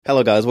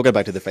Hello, guys. Welcome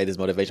back to the Faith is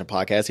Motivation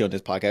podcast. Here on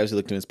this podcast, we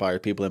look to inspire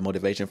people in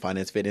motivation,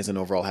 finance, fitness, and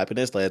overall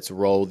happiness. Let's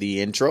roll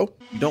the intro.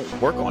 You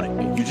don't work on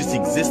it. You just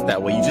exist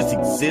that way. You just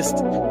exist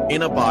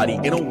in a body,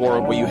 in a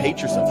world where you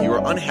hate yourself. You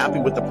are unhappy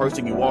with the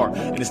person you are.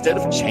 And instead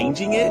of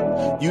changing it,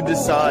 you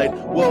decide,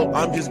 well,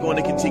 I'm just going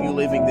to continue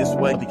living this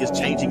way because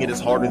changing it is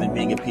harder than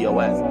being a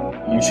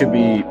POS. You should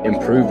be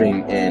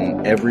improving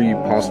in every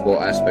possible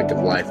aspect of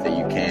life that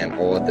you can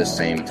all at the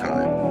same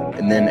time.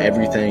 And then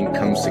everything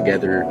comes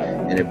together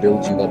and it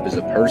builds you up as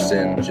a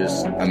person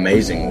just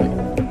amazingly.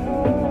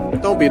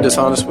 Don't be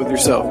dishonest with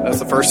yourself. That's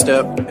the first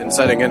step in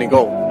setting any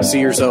goal.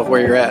 See yourself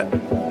where you're at.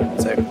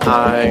 Say,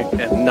 I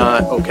am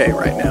not okay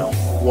right now.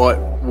 What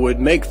would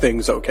make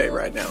things okay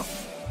right now?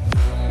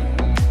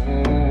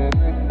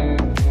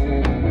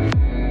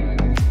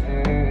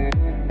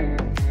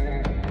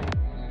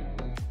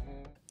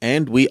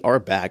 And we are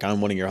back.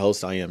 I'm one of your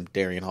hosts. I am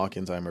Darian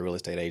Hawkins. I am a real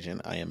estate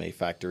agent. I am a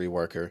factory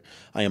worker.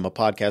 I am a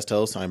podcast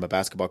host. I am a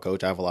basketball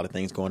coach. I have a lot of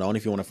things going on.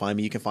 If you want to find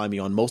me, you can find me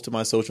on most of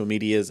my social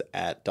medias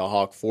at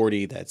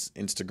DaHawk40. That's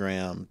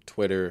Instagram,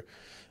 Twitter.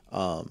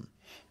 And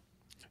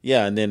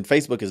then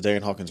Facebook is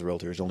Darian Hawkins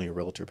Realtor. It's only a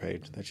realtor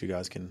page that you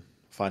guys can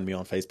find me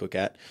on Facebook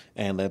at.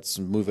 And let's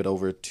move it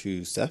over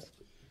to Seth.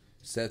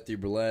 Seth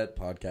DeBurlette,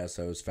 podcast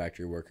host,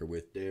 factory worker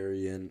with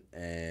Darian,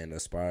 and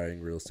aspiring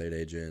real estate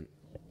agent.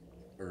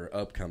 Or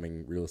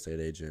upcoming real estate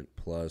agent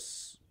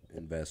plus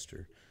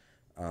investor.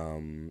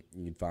 You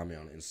can find me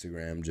on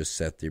Instagram, just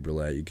Seth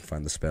DeBurlette. You can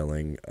find the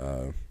spelling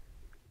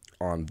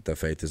on the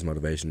Faith is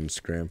Motivation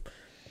Instagram.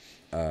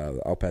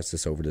 I'll pass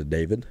this over to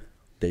David.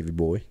 David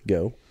boy,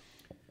 go.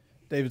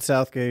 David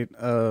Southgate.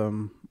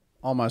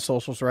 All my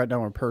socials right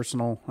now are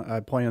personal.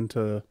 I plan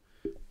to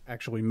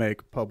actually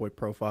make public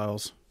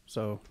profiles,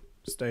 so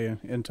stay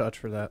in touch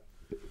for that.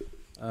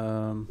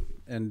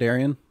 And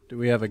Darian, do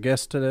we have a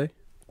guest today?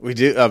 We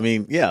do.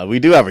 We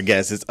do have a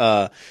guest. It's,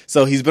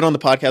 so he's been on the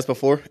podcast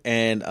before,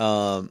 and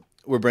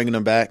we're bringing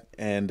him back.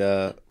 And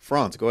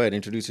Franz, go ahead,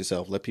 introduce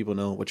yourself. Let people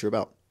know what you're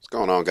about. What's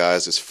going on,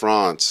 guys? It's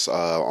Franz.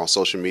 On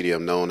social media,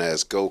 I'm known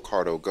as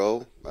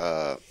GoCardoGo.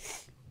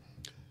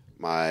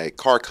 My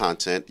car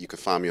content, you can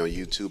find me on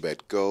YouTube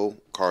at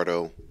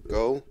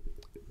GoCardoGo,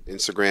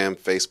 Instagram,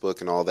 Facebook,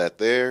 and all that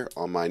there.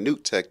 On my new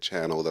tech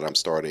channel that I'm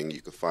starting,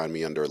 you can find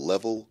me under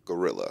Level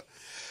Gorilla.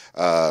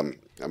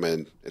 I'm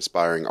an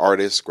inspiring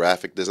artist,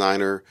 graphic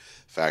designer,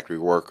 factory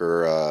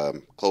worker,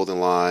 clothing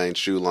line,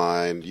 shoe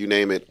line, you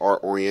name it,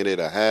 art-oriented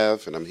I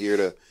have, and I'm here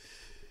to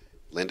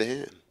lend a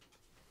hand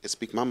and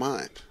speak my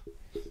mind.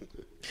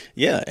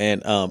 Yeah,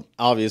 and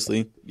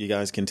obviously you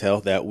guys can tell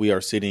that we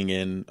are sitting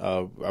in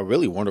a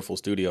really wonderful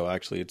studio,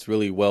 actually. It's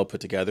really well put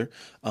together,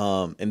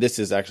 and this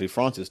is actually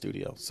Franz's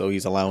studio, so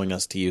he's allowing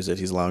us to use it.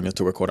 He's allowing us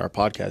to record our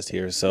podcast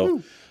here,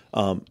 so...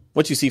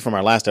 what you see from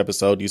our last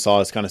episode, you saw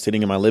us kind of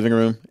sitting in my living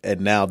room,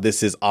 and now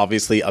this is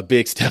obviously a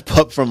big step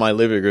up from my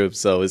living room.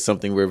 So it's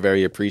something we're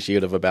very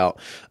appreciative about.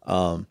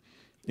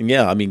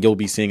 You'll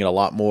be seeing it a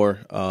lot more,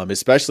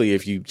 especially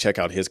if you check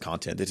out his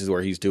content. This is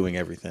where he's doing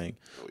everything,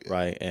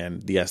 right?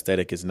 And the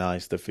aesthetic is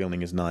nice. The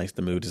feeling is nice.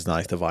 The mood is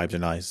nice. The vibes are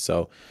nice.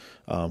 So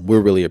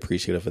we're really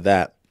appreciative of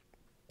that.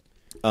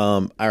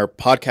 Our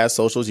podcast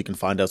socials, you can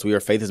find us. We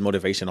are Faith is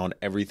Motivation on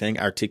everything.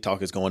 Our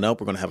TikTok is going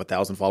up. We're going to have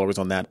 1,000 followers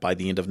on that by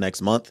the end of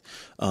next month,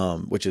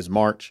 which is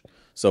March.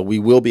 So we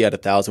will be at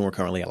 1,000. We're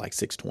currently at like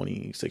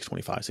 620,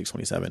 625,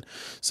 627.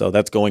 So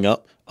that's going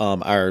up.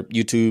 Our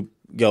YouTube,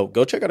 go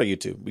check out our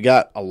YouTube. We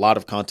got a lot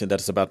of content that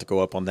is about to go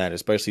up on that,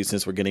 especially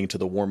since we're getting into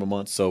the warmer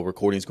months. So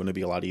recording is going to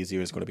be a lot easier.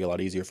 It's going to be a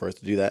lot easier for us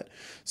to do that.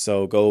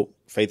 So go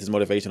Faith is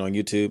Motivation on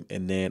YouTube.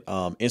 And then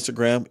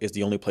Instagram is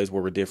the only place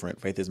where we're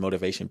different. Faith is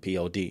Motivation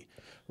POD.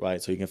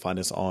 Right, so you can find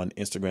us on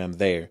Instagram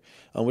there,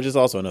 which is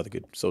also another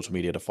good social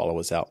media to follow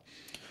us out.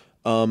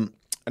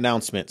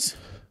 Announcements.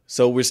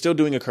 So we're still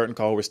doing a curtain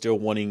call. We're still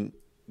wanting,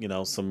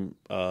 some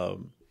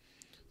of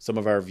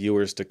our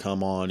viewers to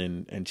come on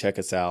and check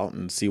us out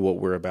and see what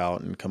we're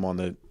about and come on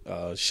the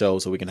show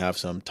so we can have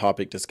some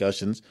topic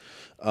discussions.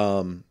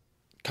 Kind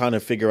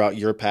of figure out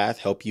your path,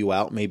 help you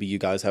out. Maybe you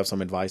guys have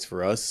some advice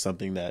for us,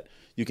 something that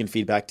you can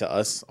feedback to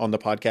us on the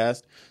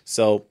podcast.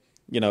 So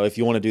if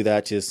you want to do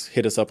that, just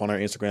hit us up on our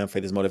Instagram,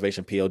 Faith is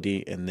Motivation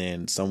POD, and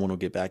then someone will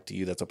get back to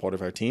you that's a part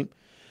of our team.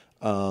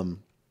 I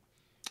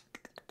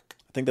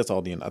think that's all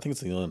I think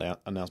it's the only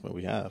announcement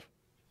we have.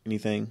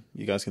 Anything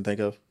you guys can think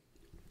of?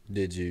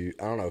 I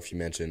don't know if you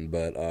mentioned,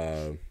 but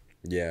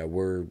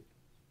we're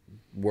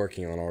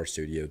working on our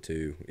studio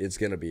too. It's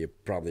going to be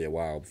probably a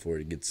while before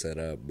it gets set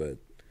up, but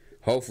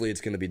hopefully it's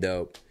going to be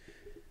dope.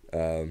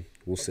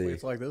 We'll see.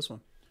 It's like this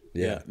one.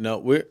 Yeah. No,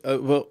 we're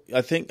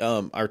I think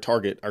our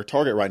target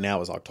right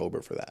now is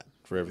October for that,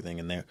 for everything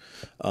in there,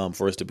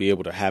 for us to be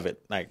able to have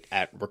it like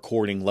at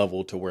recording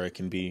level to where it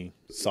can be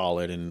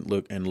solid and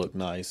look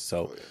nice.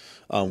 So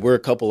we're a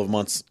couple of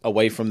months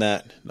away from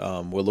that.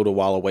 We're a little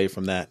while away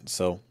from that.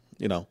 So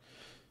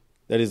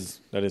that is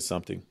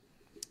something.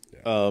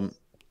 Yeah.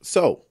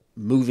 So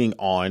moving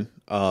on,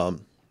 we're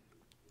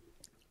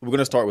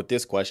gonna start with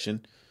this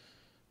question.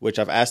 which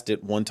I've asked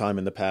it one time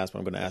in the past, but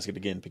I'm going to ask it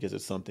again because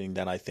it's something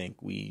that I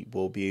think we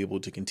will be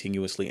able to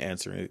continuously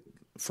answer it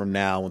from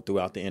now and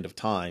throughout the end of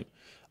time.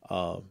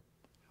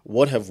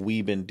 What have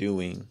we been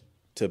doing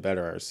to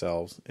better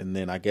ourselves? And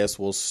then I guess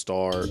we'll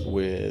start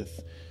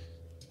with,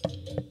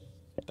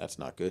 that's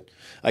not good.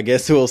 I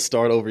guess we'll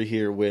start over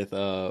here with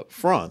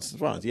Franz.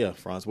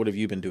 Franz, what have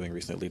you been doing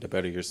recently to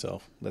better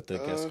yourself? Let the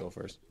guests go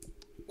first.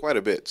 Quite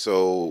a bit.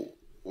 So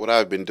what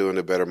I've been doing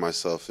to better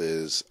myself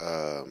is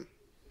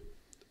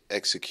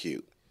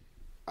execute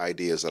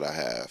ideas that I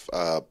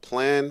have.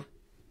 Plan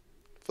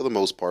for the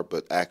most part,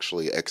 but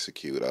actually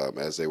execute.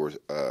 As they were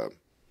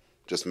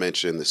just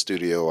mentioned, the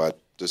studio, I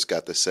just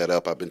got this set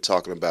up. I've been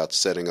talking about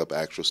setting up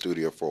actual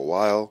studio for a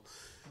while.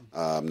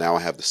 Now I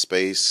have the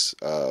space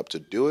to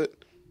do it.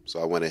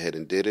 So I went ahead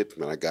and did it,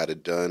 and I got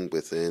it done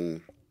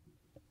within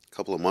a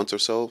couple of months or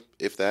so,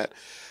 if that.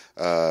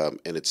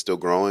 And it's still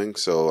growing.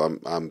 So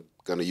I'm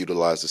going to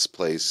utilize this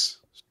place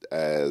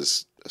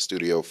as a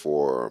studio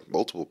for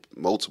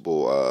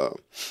multiple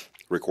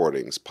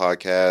recordings,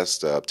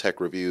 podcasts, tech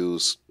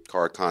reviews,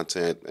 car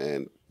content,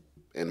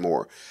 and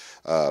more.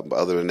 But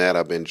other than that,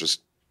 I've been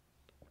just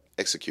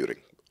executing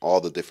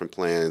all the different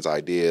plans,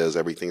 ideas,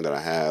 everything that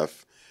I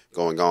have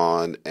going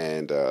on,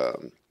 and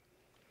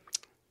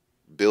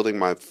building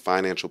my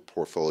financial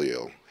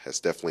portfolio has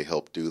definitely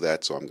helped do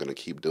that. So I'm going to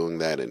keep doing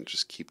that and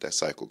just keep that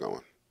cycle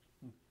going.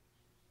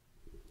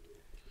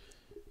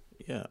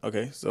 Yeah.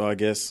 Okay. So I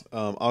guess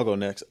I'll go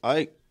next.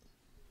 I've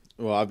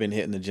been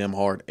hitting the gym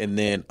hard, and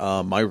then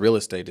my real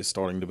estate is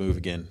starting to move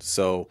again.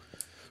 So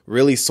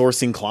really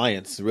sourcing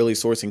clients,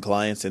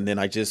 and then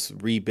I just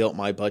rebuilt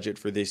my budget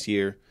for this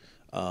year.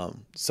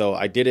 So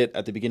I did it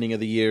at the beginning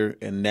of the year,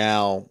 and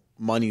now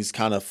money's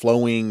kind of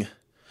flowing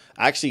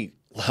actually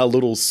a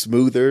little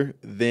smoother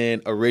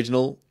than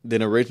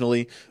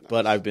originally,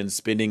 but I've been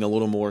spending a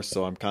little more,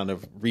 so I'm kind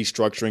of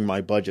restructuring my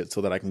budget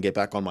so that I can get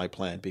back on my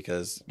plan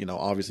because,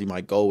 obviously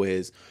my goal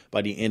is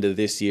by the end of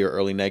this year,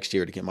 early next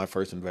year, to get my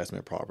first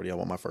investment property. I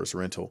want my first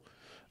rental.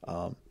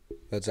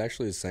 That's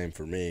actually the same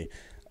for me.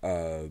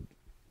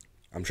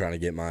 I'm trying to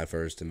get my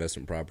first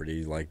investment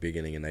property like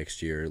beginning of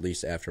next year, at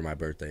least after my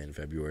birthday in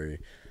February.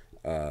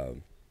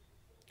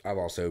 I've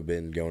also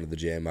been going to the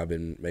gym. I've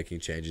been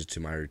making changes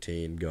to my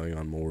routine, going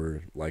on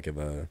more like of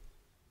a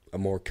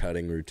more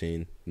cutting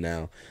routine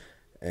now,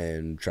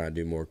 and trying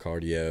to do more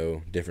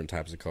cardio, different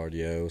types of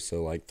cardio.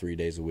 So like 3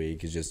 days a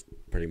week is just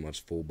pretty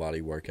much full body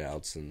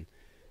workouts, and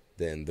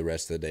then the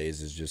rest of the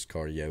days is just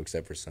cardio,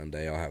 except for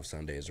Sunday. I'll have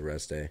Sunday as a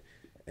rest day,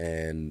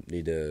 and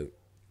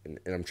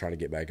I'm trying to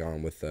get back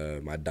on with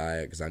my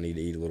diet because I need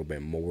to eat a little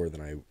bit more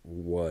than I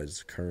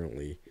was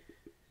currently.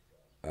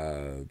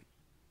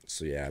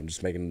 So yeah, I'm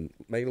just making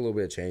a little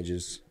bit of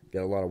changes.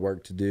 Got a lot of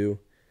work to do.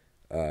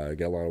 Got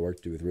a lot of work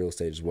to do with real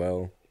estate as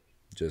well.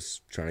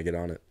 Just trying to get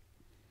on it.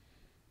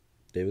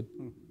 David?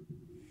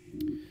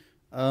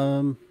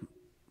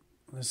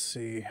 Let's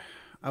see.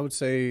 I would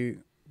say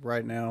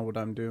right now what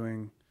I'm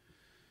doing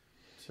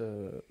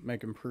to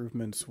make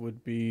improvements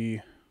would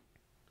be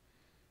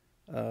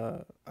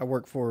I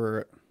work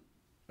for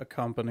a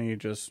company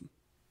just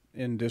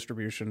in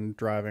distribution,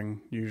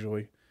 driving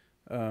usually,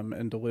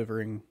 and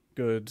delivering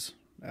goods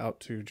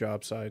out to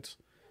job sites.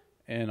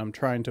 And I'm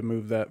trying to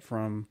move that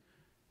from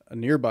a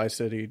nearby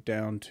city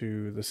down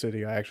to the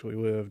city I actually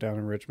live, down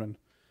in Richmond.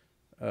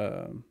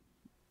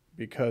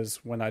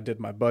 Because when I did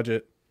my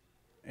budget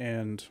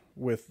and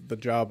with the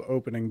job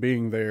opening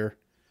being there,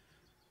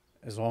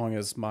 as long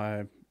as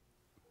my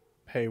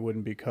pay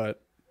wouldn't be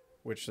cut,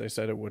 which they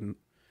said it wouldn't,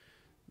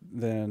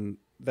 then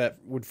that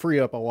would free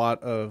up a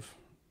lot of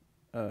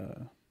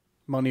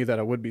money that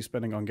I would be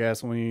spending on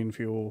gasoline,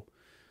 fuel,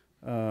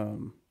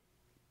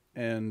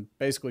 and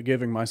basically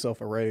giving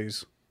myself a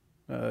raise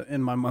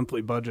in my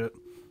monthly budget.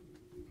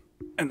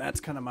 And that's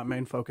kind of my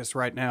main focus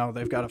right now.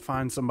 They've got to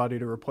find somebody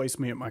to replace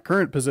me at my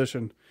current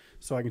position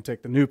so I can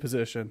take the new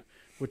position,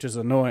 which is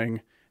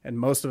annoying, and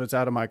most of it's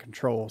out of my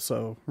control.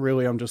 So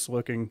really I'm just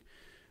looking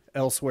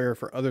elsewhere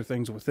for other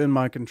things within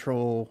my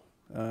control,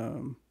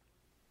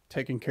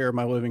 taking care of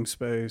my living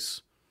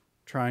space,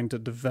 trying to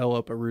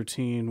develop a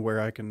routine where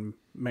I can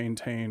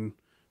maintain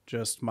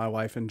just my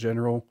life in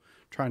general,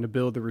 trying to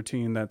build the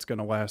routine that's going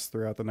to last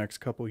throughout the next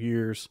couple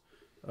years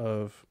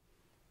of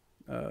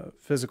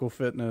physical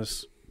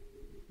fitness,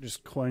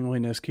 just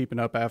cleanliness, keeping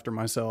up after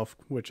myself,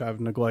 which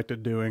I've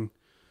neglected doing.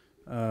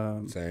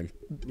 Same.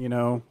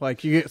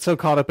 Like you get so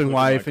caught up in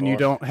life and you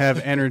don't have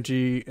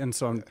energy. And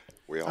so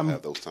we all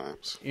have those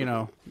times.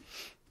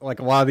 Like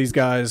a lot of these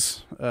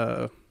guys,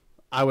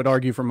 I would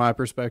argue from my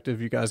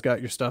perspective, you guys got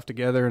your stuff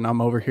together and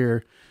I'm over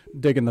here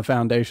digging the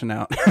foundation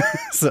out.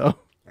 So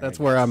that's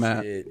where I'm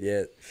at.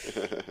 Yeah.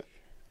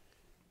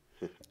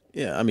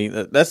 Yeah, I mean,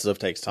 that stuff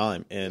takes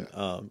time. And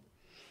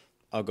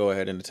I'll go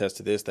ahead and attest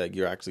to this, that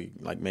you're actually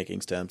like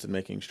making steps and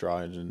making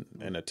strides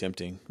and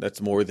attempting. That's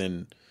more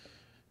than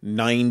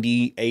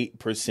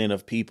 98%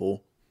 of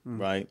people,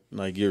 right?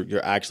 Like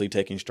you're actually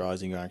taking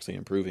strides and you're actually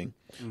improving.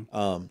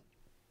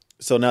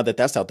 So now that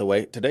that's out the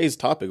way, today's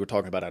topic, we're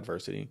talking about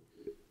adversity.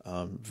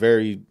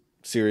 Very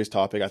serious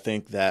topic. I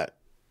think that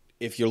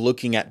if you're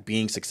looking at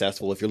being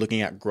successful, if you're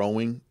looking at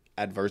growing,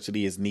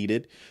 adversity is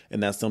needed,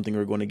 and that's something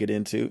we're going to get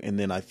into. And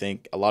then I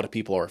think a lot of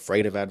people are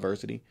afraid of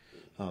adversity.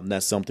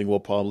 That's something we'll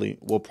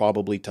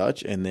probably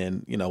touch, and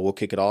then we'll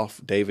kick it off.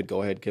 David,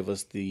 go ahead, give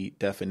us the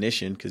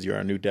definition because you're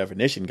our new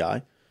definition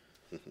guy.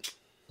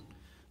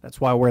 That's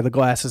why I wear the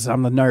glasses.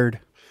 I'm the nerd.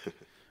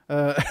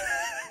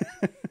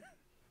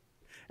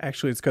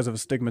 Actually, it's because of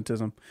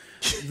astigmatism.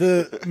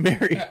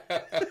 The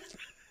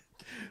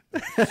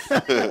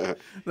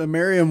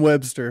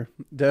Merriam-Webster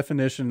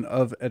definition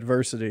of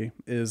adversity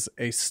is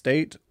a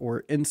state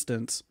or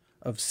instance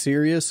of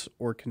serious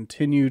or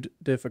continued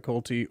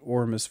difficulty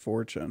or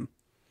misfortune.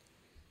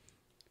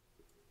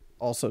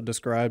 Also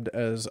described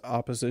as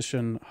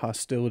opposition,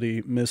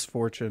 hostility,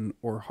 misfortune,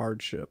 or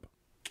hardship.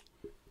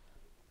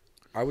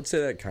 I would say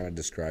that kind of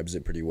describes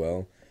it pretty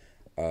well.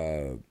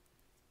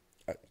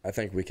 I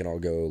think we can all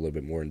go a little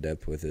bit more in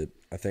depth with it.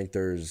 I think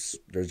there's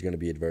going to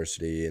be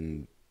adversity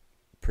in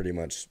pretty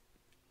much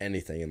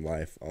anything in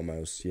life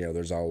almost.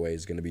 There's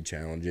always going to be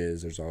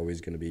challenges. There's always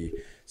going to be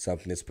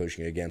something that's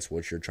pushing against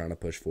what you're trying to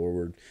push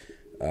forward.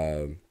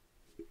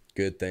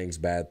 Good things,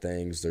 bad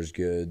things. There's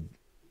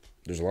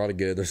a lot of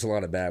good. There's a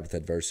lot of bad with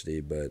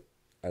adversity, but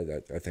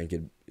I think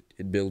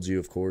it builds you,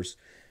 of course,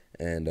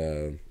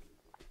 and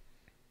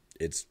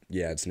it's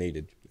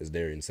needed, as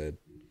Darian said.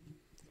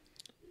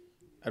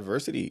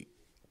 Adversity,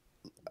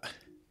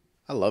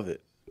 I love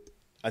it.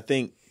 I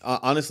think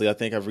honestly,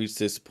 I've reached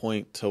this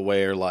point to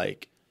where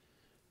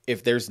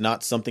if there's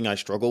not something I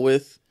struggle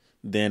with,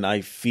 then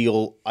I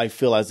feel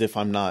as if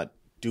I'm not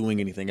doing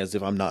anything, as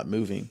if I'm not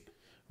moving,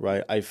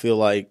 right? I feel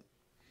like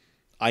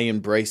I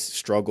embrace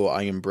struggle,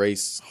 I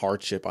embrace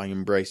hardship, I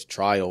embrace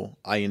trial.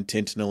 I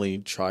intentionally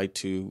try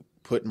to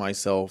put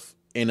myself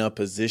in a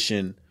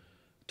position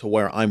to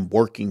where I'm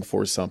working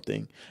for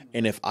something.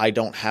 And if I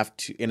don't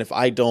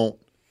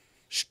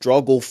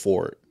struggle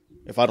for it,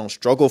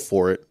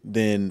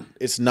 then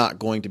it's not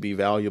going to be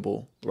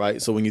valuable,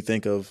 right? So when you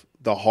think of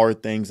the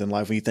hard things in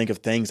life, when you think of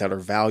things that are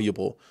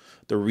valuable,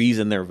 the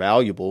reason they're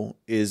valuable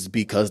is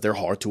because they're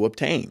hard to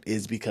obtain,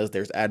 is because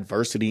there's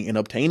adversity in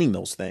obtaining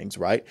those things,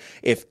 right?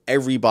 If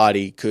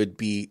everybody could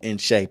be in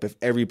shape, if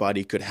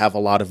everybody could have a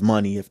lot of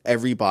money, if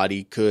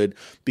everybody could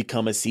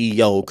become a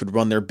CEO, could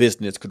run their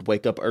business, could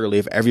wake up early,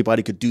 if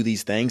everybody could do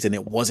these things and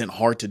it wasn't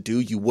hard to do,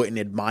 you wouldn't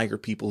admire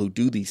people who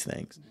do these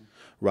things,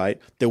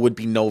 right? There would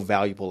be no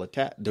value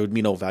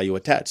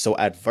attached. So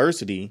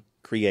adversity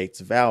creates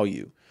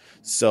value.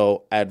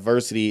 So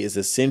adversity is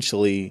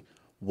essentially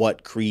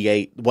what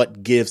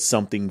gives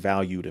something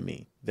value to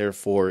me.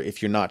 Therefore,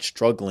 if you're not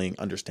struggling,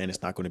 understand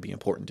it's not going to be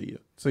important to you.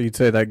 So you'd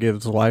say that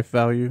gives life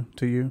value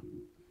to you?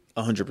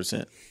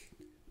 100%.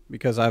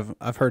 Because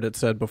I've heard it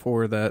said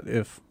before that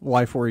if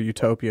life were a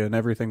utopia and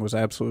everything was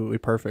absolutely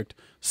perfect,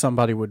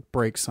 somebody would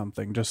break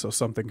something just so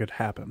something could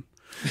happen.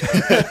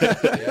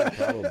 Yeah,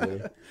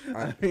 probably.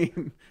 I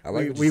mean,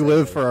 like we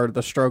live for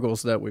the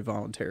struggles that we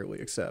voluntarily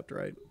accept,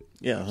 right?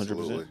 Yeah, 100%.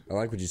 Absolutely. I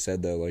like what you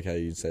said, though, like how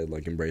you said,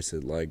 embrace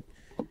it.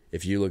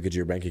 If you look at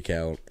your bank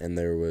account and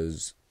there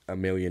was $1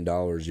 million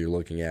you're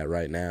looking at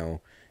right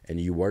now and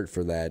you work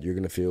for that, you're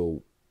going to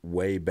feel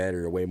way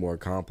better, way more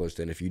accomplished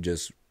than if you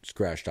just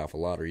scratched off a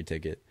lottery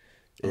ticket.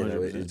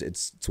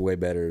 It's way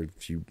better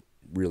if you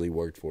really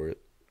worked for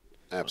it.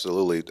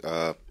 Absolutely.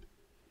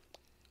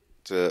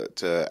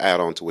 To add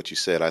on to what you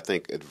said, I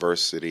think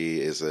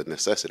adversity is a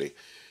necessity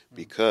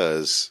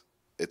because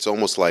it's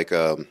almost like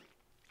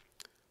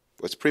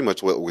it's pretty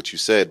much what you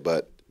said,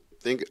 but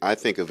I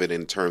think of it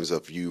in terms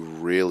of you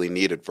really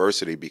need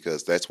adversity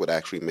because that's what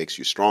actually makes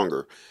you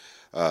stronger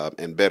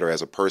and better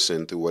as a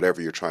person through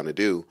whatever you're trying to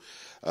do.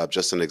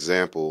 Just an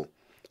example,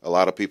 a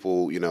lot of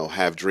people,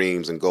 have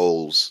dreams and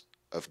goals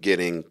of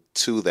getting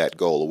to that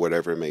goal or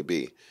whatever it may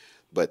be.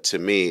 But to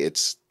me,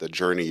 it's the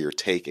journey you're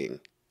taking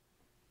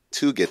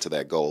to get to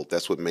that goal.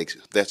 That's what makes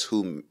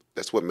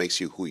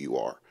you who you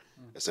are,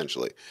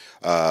 essentially.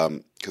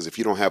 Because if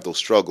you don't have those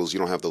struggles, you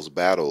don't have those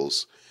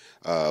battles,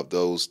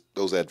 those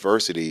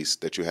adversities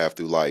that you have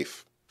through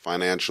life,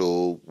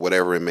 financial,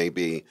 whatever it may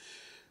be.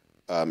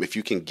 If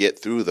you can get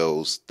through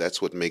those,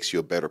 that's what makes you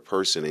a better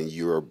person, and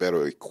you're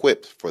better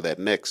equipped for that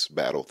next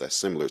battle that's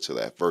similar to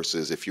that.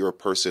 Versus if you're a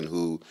person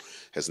who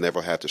has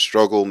never had to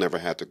struggle, never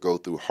had to go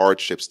through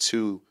hardships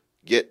to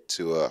get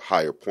to a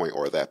higher point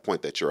or that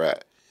point that you're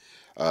at,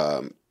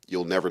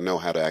 you'll never know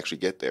how to actually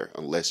get there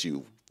unless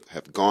you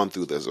have gone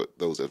through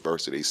those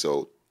adversities.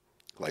 So,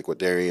 like what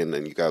Darian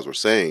and you guys were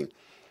saying,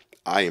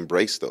 I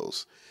embrace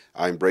those.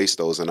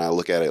 And I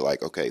look at it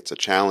like, okay, it's a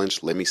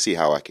challenge. Let me see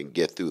how I can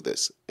get through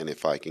this. And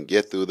if I can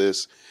get through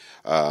this,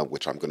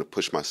 which I'm going to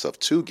push myself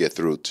to get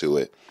through to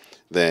it,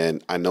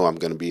 then I know I'm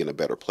going to be in a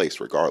better place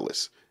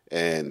regardless.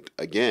 And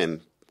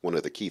again, one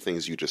of the key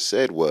things you just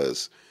said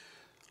was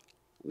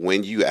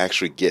when you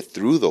actually get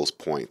through those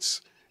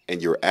points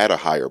and you're at a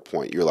higher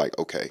point, you're like,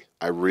 okay,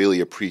 I really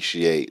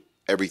appreciate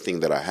everything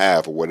that I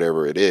have or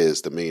whatever it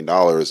is, the $1 million,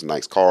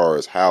 nice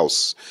cars,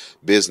 house,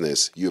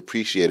 business, you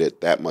appreciate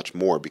it that much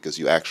more because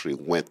you actually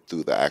went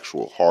through the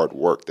actual hard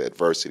work, the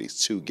adversities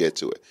to get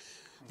to it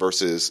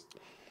versus,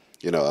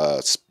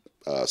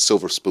 a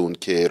silver spoon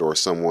kid or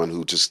someone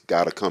who just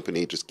got a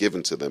company just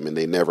given to them and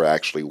they never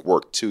actually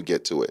worked to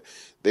get to it.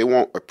 They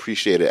won't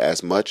appreciate it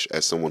as much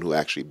as someone who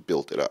actually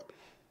built it up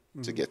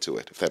to get to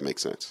it, if that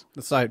makes sense.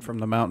 The sight from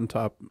the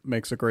mountaintop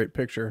makes a great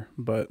picture,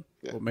 but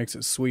what makes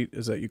it sweet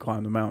is that you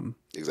climb the mountain.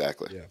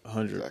 Exactly. Yeah.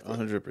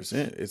 100%.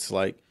 It's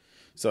like,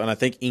 so, and I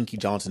think Inky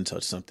Johnson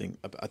touched something.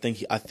 I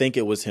think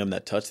it was him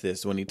that touched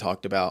this when he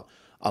talked about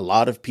a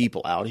lot of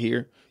people out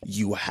here,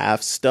 you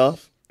have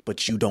stuff,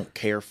 but you don't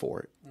care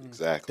for it.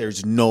 Exactly.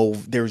 There's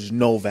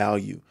no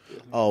value.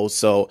 Oh,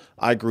 so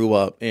I grew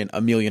up in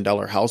 $1 million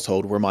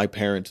household where my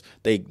parents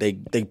they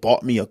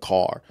bought me a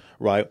car,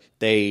 right?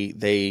 They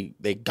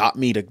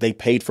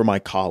paid for my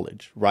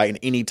college, right? And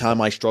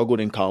anytime I struggled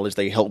in college,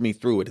 they helped me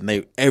through it. And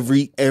they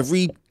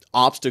every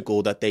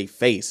obstacle that they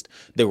faced,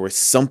 there was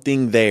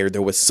something there.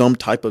 There was some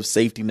type of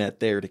safety net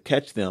there to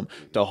catch them,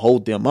 to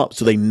hold them up.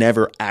 So they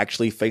never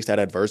actually faced that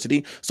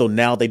adversity. So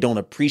now they don't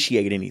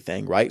appreciate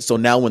anything, right? So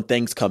now when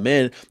things come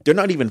in, they're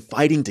not even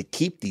fighting to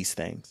keep these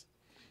things,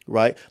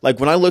 right? Like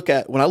when I look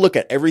at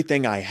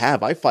everything I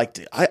have, I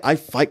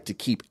fight to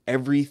keep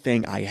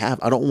everything I have.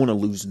 I don't want to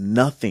lose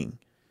nothing.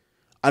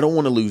 I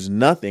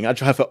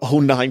drive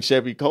an '09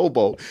 Chevy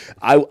Cobalt.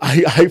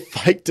 I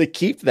fight to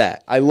keep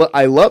that. I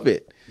love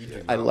it.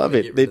 I love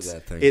it. But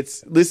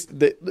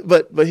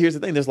here's the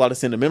thing: there's a lot of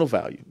sentimental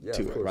value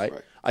to it, right?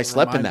 I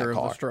slept in that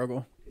car.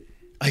 Struggle.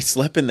 I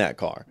slept in that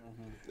car,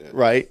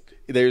 right?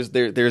 There's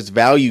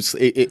value.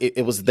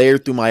 It was there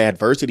through my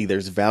adversity.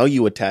 There's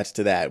value attached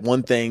to that.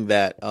 One thing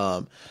that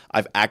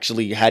I've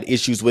actually had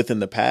issues with in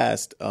the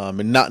past,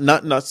 and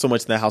not so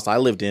much in the house I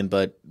lived in,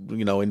 but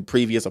in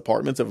previous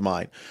apartments of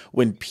mine,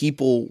 when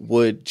people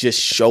would just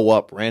show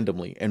up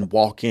randomly and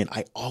walk in,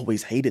 I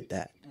always hated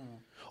that.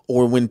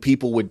 Or when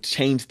people would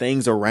change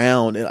things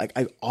around, and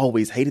I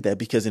always hated that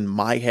because in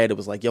my head it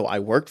was like, yo, I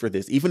worked for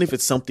this, even if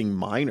it's something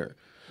minor.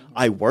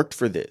 I worked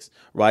for this,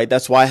 right?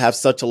 That's why I have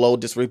such a low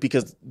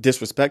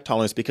disrespect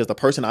tolerance, because the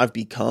person I've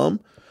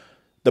become,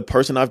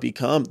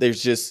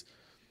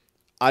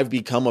 I've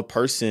become a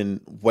person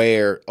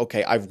where,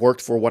 okay, I've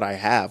worked for what I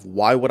have.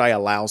 Why would I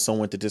allow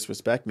someone to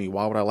disrespect me?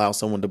 Why would I allow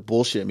someone to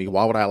bullshit me?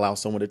 Why would I allow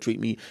someone to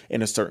treat me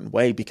in a certain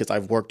way? Because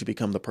I've worked to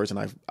become the person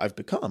I've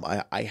become.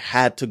 I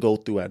had to go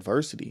through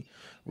adversity,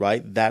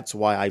 right? That's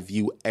why I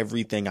view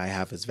everything I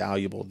have as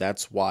valuable.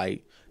 That's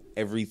why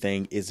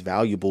everything is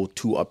valuable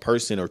to a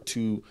person or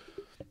to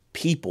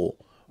people,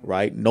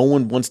 right? No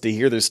one wants to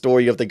hear the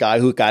story of the guy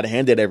who got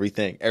handed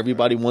everything.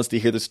 Everybody wants to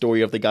hear the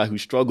story of the guy who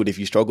struggled. If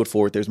you struggled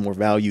for it, there's more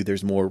value,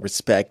 there's more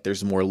respect,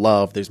 there's more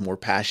love, there's more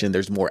passion,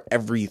 there's more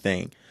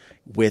everything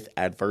with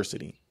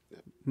adversity.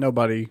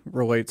 Nobody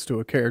relates to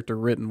a character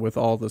written with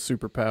all the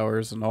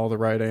superpowers and all the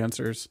right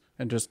answers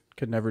and just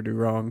could never do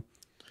wrong.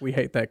 We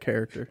hate that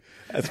character.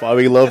 That's why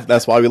we love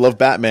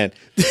Batman.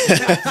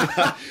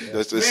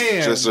 Just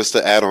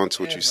to add on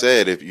to what you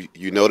said, if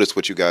you notice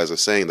what you guys are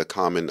saying, the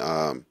common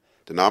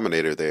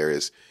denominator there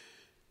is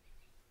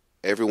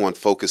everyone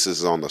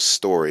focuses on the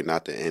story,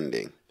 not the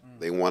ending.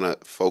 They want to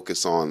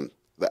focus on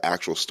the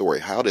actual story.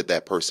 How did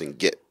that person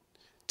get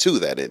to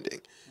that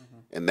ending?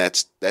 And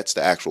that's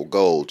the actual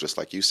goal. Just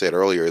like you said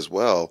earlier as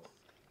well.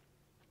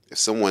 If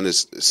someone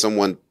is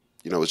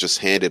just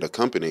handed a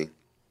company,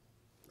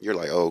 you're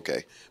like, oh,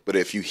 okay. But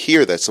if you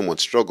hear that someone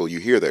struggled, you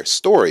hear their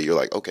story, you're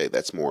like, okay,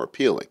 that's more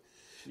appealing.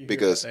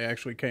 Because they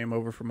actually came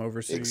over from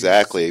overseas.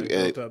 Exactly.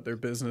 They built up their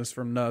business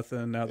from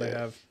nothing. Now they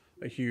have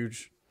a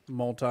huge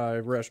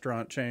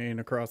multi-restaurant chain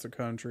across the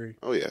country.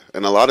 Oh, yeah.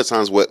 And a lot of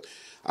times what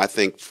I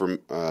think from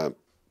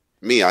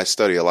me, I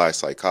study a lot of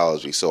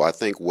psychology. So I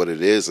think what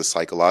it is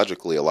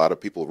psychologically, a lot of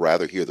people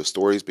rather hear the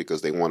stories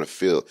because they want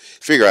to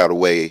figure out a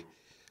way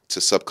to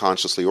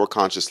subconsciously or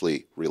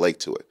consciously relate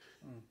to it.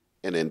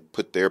 And then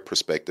put their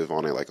perspective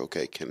on it, like,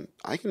 okay,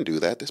 I can do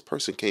that. This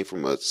person came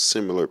from a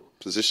similar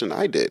position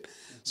I did.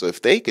 So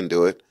if they can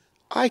do it,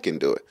 I can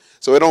do it.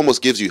 So it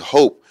almost gives you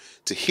hope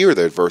to hear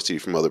the adversity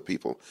from other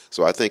people.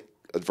 So I think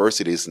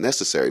adversity is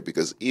necessary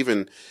because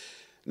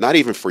not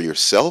even for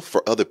yourself,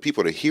 for other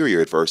people to hear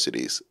your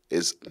adversities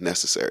is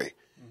necessary.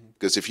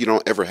 Because if you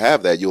don't ever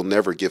have that, you'll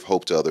never give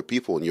hope to other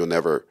people, and you'll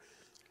never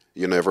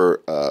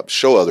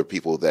show other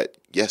people that,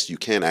 yes, you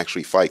can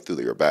actually fight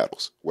through your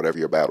battles, whatever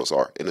your battles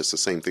are. And it's the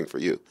same thing for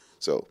you.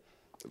 So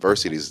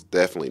adversity is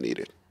definitely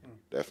needed.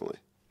 Definitely.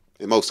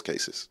 In most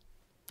cases.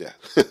 Yeah.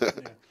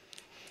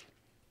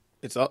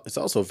 It's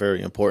also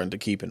very important to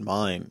keep in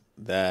mind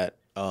that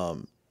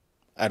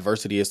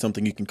adversity is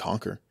something you can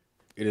conquer.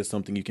 It is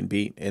something you can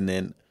beat. And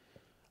then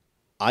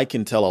I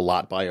can tell a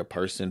lot by a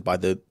person, by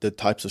the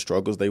types of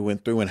struggles they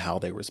went through and how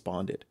they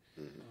responded.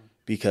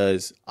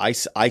 Because I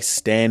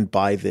stand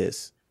by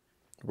this,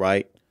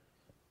 right?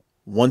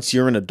 Once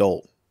you're an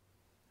adult,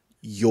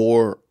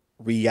 your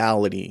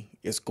reality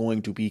is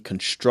going to be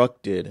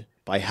constructed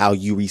by how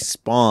you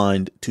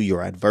respond to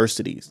your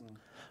adversities,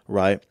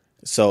 right?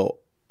 So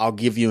I'll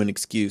give you an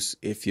excuse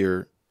if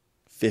you're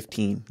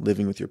 15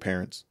 living with your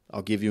parents.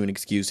 I'll give you an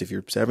excuse if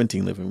you're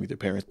 17 living with your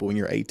parents. But when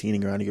you're 18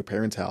 and you're out of your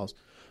parents' house,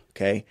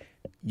 okay,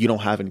 you don't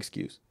have an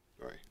excuse.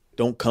 Right.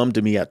 Don't come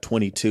to me at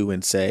 22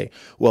 and say,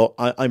 well,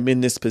 I'm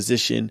in this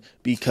position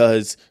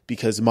because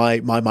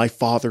my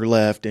father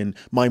left and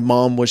my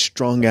mom was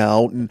strung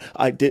out and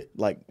I did,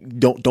 like,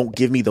 don't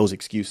give me those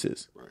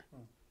excuses. Right.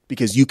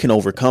 Because you can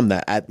overcome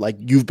that.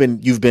 You've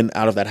been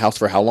out of that house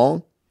for how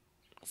long?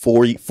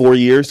 4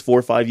 years, 4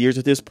 or 5 years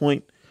at this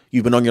point.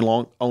 You've been on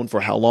your own for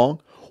how long?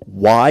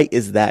 Why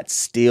is that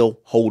still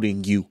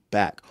holding you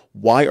back?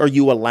 Why are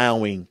you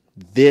allowing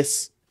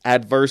this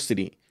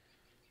adversity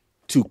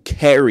to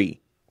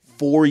carry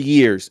 4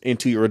 years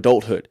into your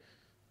adulthood?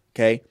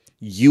 Okay.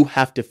 You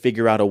have to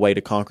figure out a way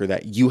to conquer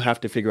that. You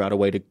have to figure out a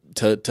way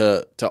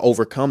to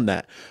overcome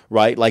that,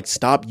 right? Like,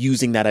 stop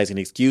using that as an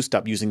excuse.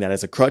 Stop using that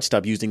as a crutch.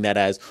 Stop using that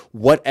as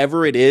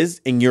whatever it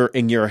is in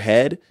your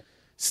head.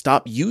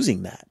 Stop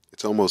using that.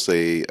 It's almost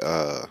a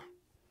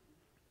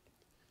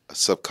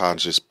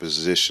subconscious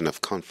position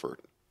of comfort,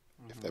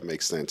 if that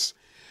makes sense.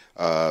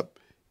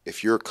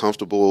 If you're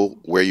comfortable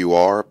where you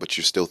are, but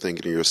you're still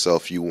thinking to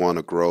yourself, you want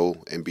to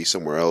grow and be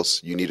somewhere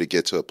else, you need to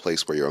get to a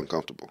place where you're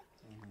uncomfortable.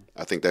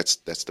 I think that's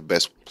the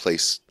best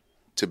place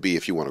to be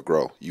if you want to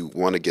grow. You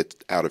want to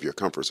get out of your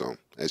comfort zone,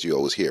 as you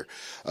always hear.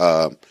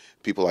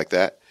 People like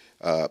that,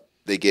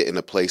 they get in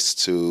a place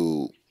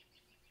to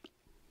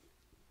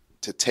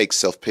take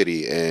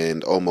self-pity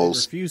and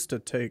almost refuse to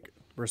take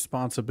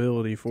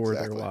responsibility for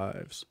Exactly. their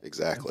lives.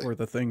 Exactly. And for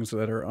the things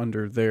that are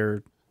under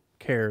their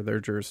care, their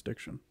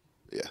jurisdiction.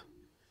 Yeah.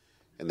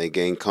 And they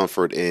gain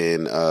comfort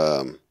in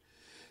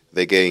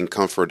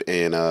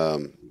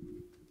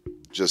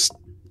just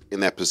in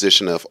that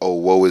position of, oh,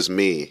 woe is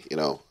me,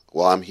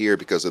 well, I'm here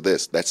because of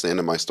this. That's the end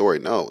of my story.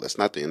 No, that's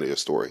not the end of your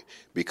story.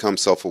 Become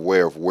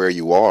self-aware of where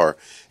you are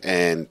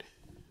and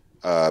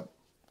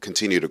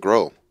continue to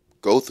grow.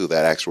 Go through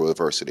that actual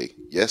adversity.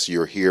 Yes,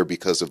 you're here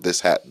because of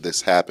this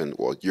happened.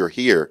 Well, you're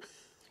here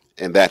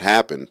and that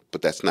happened,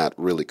 but that's not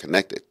really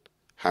connected.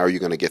 How are you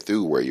going to get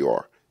through where you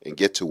are and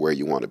get to where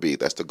you want to be?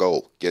 That's the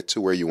goal. Get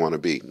to where you want to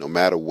be, no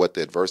matter what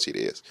the adversity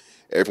is.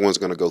 Everyone's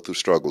going to go through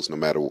struggles, no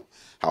matter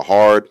how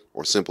hard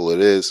or simple it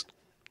is.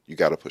 You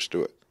got to push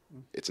through it.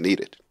 It's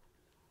needed.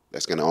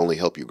 That's going to only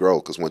help you grow,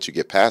 because once you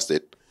get past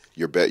it,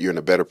 you're in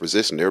a better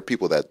position. There are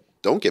people that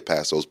don't get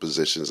past those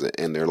positions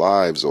in their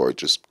lives or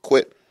just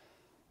quit.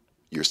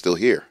 You're still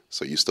here,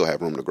 so you still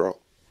have room to grow.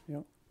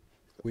 Yep.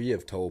 We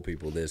have told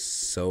people this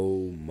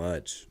so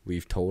much.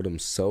 We've told them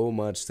so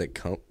much that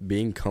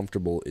being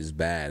comfortable is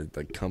bad.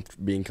 Like,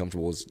 being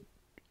comfortable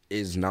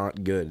is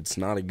not good. It's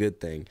not a good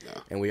thing.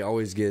 No. And we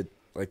always get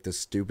like the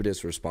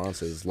stupidest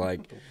responses,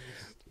 like,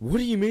 "What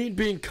do you mean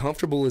being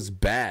comfortable is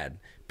bad?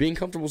 Being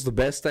comfortable is the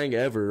best thing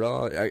ever."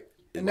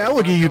 And now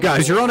look at you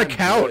guys. You're on a I'm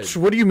couch.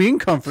 good. What do you mean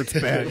comfort's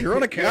bad? You're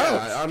on a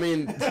couch. Yeah, I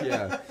mean,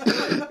 yeah.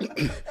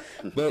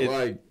 But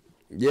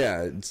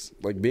it's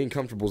like being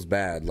comfortable is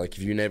bad. Like,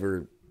 if you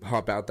never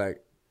hop out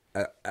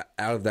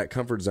of that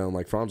comfort zone,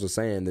 like Franz was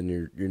saying, then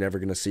you're never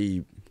gonna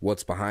see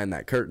what's behind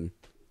that curtain.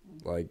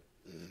 Like,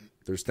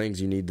 there's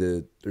things you need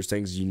to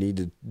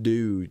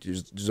do.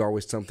 There's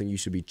always something you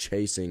should be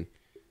chasing.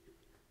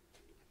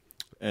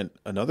 And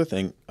another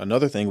thing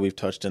we've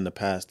touched in the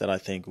past that I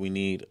think we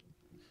need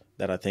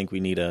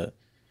to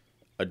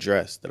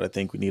address, that I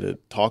think we need to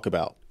talk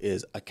about,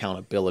 is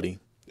accountability.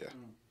 Yeah.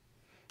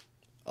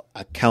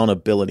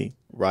 Accountability,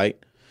 right?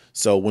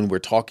 So when we're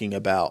talking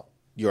about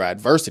your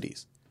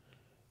adversities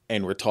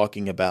and we're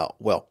talking about,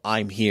 well,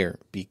 I'm here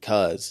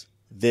because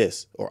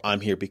this, or I'm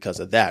here because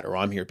of that, or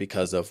I'm here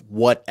because of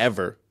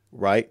whatever,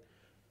 right?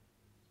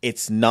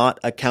 It's not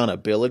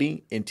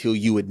accountability until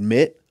you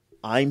admit,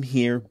 I'm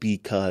here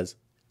because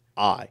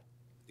I.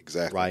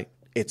 Exactly. Right?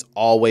 It's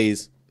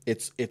always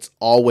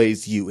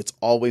you. It's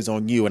always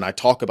on you. And I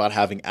talk about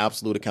having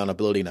absolute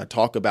accountability, and I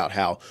talk about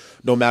how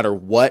no matter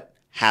what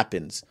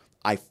happens,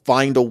 I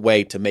find a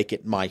way to make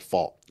it my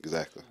fault.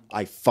 Exactly.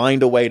 I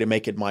find a way to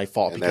make it my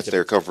fault. And that's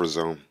their comfort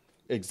zone.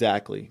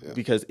 Exactly. Yeah.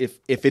 Because if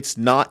it's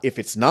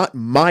not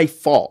my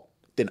fault,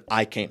 then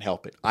I can't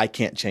help it. I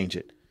can't change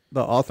it.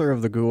 The author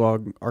of the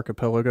Gulag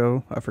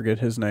Archipelago, I forget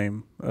his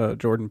name,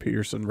 Jordan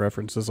Peterson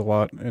references a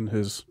lot in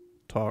his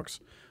talks.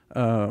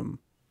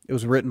 It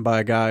was written by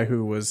a guy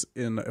who was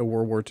in a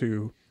World War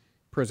II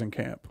prison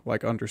camp,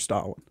 like under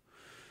Stalin.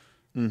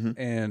 Mm-hmm.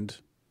 And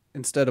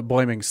instead of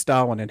blaming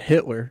Stalin and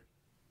Hitler,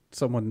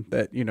 someone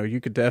that, you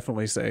could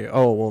definitely say,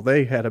 oh, well,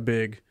 they had a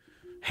big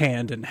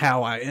hand in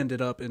how I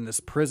ended up in this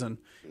prison.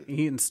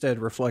 He instead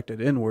reflected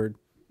inward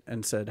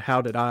and said,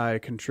 how did I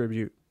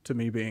contribute to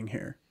me being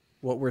here?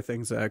 What were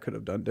things that I could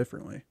have done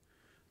differently?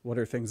 What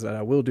are things that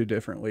I will do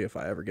differently if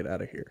I ever get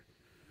out of here?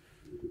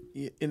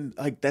 Yeah, and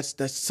like that's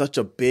such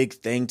a big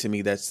thing to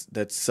me. That's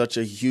such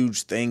a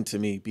huge thing to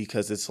me,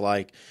 because it's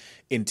like,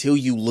 until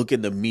you look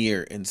in the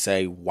mirror and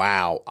say,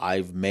 wow,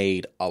 I've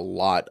made a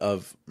lot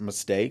of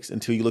mistakes,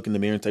 until you look in the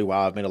mirror and say,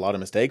 wow, I've made a lot of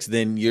mistakes,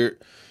 then you're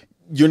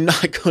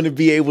not going to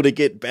be able to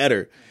get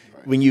better.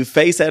 When you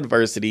face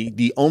adversity,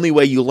 the only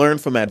way you learn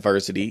from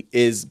adversity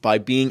is by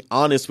being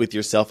honest with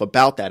yourself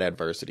about that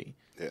adversity.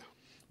 Yeah.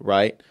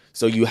 Right?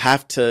 So you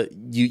have to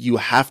you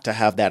have to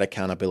have that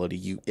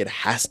accountability. It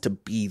has to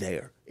be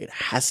there. It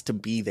has to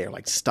be there.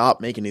 Like, stop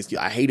making this.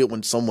 I hate it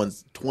when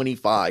someone's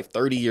 25,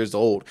 30 years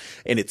old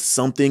and it's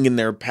something in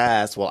their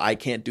past. Well, I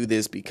can't do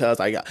this because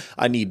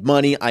I need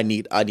money. I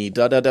need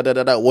da da da da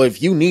da da. Well,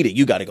 if you need it,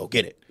 you got to go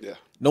get it. Yeah.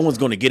 No one's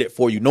going to get it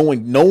for you. No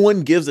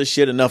one gives a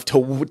shit enough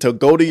to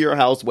go to your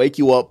house, wake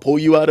you up, pull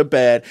you out of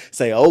bed,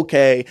 say,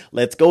 okay,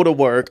 let's go to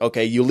work.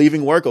 Okay, you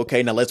leaving work.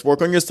 Okay, now let's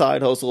work on your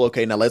side hustle.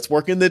 Okay, now let's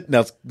go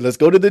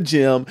to the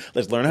gym.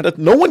 Let's learn how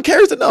to. No one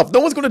cares enough.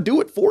 No one's going to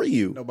do it for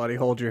you. Nobody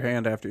holds your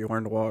hand after you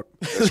learn to walk.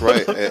 That's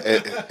right.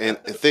 and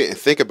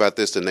think about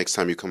this the next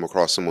time you come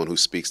across someone who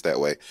speaks that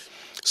way.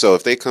 So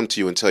if they come to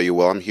you and tell you,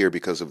 well, I'm here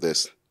because of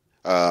this,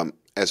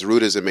 as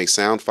rude as it may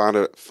sound, find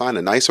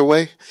a nicer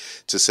way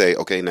to say,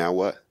 okay, now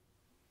what?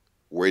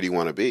 Where do you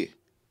want to be?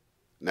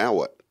 Now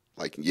what?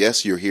 Like,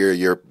 yes, you're here,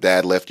 your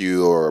dad left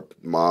you, or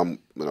mom,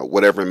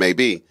 whatever it may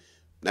be.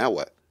 Now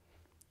what?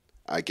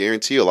 I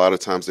guarantee you a lot of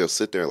times they'll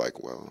sit there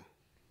like, well,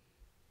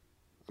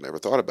 I never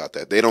thought about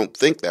that. They don't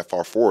think that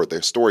far forward.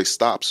 Their story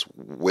stops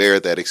where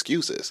that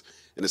excuse is.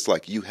 And it's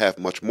like, you have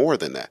much more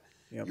than that.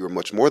 Yep. You're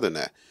much more than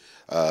that.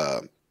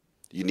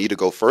 You need to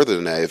go further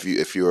than that. If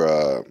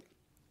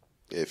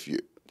you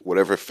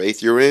whatever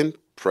faith you're in,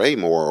 pray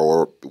more,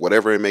 or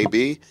whatever it may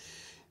be.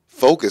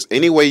 Focus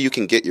any way you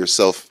can get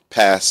yourself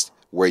past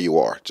where you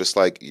are. Just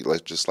like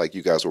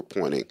you guys were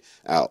pointing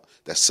out,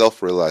 that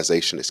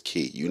self-realization is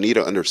key. You need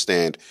to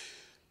understand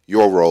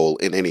your role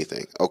in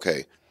anything.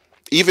 Okay,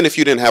 even if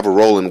you didn't have a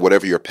role in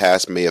whatever your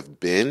past may have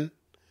been,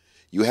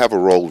 you have a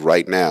role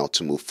right now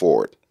to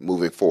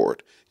moving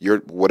forward.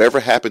 Whatever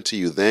happened to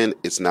you then,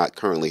 it's not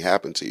currently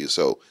happened to you.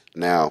 So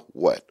now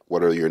what?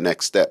 What are your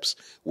next steps?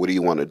 What do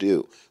you want to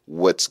do?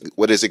 What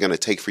is it going to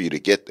take for you to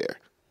get there?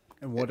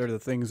 And what are the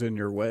things in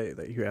your way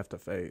that you have to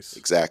face?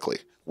 Exactly.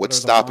 What's What are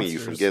the stopping you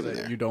from monsters getting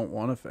that there? you don't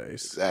want to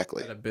face?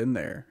 Exactly. That have been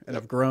there and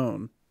have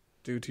grown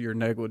due to your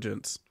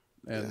negligence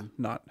and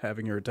not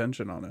having your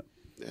attention on it.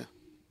 Yeah.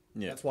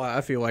 Yeah. That's why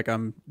I feel like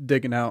I'm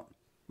digging out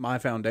my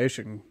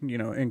foundation,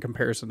 in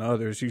comparison to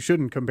others. You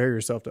shouldn't compare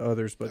yourself to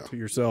others, but to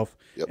yourself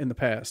in the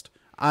past.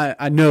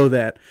 I know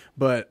that,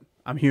 but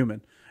I'm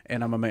human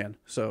and I'm a man.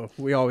 So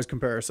we always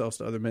compare ourselves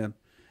to other men.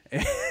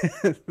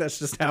 That's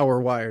just how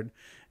we're wired.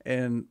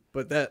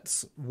 But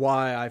that's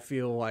why I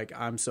feel like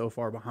I'm so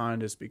far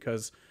behind, is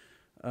because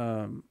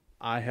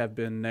I have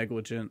been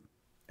negligent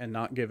and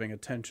not giving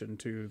attention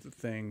to the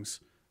things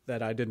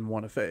that I didn't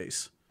want to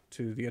face,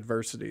 to the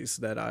adversities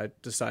that I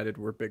decided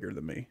were bigger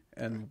than me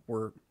and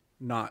were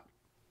not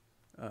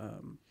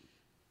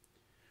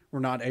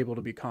able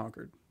to be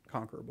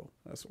conquerable.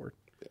 That's the word.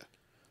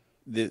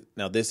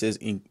 Now, this is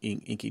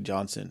Inky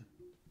Johnson.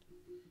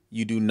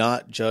 You do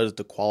not judge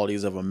the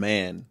qualities of a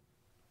man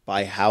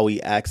by how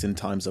he acts in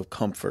times of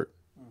comfort.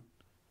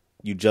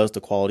 You judge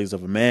the qualities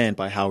of a man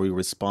by how he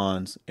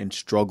responds and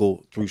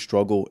struggle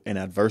and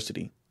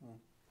adversity.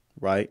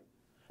 Right?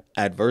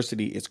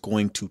 Adversity is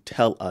going to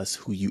tell us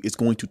it's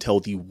going to tell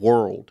the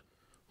world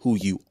who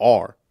you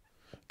are.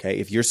 Okay?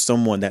 If you're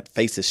someone that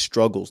faces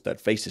struggles, that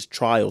faces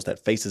trials, that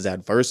faces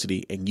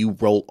adversity, and you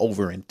roll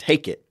over and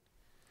take it,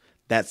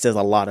 that says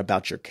a lot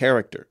about your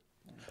character.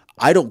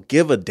 I don't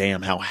give a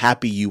damn how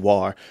happy you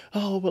are.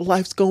 Oh, but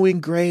life's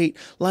going great.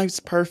 Life's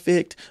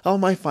perfect. Oh,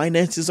 my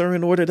finances are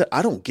in order.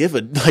 I don't give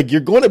a,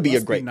 you're going to be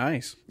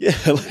nice. Yeah.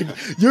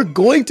 You're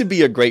going to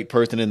be a great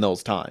person in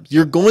those times.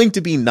 You're going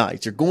to be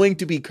nice. You're going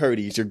to be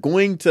courteous.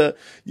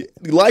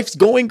 Life's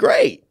going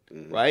great.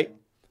 Right.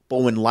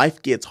 But when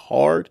life gets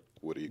hard,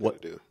 what are you going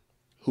to do?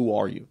 Who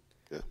are you?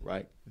 Yeah.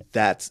 Right.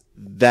 That's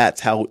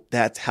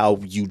how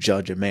you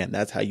judge a man.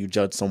 That's how you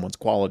judge someone's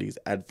qualities.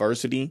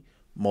 Adversity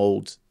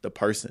molds the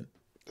person.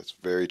 That's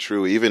very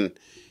true. Even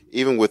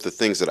with the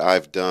things that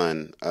I've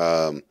done,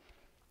 I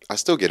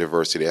still get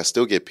adversity. I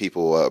still get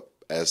people,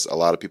 as a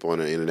lot of people on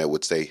the internet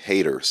would say,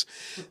 haters.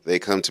 They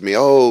come to me,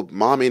 oh,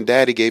 mommy and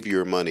daddy gave you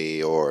your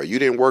money, or you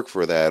didn't work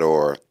for that,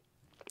 or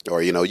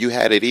you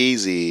had it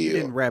easy. You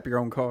didn't wrap your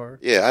own car.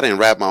 Yeah, I didn't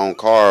wrap my own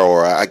car,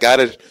 or I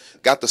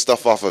got the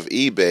stuff off of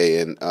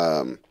eBay.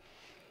 And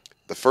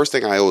the first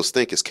thing I always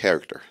think is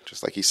character.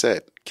 Just like he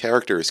said,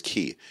 character is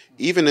key.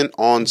 Even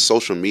on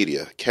social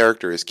media,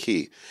 character is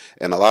key.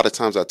 And a lot of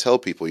times I tell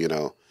people,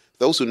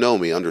 those who know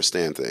me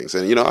understand things.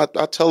 And,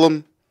 I tell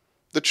them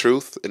the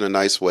truth in a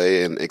nice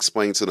way and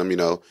explain to them,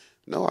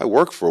 no, I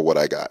work for what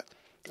I got.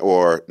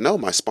 Or, no,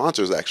 my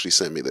sponsors actually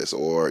sent me this.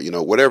 Or,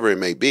 whatever it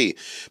may be.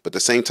 But at the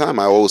same time,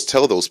 I always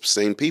tell those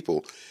same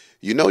people,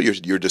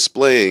 you're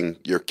displaying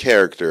your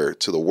character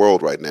to the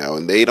world right now.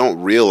 And they don't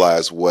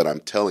realize what I'm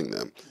telling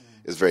them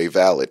is very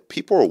valid.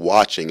 People are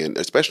watching, and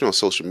especially on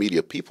social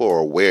media, people are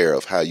aware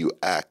of how you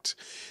act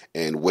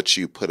and what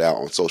you put out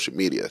on social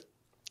media.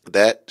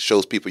 That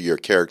shows people your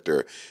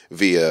character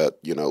via,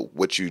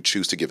 what you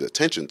choose to give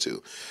attention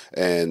to.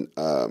 And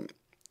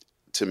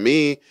to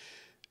me,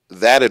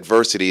 that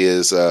adversity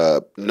is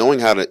you got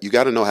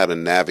to know how to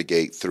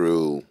navigate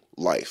through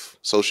life,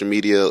 social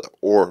media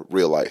or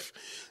real life.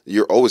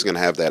 You're always going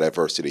to have that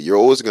adversity. You're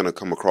always going to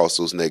come across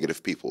those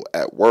negative people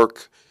at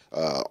work,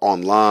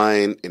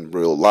 online, in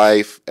real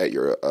life, at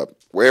your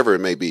wherever it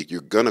may be.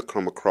 You're going to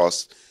come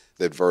across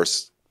the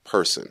adverse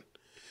person.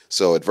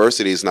 So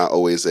adversity is not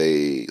always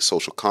a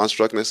social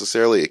construct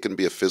necessarily. It can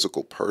be a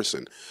physical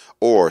person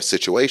or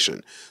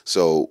situation.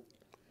 So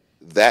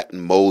that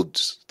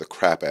molds the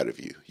crap out of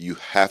you. You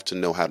have to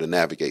know how to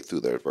navigate through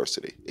the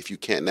adversity. If you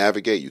can't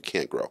navigate, you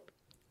can't grow.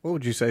 What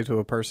would you say to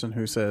a person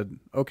who said,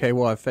 okay,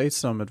 well, I've faced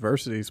some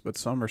adversities, but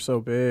some are so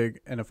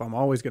big, and if I'm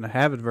always going to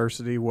have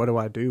adversity, what do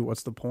I do?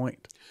 What's the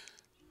point?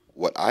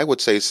 What I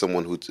would say to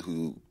someone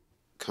who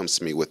comes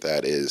to me with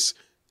that is,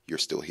 you're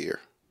still here.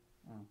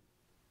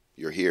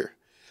 You're here.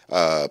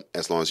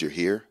 As long as you're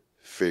here,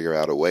 figure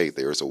out a way.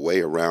 There's a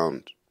way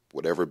around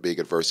whatever big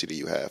adversity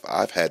you have.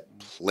 I've had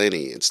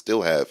plenty and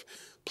still have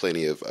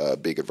plenty of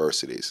big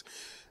adversities.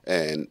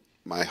 And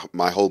my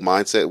whole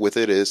mindset with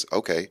it is,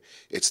 okay,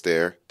 it's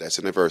there. That's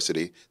an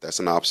adversity. That's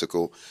an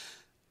obstacle.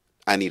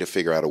 I need to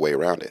figure out a way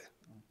around it.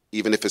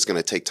 Even if it's going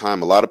to take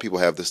time. A lot of people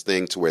have this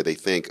thing to where they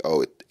think,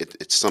 oh,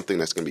 it's something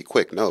that's going to be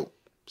quick. No,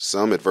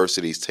 some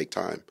adversities take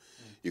time.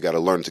 You got to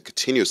learn to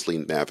continuously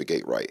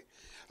navigate right.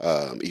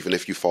 Even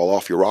if you fall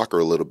off your rocker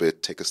a little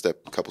bit, take a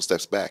couple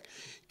steps back.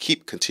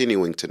 Keep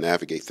continuing to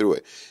navigate through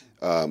it.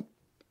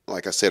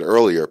 Like I said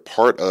earlier,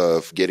 part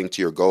of getting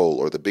to your goal,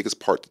 or the biggest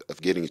part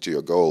of getting to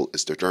your goal,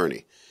 is the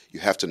journey. You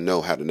have to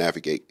know how to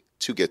navigate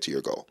to get to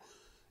your goal.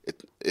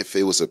 If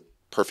it was a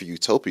perfect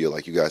utopia,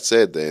 like you guys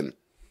said, then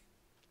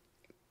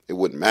it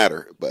wouldn't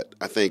matter. But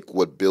I think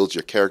what builds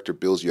your character,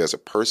 builds you as a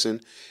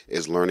person,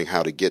 is learning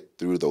how to get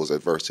through those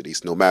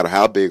adversities, no matter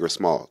how big or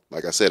small.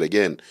 Like I said,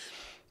 again,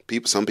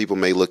 some people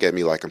may look at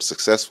me like I'm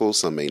successful,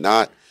 some may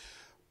not.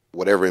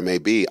 Whatever it may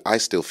be,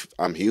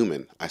 I'm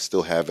human. I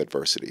still have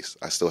adversities.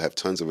 I still have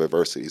tons of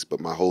adversities.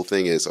 But my whole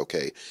thing is,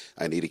 okay,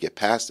 I need to get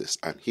past this.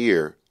 I'm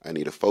here. I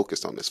need to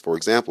focus on this. For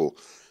example,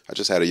 I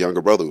just had a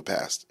younger brother who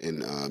passed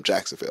in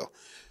Jacksonville.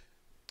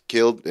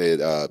 Killed,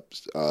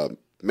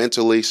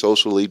 mentally,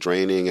 socially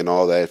draining and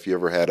all that. If you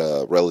ever had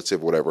a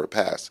relative, whatever, it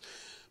passed.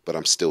 But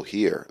I'm still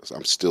here.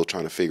 I'm still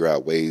trying to figure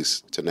out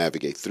ways to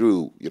navigate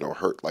through,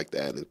 hurt like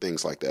that and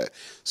things like that.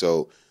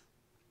 So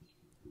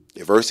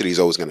adversity is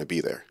always going to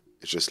be there.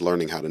 It's just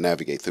learning how to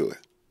navigate through it.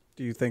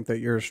 Do you think that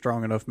you're a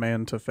strong enough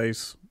man to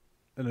face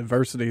an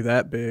adversity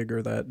that big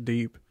or that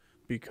deep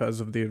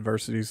because of the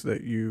adversities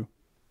that you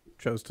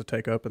chose to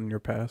take up in your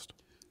past?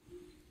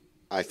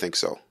 I think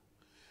so.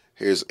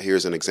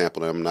 Here's an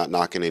example, and I'm not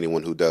knocking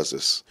anyone who does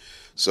this.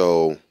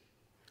 So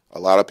a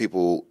lot of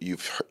people,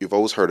 you've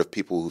always heard of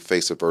people who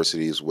face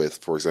adversities with,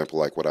 for example,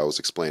 like what I was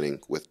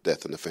explaining with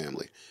death in the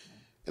family,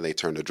 and they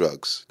turn to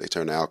drugs, they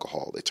turn to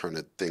alcohol, they turn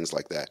to things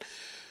like that.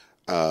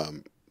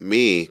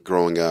 Me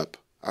growing up,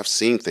 I've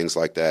seen things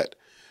like that,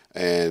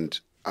 and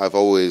I've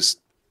always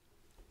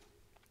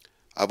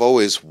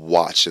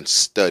watched and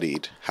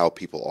studied how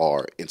people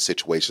are in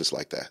situations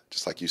like that.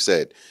 Just like you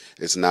said,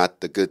 it's not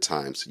the good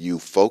times. You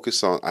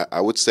focus on, I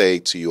would say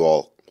to you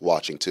all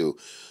watching too,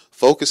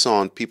 focus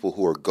on people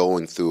who are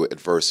going through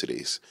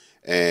adversities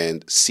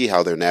and see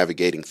how they're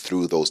navigating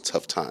through those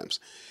tough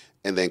times,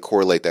 and then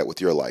correlate that with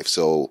your life.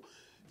 So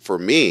for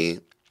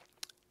me,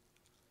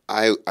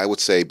 I would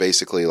say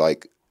basically,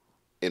 like,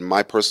 in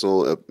my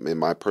personal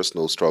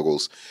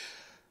struggles,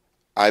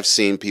 I've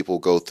seen people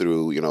go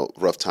through,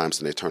 rough times,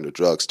 and they turn to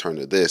drugs, turn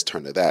to this,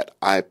 turn to that.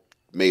 I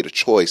made a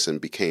choice and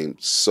became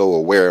so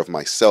aware of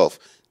myself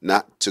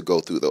not to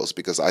go through those,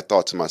 because I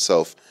thought to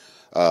myself,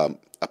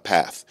 a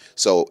path.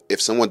 So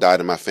if someone died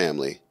in my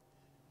family,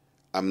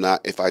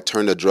 if I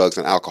turn to drugs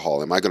and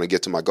alcohol, am I going to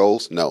get to my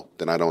goals? No,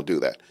 then I don't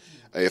do that.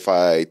 If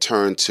I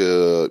turn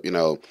to,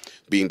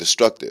 being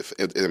destructive,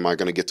 am I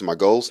going to get to my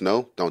goals?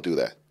 No, don't do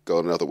that. Go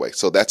another way.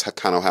 So that's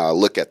kind of how I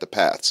look at the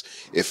paths.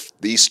 If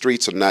these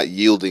streets are not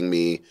yielding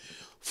me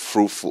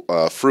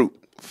fruit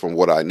from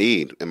what I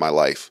need in my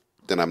life,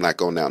 then I'm not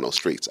going down those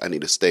streets. I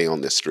need to stay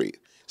on this street.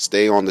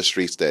 Stay on the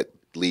streets that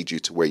lead you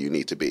to where you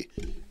need to be.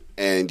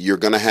 And you're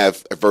going to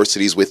have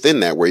adversities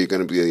within that, where you're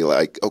going to be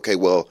like, okay,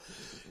 well,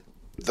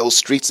 those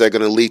streets that are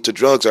going to lead to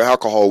drugs or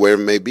alcohol,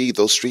 wherever it may be,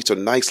 those streets are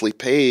nicely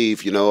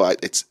paved.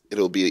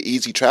 It'll be an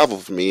easy travel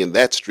for me. And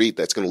that street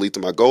that's going to lead to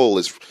my goal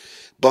is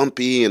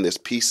bumpy, and there's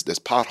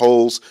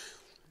potholes.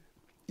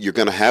 You're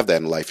going to have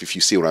that in life, if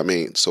you see what I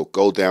mean. So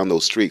go down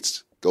those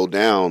streets. Go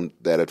down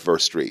that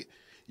adverse street.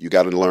 You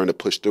got to learn to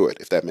push through it,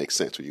 if that makes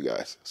sense with you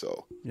guys.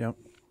 So, yep.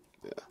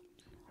 Yeah.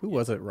 Who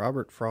was it?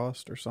 Robert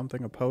Frost or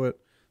something, a poet,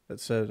 that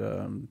said,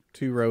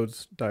 2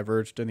 roads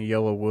diverged in a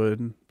yellow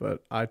wood,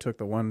 but I took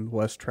the one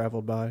less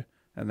traveled by,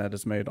 and that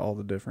has made all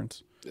the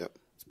difference. Yep.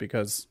 It's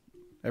because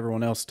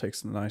everyone else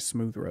takes the nice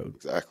smooth road.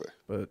 Exactly.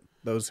 But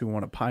those who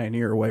want to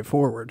pioneer a way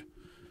forward,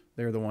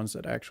 they're the ones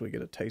that actually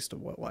get a taste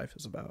of what life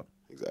is about.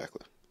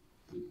 Exactly.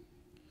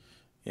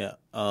 Yeah.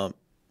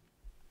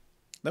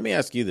 Let me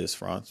ask you this,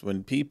 Franz.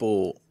 When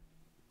people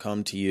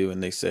come to you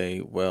and they say,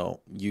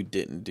 well, you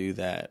didn't do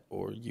that,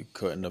 or you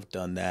couldn't have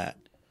done that,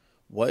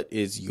 what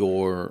is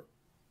your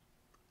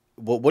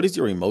what is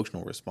your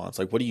emotional response?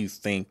 Like, what do you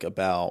think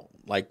about,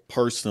 like,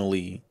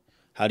 personally?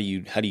 How do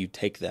you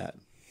take that?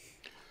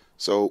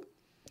 So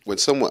when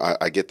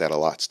I get that a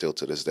lot still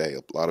to this day.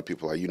 A lot of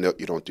people are, you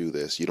don't do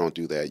this, you don't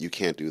do that, you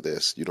can't do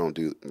this, you don't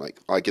do, like,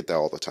 I get that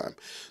all the time.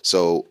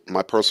 So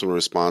my personal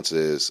response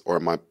is, or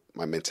my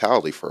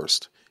mentality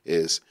first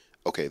is,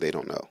 okay, they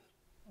don't know.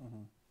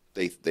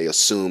 They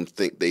assume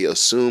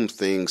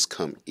things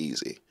come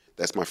easy.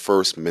 That's my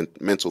first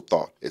mental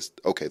thought is,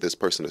 okay, this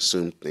person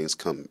assumed things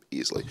come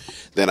easily.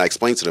 Then I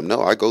explain to them,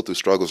 no, I go through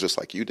struggles just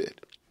like you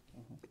did.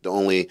 The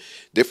only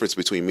difference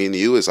between me and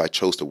you is I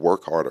chose to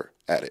work harder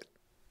at it.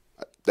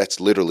 That's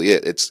literally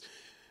it.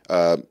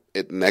 And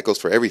that goes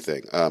for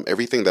everything.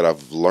 Everything that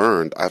I've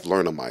learned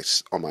on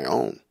my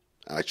own.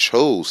 I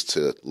chose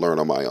to learn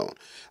on my own.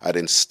 I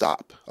didn't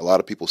stop. A lot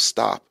of people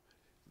stop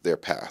their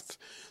path.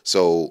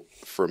 So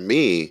for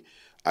me,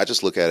 I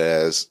just look at it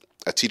as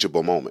a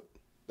teachable moment.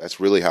 That's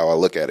really how I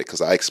look at it,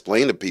 because I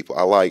explain to people,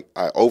 I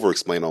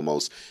over-explain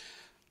almost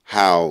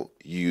how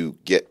you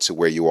get to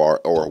where you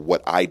are, or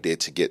what I did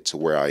to get to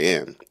where I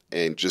am.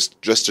 And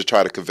just to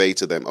try to convey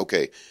to them,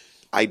 okay,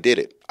 I did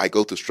it. I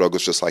go through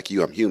struggles just like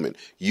you. I'm human.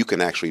 You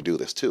can actually do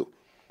this too.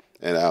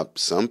 And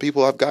some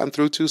people I've gotten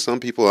through to, some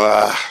people,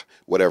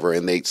 whatever,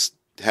 and they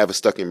have it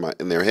stuck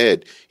in their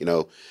head,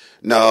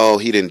 no,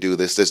 he didn't do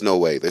this. There's no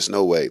way. There's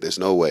no way. There's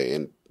no way.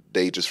 And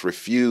they just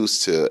refuse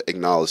to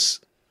acknowledge,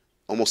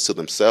 almost to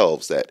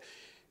themselves, that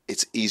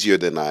it's easier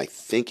than I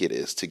think it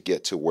is to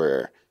get to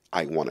where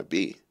I want to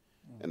be.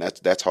 And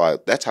that's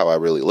how I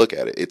really look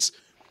at it.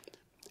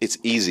 It's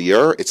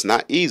easier. It's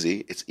not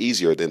easy. It's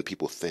easier than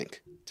people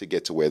think to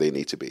get to where they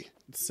need to be.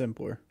 It's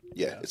simpler.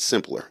 Yeah, it's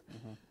simpler.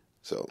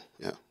 So,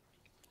 yeah.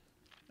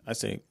 I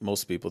think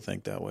most people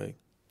think that way.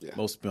 Yeah.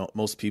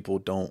 Most people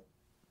don't,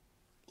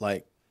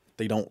 like,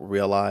 they don't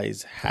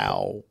realize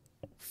how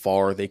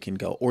far they can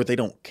go, or they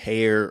don't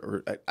care,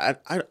 or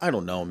I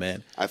don't know,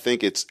 man. I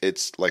think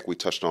it's like we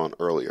touched on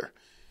earlier.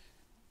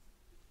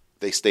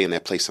 They stay in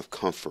that place of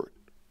comfort.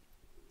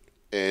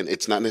 And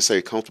it's not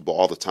necessarily comfortable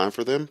all the time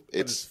for them.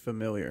 It's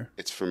familiar.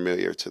 It's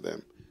familiar to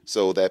them.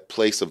 So that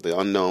place of the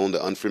unknown,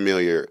 the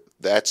unfamiliar,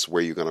 that's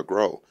where you're going to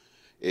grow.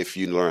 If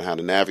you learn how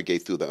to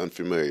navigate through the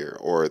unfamiliar,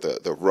 or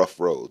the rough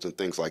roads and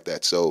things like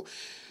that. So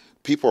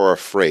people are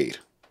afraid.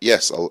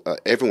 Yes,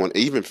 everyone,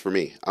 even for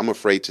me, I'm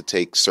afraid to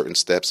take certain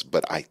steps,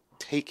 but I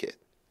take it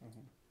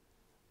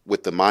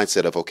with the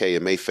mindset of, okay,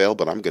 it may fail,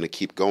 but I'm going to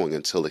keep going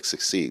until it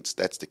succeeds.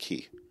 That's the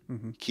key.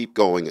 Keep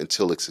going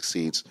until it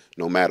succeeds,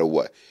 no matter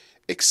what.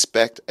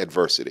 Expect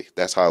adversity.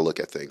 That's how I look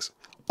at things.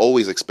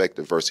 Always expect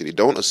adversity.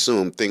 Don't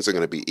assume things are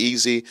going to be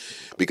easy,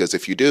 because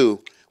if you do,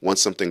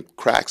 once something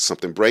cracks,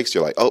 something breaks,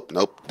 you're like, oh,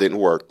 nope, didn't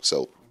work,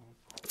 so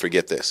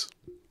forget this.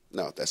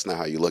 No, that's not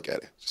how you look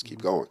at it. Just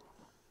keep going.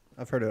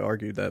 I've heard it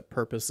argued that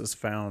purpose is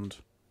found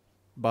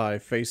by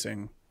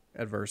facing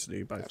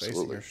adversity, by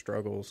facing your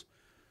struggles,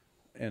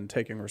 and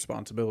taking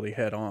responsibility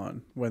head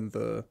on. When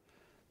the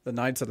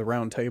Knights of the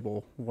Round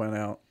Table went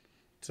out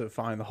to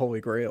find the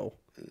Holy Grail,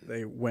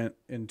 they went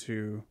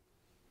into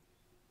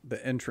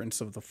the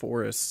entrance of the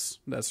forests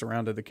that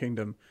surrounded the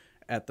kingdom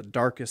at the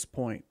darkest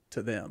point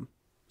to them.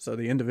 So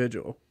the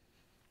individual,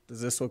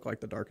 does this look like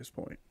the darkest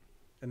point?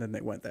 And then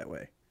they went that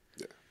way.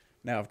 Yeah.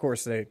 Now, of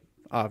course, they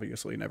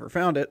obviously never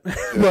found it,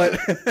 but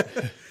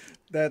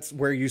that's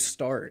where you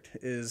start,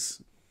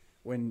 is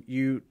when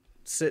you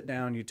sit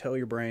down, you tell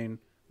your brain,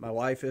 my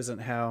life isn't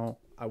how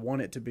I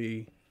want it to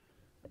be.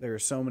 There are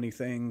so many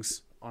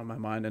things on my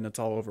mind and it's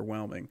all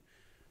overwhelming.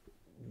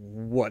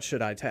 What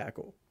should I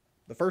tackle?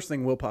 The first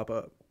thing will pop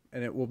up,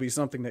 and it will be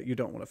something that you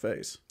don't want to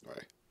face.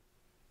 Right.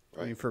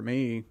 I mean, for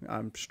me,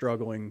 I'm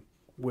struggling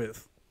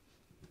with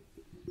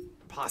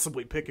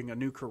possibly picking a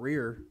new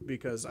career,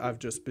 because I've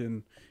just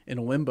been in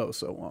a limbo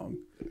so long,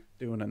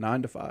 doing a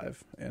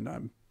 9-to-5,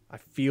 and I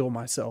feel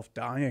myself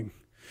dying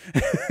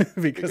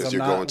because I'm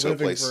not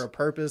living for a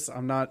purpose.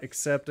 I'm not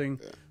accepting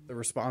the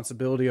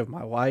responsibility of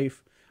my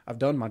life. I've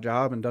done my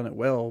job and done it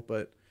well,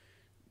 but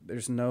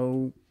there's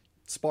no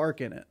spark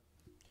in it.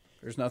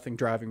 There's nothing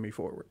driving me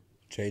forward.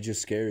 Change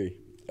is scary.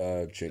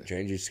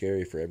 Change is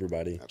scary for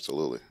everybody.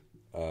 Absolutely.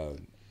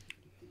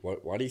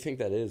 Why do you think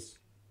that is?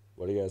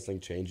 Why do you guys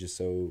think change is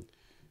so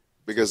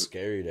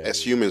scary?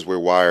 As humans, we're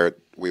wired.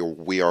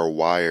 We are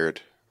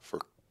wired for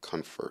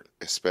comfort,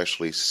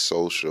 especially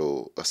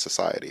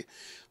society.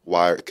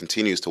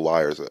 Continues to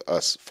wire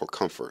us for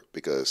comfort,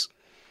 because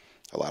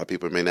a lot of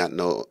people may not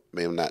know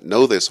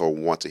this or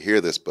want to hear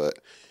this, but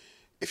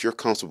if you're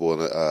comfortable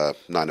in a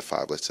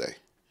 9-to-5, let's say,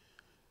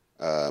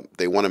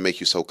 they want to make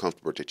you so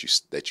comfortable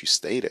that you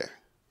stay there.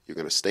 You're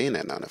going to stay in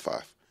that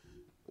 9-to-5.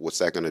 What's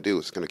that going to do?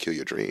 It's going to kill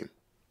your dream.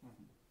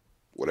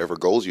 Whatever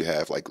goals you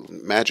have, like,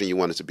 imagine you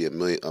wanted to be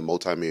a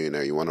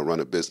multimillionaire, you want to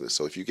run a business.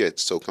 So if you get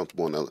so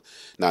comfortable in a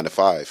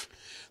 9-to-5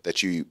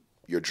 that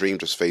your dream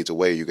just fades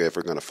away, you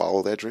ever going to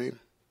follow that dream?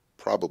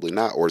 Probably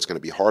not. Or it's going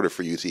to be harder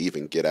for you to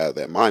even get out of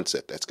that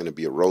mindset. That's going to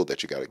be a road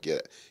that you got to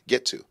get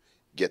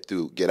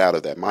out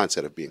of that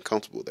mindset of being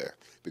comfortable there.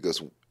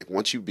 Because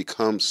once you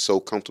become so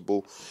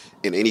comfortable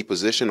in any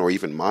position or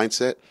even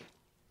mindset,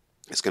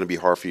 it's going to be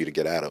hard for you to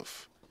get out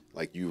of.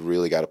 Like, you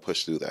really got to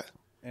push through that.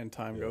 And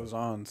time goes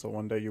on, so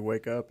one day you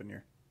wake up and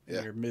you're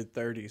in your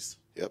mid-30s.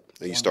 Yep.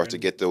 And you start to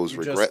get those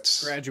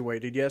regrets. Just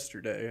graduated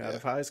yesterday out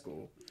of high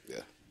school.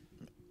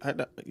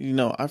 Yeah.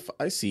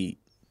 I see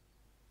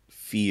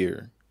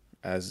fear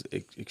as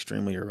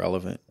extremely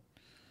irrelevant.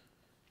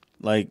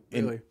 Like,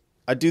 Really?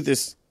 I do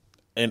this,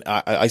 and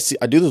I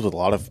do this with a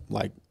lot of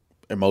like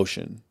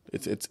emotion.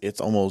 It's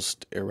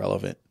almost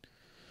irrelevant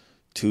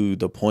to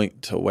the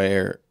point to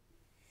where,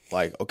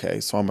 like, okay,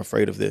 so I'm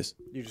afraid of this.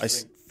 You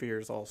just think fear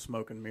is all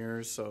smoke and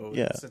mirrors, so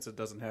since it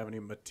doesn't have any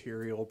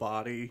material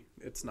body,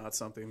 it's not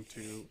something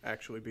to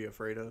actually be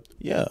afraid of.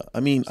 Yeah, I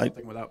mean,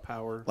 something without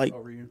power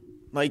over you.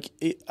 Like,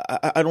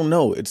 I don't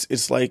know.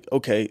 It's like,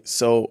 okay,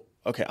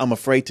 I'm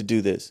afraid to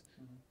do this,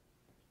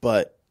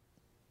 but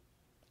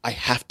I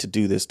have to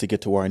do this to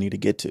get to where I need to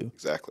get to.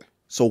 Exactly.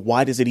 So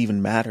why does it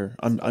even matter?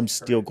 I'm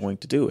still going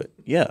to do it.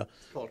 Yeah.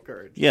 It's called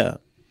courage. Yeah.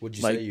 Would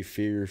you say you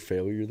fear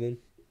failure then?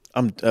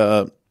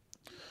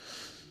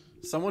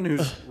 Someone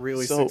who's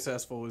really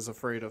successful is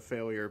afraid of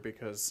failure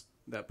because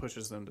that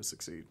pushes them to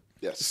succeed.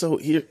 Yes. So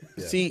here,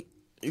 see,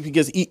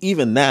 because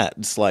even that,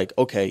 it's like,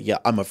 okay, yeah,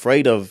 I'm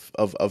afraid of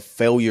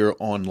failure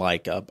on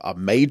like a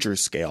major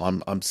scale.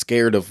 I'm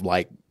scared of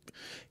like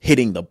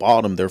hitting the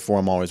bottom, therefore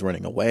I'm always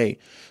running away.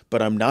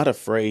 But I'm not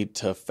afraid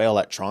to fail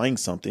at trying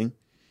something.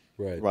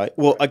 Right.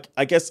 Well,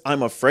 I guess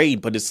I'm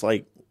afraid, but it's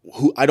like,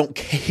 I don't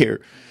care.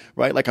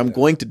 Right. Like, I'm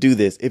going to do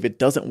this. If it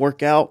doesn't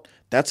work out,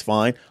 that's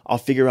fine. I'll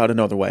figure out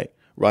another way.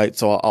 Right.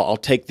 So I'll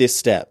take this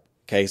step.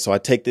 Okay. So I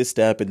take this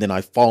step and then I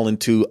fall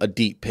into a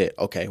deep pit.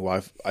 Okay.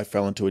 Well, I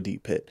fell into a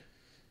deep pit.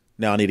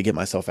 Now I need to get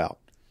myself out.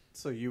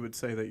 So you would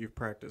say that you've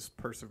practiced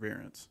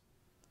perseverance.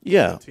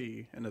 Yeah.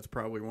 And it's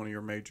probably one of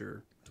your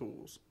major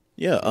tools.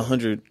 Yeah.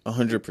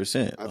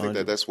 100%. I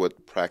think that's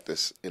what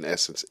practice in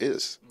essence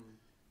is.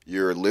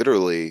 You're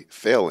literally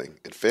failing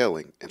and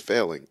failing and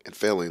failing and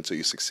failing until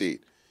you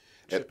succeed.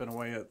 Chipping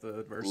away at the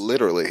adversity.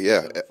 Literally,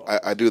 yeah.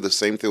 I do the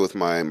same thing with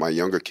my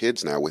younger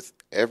kids now with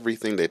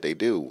everything that they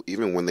do.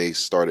 Even when they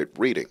started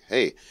reading.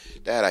 Hey,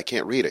 Dad, I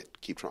can't read it.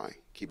 Keep trying.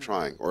 Keep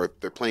trying. Or if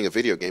they're playing a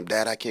video game,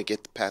 Dad, I can't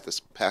get past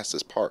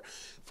this part.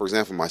 For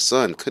example, my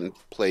son couldn't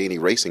play any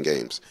racing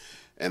games.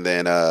 And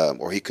then,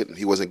 or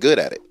he wasn't good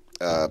at it.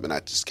 And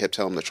I just kept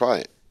telling him to try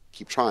it.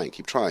 Keep trying,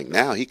 keep trying.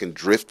 Now he can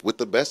drift with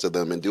the best of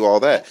them and do all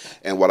that.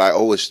 And what I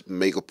always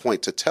make a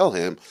point to tell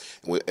him,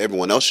 and what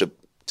everyone else should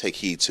take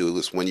heed to,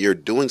 is when you're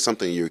doing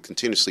something, you're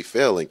continuously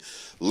failing,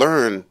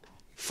 learn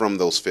from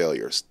those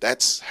failures.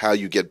 That's how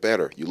you get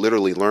better. You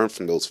literally learn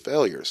from those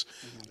failures.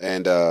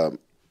 And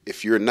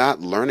if you're not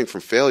learning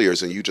from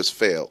failures and you just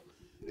fail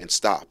and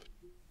stop,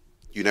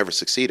 you never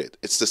succeeded.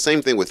 It's the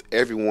same thing with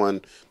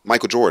everyone.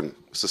 Michael Jordan,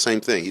 it's the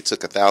same thing. He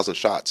took 1,000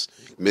 shots,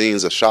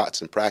 millions of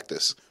shots in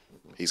practice.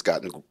 He's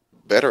gotten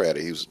better at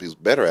it. He was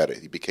better at it.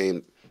 He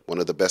became one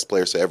of the best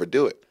players to ever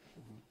do it.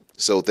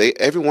 So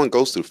everyone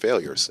goes through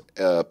failures.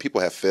 People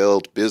have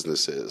failed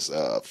businesses,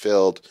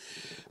 failed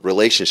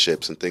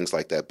relationships, and things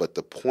like that. But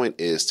the point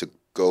is to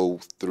go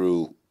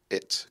through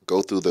it,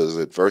 go through those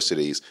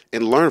adversities,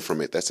 and learn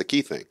from it. That's the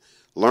key thing.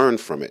 Learn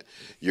from it.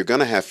 You're going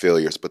to have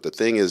failures, but the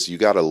thing is, you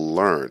got to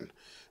learn.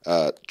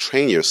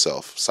 Train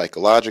yourself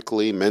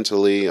psychologically,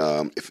 mentally.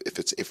 If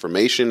it's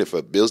information, if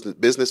a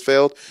business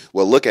failed,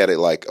 well, look at it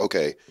like,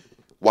 okay,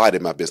 why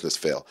did my business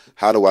fail?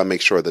 How do I make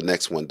sure the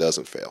next one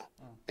doesn't fail?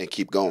 And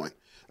keep going.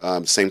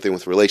 Same thing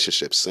with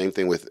relationships. Same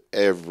thing with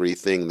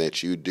everything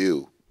that you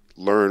do.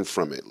 Learn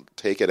from it.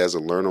 Take it as a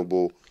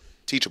learnable,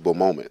 teachable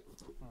moment.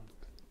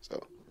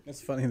 So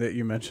it's funny that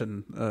you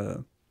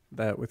mentioned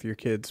that with your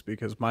kids,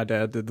 because my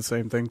dad did the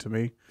same thing to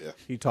me. Yeah.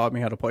 He taught me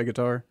how to play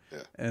guitar,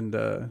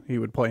 and he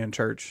would play in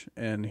church,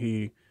 and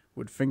he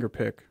would finger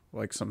pick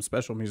like some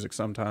special music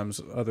sometimes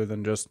other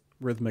than just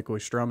rhythmically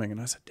strumming. And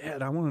I said,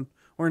 Dad, I want to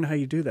learn how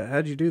you do that.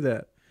 How'd you do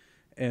that?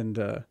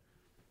 And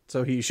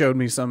so he showed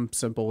me some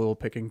simple little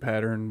picking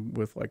pattern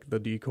with like the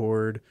D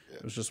chord. Yeah.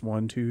 It was just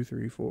 1, 2,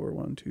 3, 4,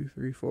 1, 2,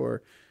 3,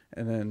 4.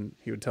 And then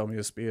he would tell me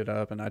to speed it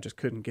up, and I just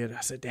couldn't get it.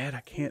 I said, Dad,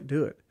 I can't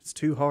do it. It's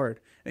too hard.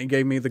 And he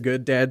gave me the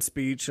good dad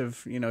speech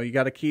of, you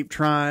got to keep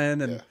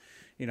trying, and,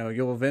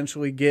 you'll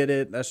eventually get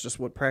it. That's just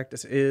what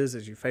practice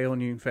is you fail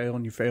and you fail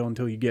and you fail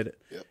until you get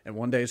it. Yep. And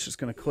one day it's just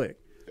going to click.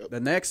 Yep. The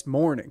next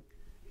morning,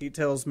 he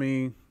tells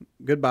me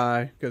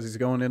goodbye because he's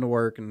going into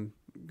work and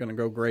going to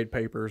go grade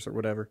papers or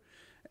whatever.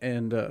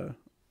 And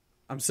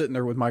I'm sitting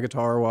there with my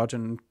guitar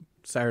watching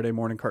Saturday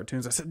morning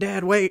cartoons. I said,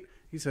 Dad, wait.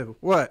 He said,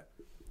 what?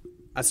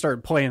 I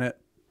started playing it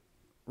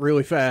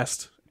really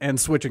fast and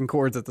switching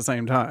chords at the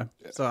same time.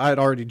 Yeah. So I had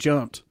already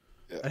jumped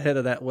ahead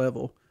of that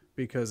level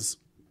because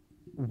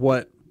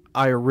what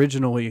I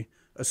originally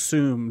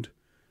assumed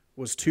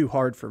was too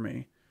hard for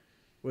me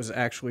was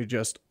actually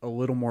just a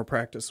little more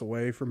practice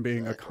away from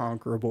being a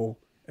conquerable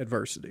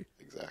adversity.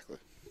 Exactly.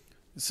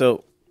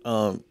 So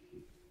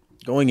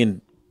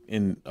going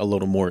in a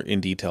little more in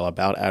detail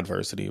about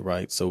adversity,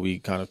 right? So we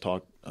kind of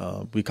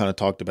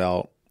talked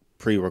about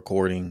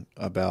pre-recording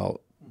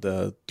about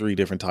the 3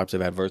 different types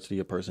of adversity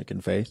a person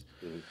can face.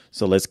 Mm-hmm.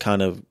 So let's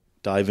kind of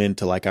dive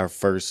into like our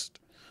first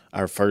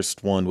our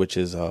first one, which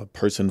is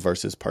person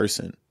versus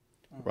person,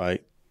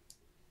 right?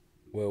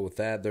 Well, with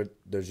that,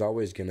 there's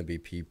always going to be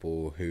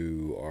people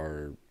who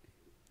are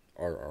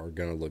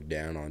going to look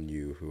down on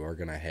you, who are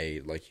going to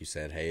hate, like you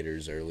said,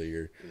 haters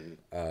earlier.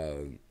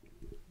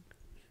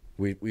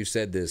 We've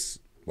said this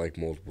like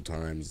multiple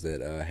times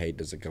that hate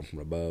doesn't come from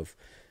above,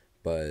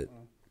 but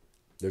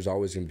there's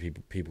always going to be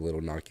people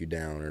that'll knock you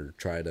down or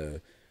try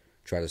to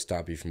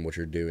stop you from what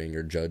you're doing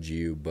or judge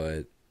you,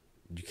 but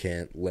you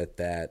can't let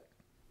that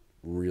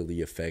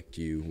really affect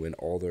you when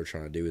all they're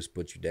trying to do is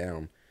put you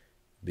down,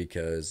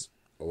 because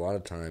a lot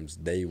of times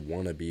they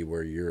want to be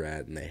where you're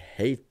at and they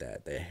hate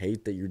that. They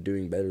hate that you're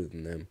doing better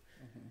than them,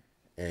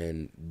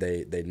 and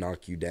they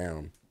knock you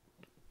down,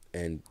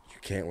 and you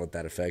can't let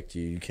that affect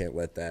you. You can't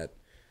let that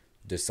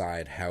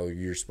decide how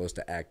you're supposed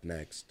to act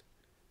next.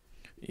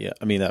 Yeah,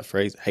 I mean that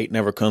phrase, hate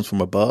never comes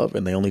from above,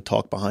 and they only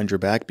talk behind your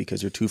back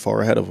because you're too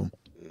far ahead of them.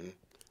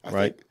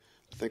 Right?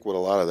 I think what a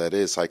lot of that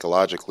is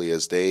psychologically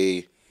is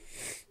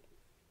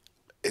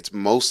it's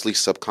mostly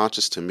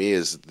subconscious to me,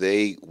 is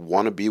they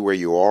want to be where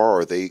you are,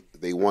 or they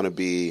want to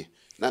be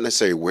not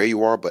necessarily where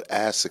you are, but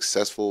as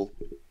successful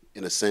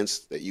in a sense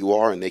that you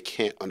are, and they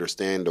can't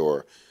understand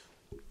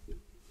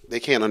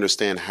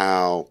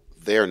how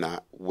they're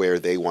not where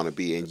they want to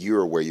be and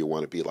you're where you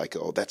want to be. Like,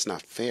 oh, that's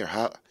not fair.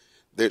 How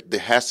there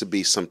has to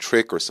be some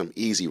trick or some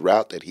easy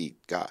route that he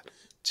got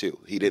to.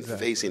 He didn't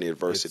face any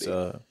adversity.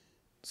 It's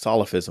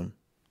solipsism,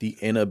 the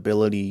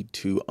inability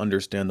to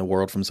understand the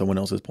world from someone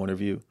else's point of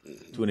view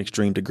to an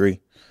extreme degree.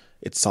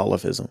 It's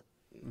solipsism.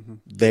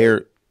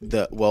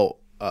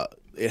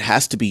 It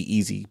has to be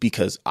easy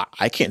because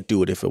I can't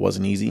do it if it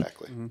wasn't easy.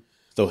 Exactly.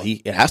 So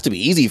it has to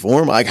be easy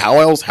for him. Like how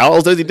else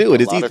does he do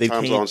it? A lot of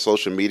times on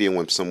social media,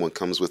 when someone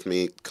comes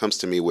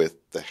to me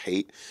with the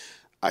hate,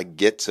 I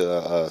get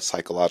to a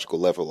psychological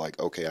level, like,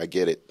 okay, I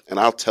get it. And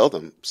I'll tell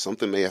them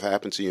something may have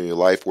happened to you in your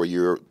life where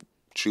you're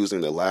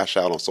choosing to lash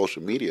out on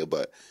social media,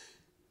 but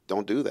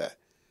don't do that.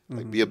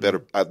 Like, be a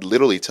better, I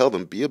literally tell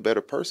them, be a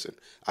better person.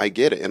 I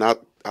get it. And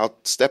I'll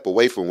step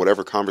away from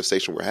whatever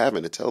conversation we're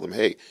having and tell them,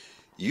 hey,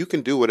 you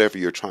can do whatever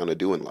you're trying to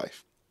do in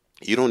life.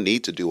 You don't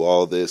need to do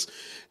all this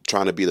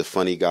trying to be the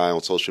funny guy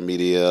on social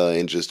media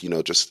and just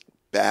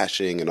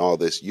bashing and all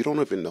this. You don't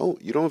even know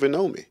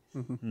me.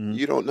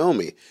 You don't know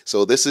me.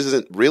 So this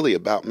isn't really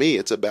about me.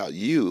 It's about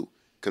you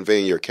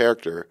conveying your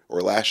character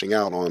or lashing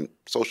out on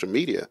social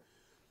media.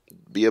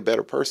 Be a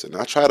better person.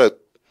 I try to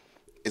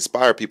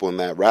inspire people in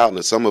that route,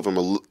 and some of them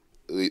will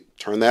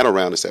turn that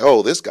around and say,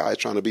 oh, this guy's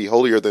trying to be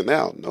holier than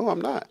thou. No, I'm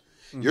not.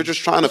 You're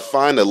just trying to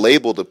find a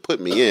label to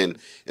put me in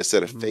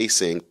instead of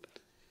facing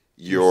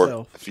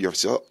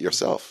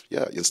yourself.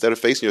 Yeah. Instead of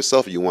facing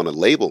yourself, you want to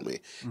label me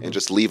and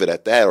just leave it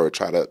at that, or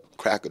try to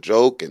crack a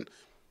joke. And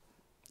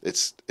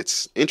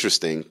it's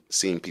interesting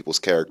seeing people's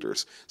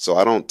characters. So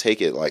I don't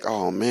take it like,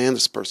 oh man,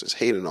 this person's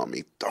hating on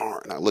me.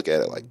 Darn. I look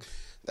at it like,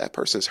 that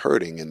person's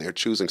hurting and they're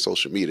choosing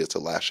social media to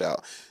lash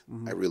out.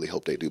 I really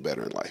hope they do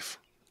better in life.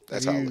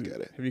 That's how I look at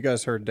it. Have you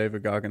guys heard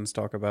David Goggins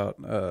talk about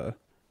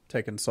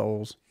taking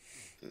souls?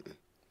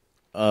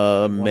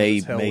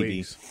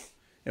 Maybe.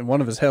 In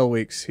one of his Hell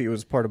Weeks, he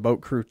was part of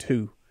Boat Crew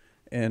 2,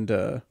 and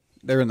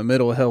they're in the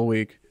middle of Hell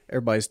Week.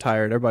 Everybody's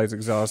tired, everybody's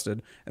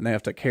exhausted, and they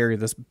have to carry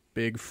this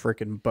big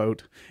freaking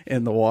boat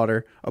in the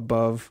water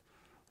above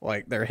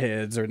like their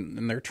heads,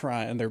 and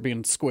they're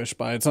being squished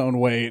by its own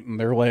weight, and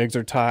their legs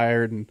are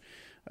tired, and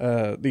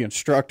the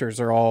instructors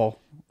are all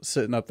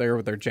sitting up there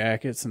with their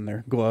jackets and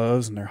their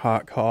gloves and their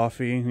hot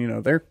coffee.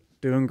 They're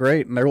doing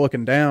great, and they're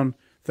looking down,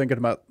 thinking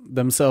about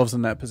themselves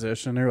in that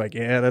position. They're like,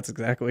 yeah, that's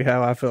exactly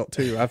how I felt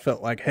too. I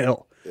felt like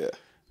hell. Yeah.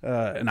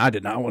 And I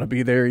did not want to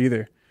be there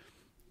either.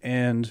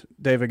 And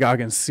David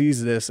Goggins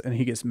sees this and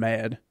he gets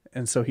mad.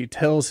 And so he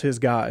tells his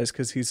guys,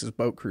 because he's his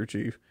boat crew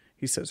chief,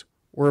 he says,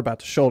 we're about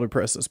to shoulder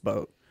press this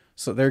boat.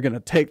 So they're going to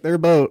take their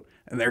boat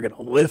and they're going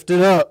to lift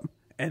it up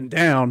and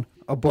down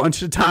a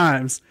bunch of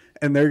times.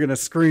 And they're going to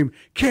scream,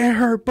 can't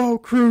hurt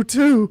Boat Crew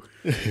 2.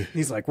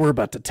 He's like, we're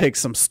about to take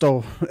some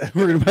souls,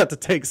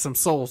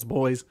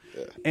 boys.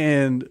 Yeah.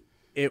 And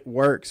it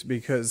works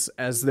because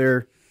as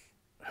they're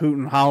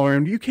hooting,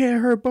 hollering, you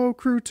can't hurt Boat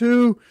Crew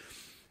 2.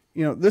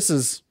 This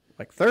is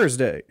like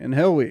Thursday in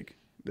Hell Week.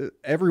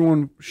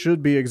 Everyone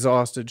should be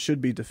exhausted,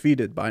 should be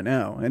defeated by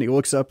now. And he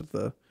looks up at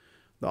the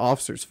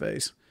officer's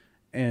face,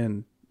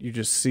 and you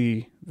just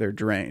see they're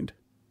drained.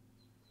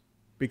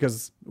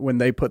 Because when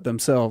they put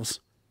themselves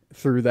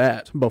through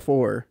that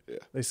before,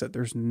 they said,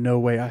 there's no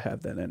way I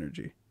have that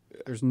energy.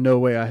 Yeah. There's no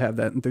way I have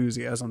that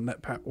enthusiasm,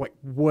 that power. Like,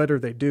 what are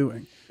they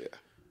doing? Yeah.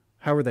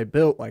 How are they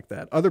built like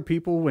that? Other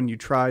people, when you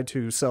try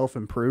to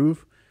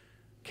self-improve,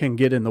 can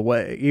get in the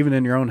way. Even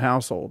in your own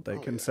household, they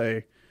can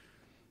say,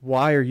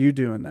 why are you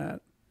doing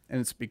that? And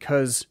it's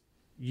because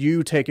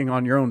you taking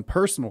on your own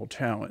personal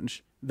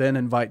challenge then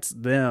invites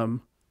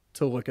them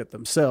to look at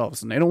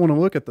themselves. And they don't want to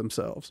look at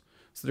themselves.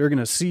 So they're going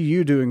to see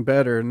you doing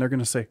better, and they're going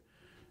to say,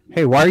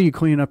 hey, why are you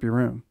cleaning up your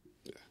room?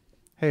 Yeah.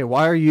 Hey,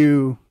 why are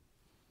you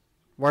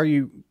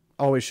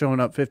always showing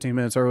up 15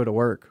 minutes early to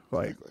work?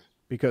 Like,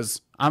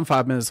 because I'm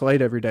 5 minutes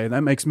late every day.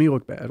 That makes me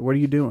look bad. What are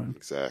you doing?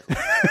 Exactly.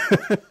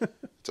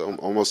 It's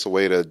almost a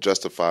way to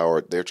justify, or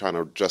they're trying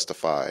to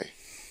justify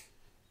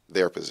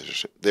their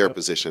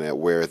position at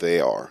where they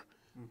are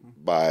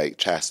by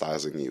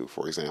chastising you,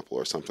 for example,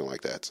 or something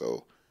like that.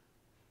 So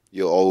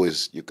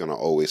you're gonna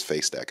always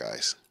face that,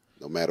 guys.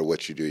 No matter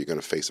what you do, you're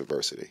gonna face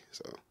adversity.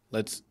 So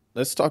let's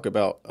talk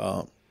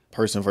about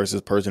person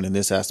versus person in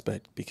this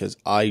aspect, because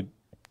I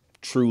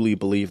truly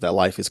believe that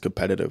life is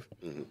competitive.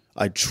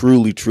 I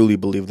truly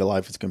believe that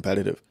life is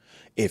competitive.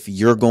 If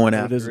you're going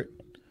after it,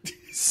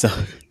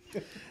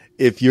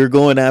 if you're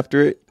going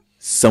after it,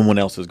 someone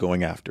else is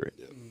going after it.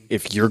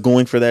 If you're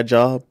going for that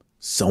job,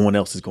 someone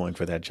else is going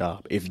for that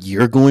job. If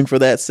you're going for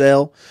that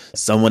sale,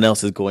 someone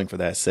else is going for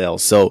that sale.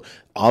 So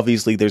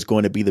obviously there's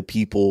going to be the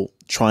people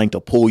trying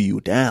to pull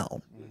you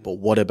down. But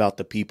what about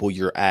the people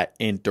you're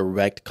in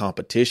direct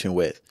competition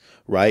with,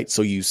 right?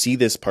 So you see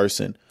this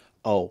person,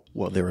 oh,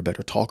 well, they're a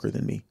better talker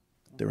than me.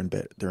 They're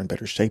in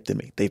better shape than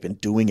me. They've been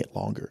doing it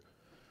longer.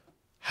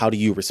 How do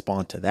you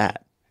respond to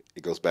that?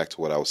 it goes back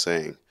to what I was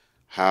saying.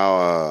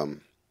 How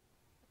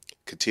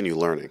continue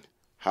learning.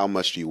 How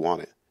much do you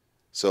want it?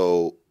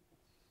 So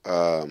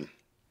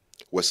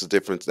what's the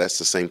difference? That's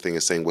the same thing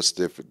as saying what's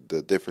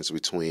the difference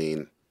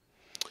between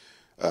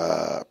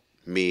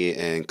me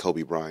and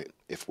Kobe Bryant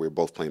if we're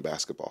both playing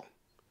basketball.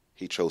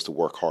 He chose to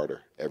work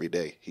harder every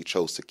day. He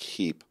chose to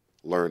keep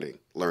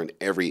learn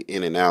every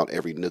in and out,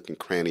 every nook and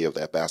cranny of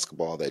that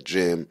basketball, that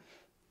gym,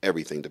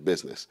 everything to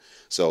business.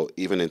 So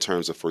even in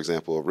terms of, for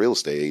example, a real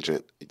estate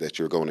agent that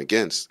you're going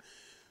against,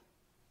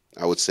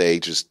 I would say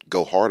just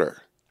go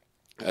harder.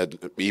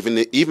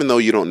 Even though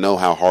you don't know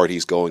how hard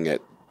he's going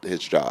at his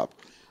job,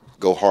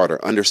 go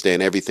harder.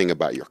 Understand everything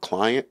about your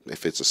client,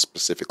 if it's a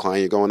specific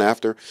client you're going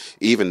after,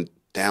 even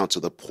down to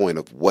the point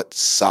of what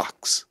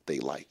socks they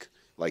like.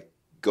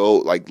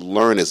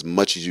 Learn as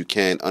much as you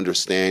can,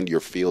 understand your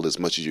field as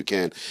much as you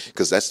can,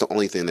 because that's the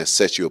only thing that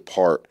sets you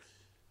apart.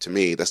 To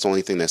me, that's the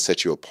only thing that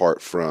sets you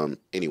apart from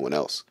anyone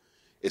else.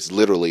 It's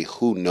literally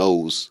who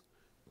knows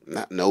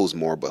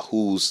more, but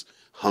who's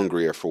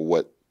hungrier for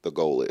what the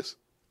goal is.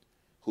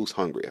 Who's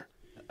hungrier?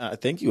 I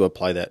think you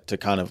apply that to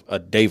kind of a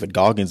David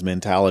Goggins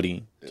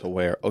mentality to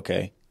where,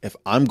 okay, if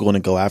I'm going to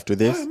go after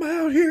this. I'm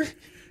out here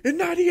in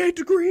 98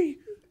 degree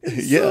in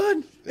the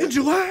sun in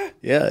July.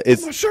 Yeah.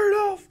 With my shirt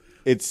off.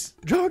 It's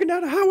jogging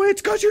down the highway.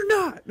 It's because you're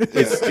not.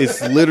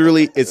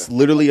 It's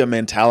literally a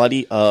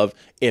mentality of,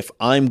 if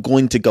I'm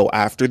going to go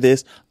after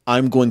this,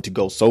 I'm going to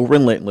go so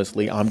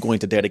relentlessly. I'm going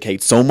to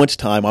dedicate so much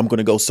time. I'm going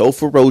to go so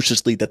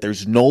ferociously that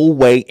there's no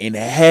way in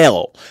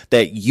hell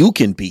that you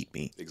can beat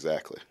me.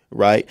 Exactly.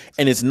 Right.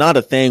 And it's not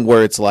a thing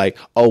where it's like,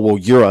 oh, well,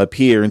 you're up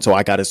here, and so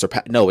I got to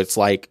surpass. No, it's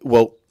like,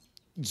 well,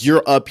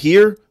 you're up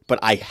here, but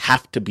I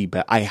have to be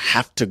better. I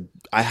have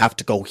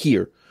to go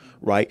here.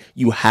 Right.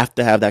 You have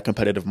to have that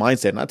competitive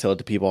mindset. And I tell it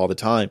to people all the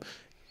time.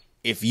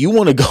 If you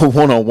want to go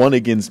one-on-one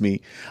against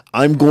me,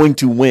 I'm going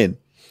to win.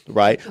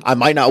 Right. I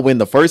might not win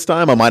the first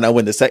time. I might not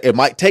win the second. It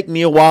might take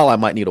me a while. I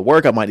might need to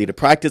work. I might need to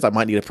practice. I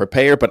might need to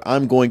prepare, but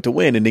I'm going to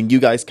win. And then you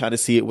guys kind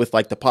of see it with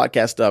like the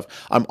podcast stuff.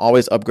 I'm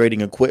always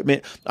upgrading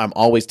equipment. I'm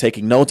always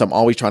taking notes. I'm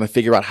always trying to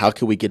figure out how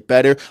can we get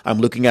better. I'm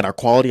looking at our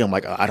quality. I'm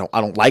like,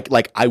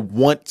 I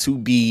want to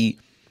be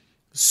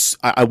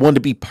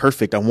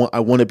perfect. I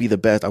want to be the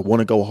best. I want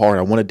to go hard.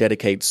 I want to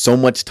dedicate so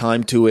much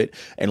time to it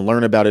and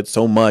learn about it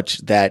so much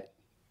that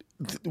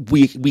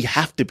we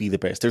have to be the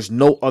best. There's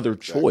no other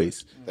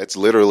choice. That's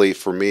literally,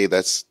 for me,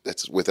 that's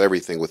with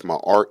everything, with my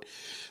art,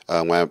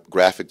 when I'm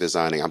graphic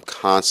designing, I'm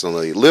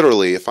constantly,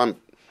 literally, if I'm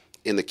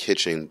in the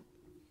kitchen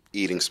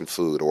eating some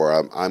food, or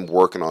I'm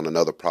working on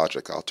another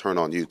project, I'll turn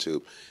on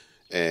YouTube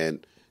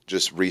and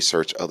just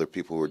research other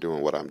people who are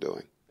doing what I'm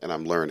doing. And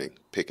I'm learning,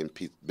 picking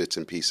bits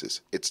and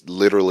pieces. It's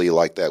literally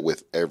like that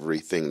with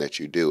everything that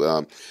you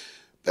do.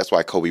 That's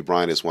why Kobe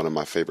Bryant is one of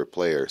my favorite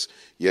players.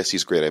 Yes,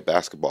 he's great at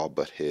basketball,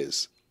 but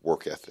his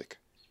work ethic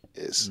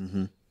is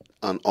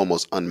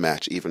almost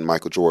unmatched. Even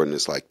Michael Jordan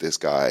is like, this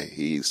guy.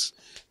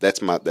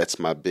 That's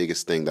my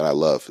biggest thing that I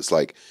love. It's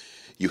like,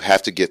 you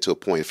have to get to a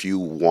point. If you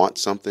want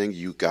something,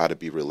 you got to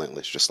be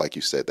relentless. Just like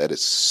you said, that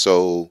is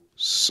so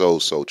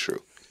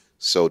true.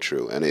 So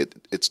true. And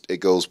it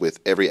goes with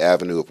every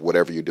avenue of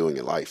whatever you're doing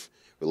in life,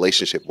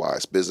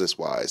 relationship-wise,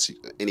 business-wise,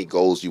 any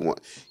goals you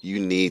want.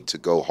 You need to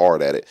go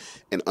hard at it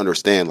and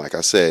understand, like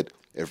I said,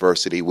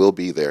 adversity will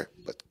be there,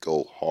 but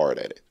go hard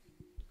at it.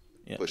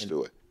 Yeah, push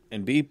through it.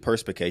 And be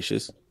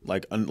perspicacious.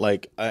 And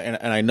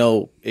I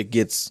know it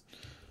gets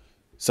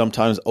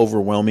sometimes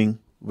overwhelming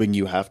when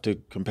you have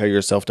to compare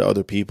yourself to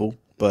other people.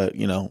 But,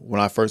 when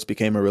I first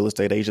became a real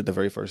estate agent, the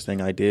very first thing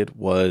I did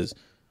was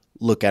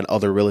look at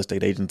other real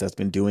estate agents that's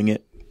been doing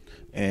it,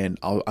 and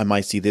I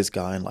might see this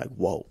guy and like,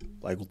 whoa,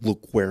 like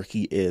look where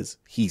he is.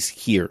 He's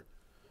here.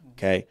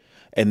 Okay.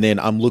 And then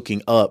I'm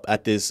looking up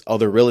at this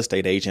other real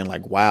estate agent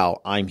like,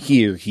 wow, I'm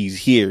here. He's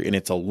here. And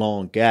it's a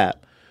long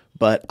gap,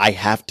 but I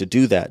have to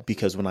do that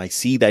because when I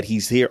see that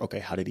he's here, okay,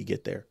 how did he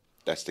get there?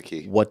 That's the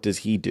key. What does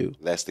he do?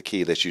 That's the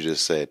key that you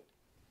just said.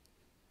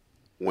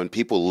 when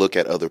people look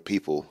at other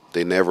people,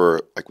 they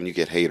never, like when you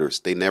get haters,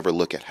 they never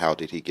look at how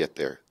did he get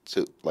there,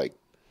 to like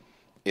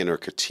in a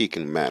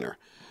critiquing manner.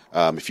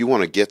 If you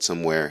want to get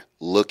somewhere,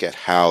 look at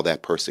how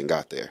that person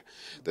got there.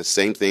 The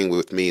same thing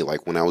with me,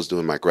 like when I was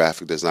doing my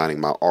graphic designing,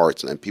 my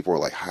arts, and people were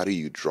like, how do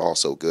you draw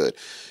so good?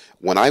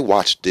 When I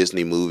watch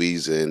Disney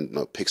movies and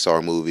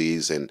Pixar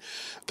movies and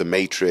The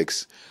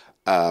Matrix,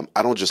 I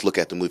don't just look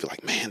at the movie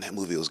like, man, that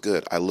movie was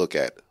good. I look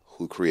at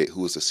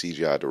who is the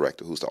CGI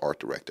director, who's the art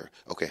director.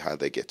 Okay, how did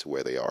they get to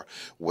where they are?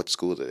 What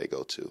school did they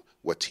go to?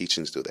 What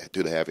teachings do they have?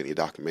 Do they have any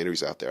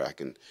documentaries out there I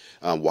can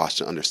watch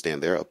to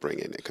understand their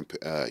upbringing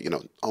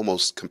and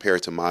almost compare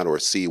it to mine, or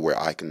see where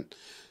I can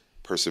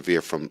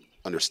persevere from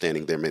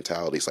understanding their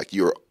mentalities. Like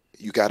you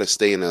got to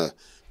stay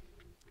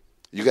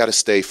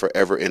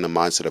forever in a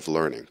mindset of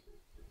learning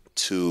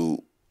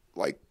to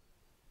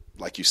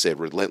like you said,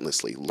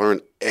 relentlessly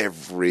learn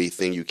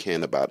everything you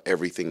can about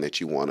everything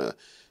that you want to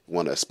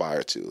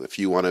aspire to. If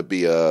you want to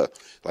be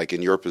like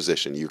in your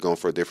position, you're going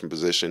for a different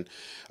position,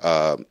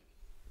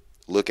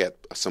 look at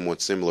someone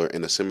similar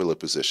in a similar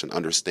position,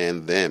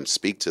 understand them,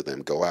 speak to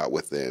them, go out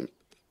with them.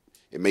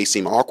 It may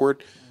seem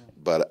awkward,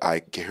 but I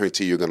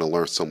guarantee you're going to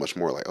learn so much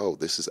more. Like, oh,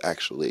 this is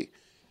actually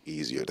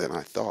easier than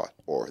I thought,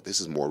 or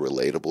this is more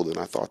relatable than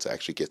I thought to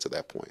actually get to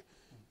that point.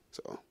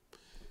 So,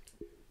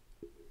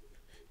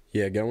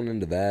 yeah, going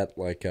into that,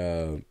 like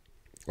you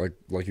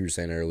were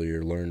saying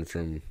earlier, learn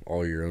from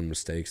all your own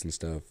mistakes and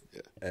stuff.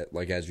 Yeah.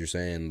 Like as you're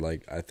saying,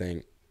 like I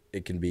think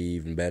it can be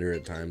even better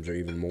at times, or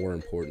even more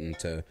important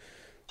to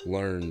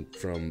learn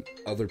from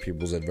other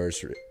people's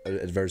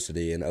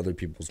adversity and other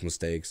people's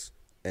mistakes,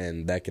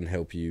 and that can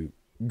help you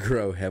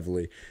grow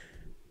heavily.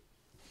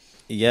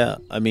 Yeah,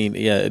 I mean,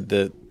 yeah,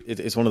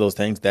 it's one of those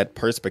things, that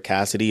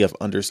perspicacity of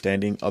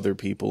understanding other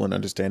people and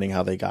understanding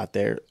how they got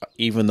there,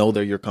 even though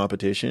they're your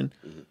competition.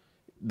 Mm-hmm.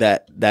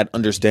 That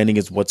understanding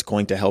is what's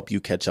going to help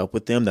you catch up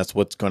with them. That's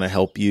what's going to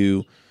help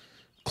you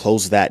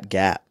close that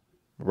gap,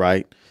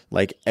 right?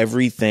 Like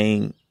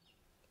everything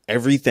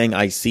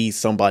I see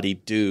somebody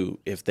do,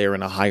 if they're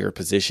in a higher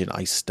position,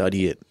 I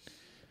study it.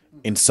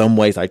 In some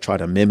ways, I try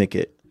to mimic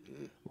it,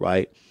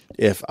 right?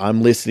 If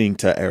I'm listening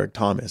to Eric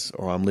Thomas,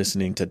 or I'm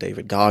listening to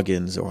David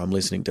Goggins, or I'm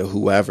listening to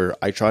whoever,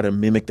 I try to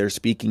mimic their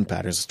speaking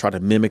patterns, try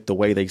to mimic the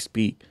way they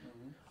speak.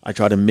 I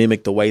try to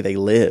mimic the way they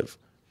live.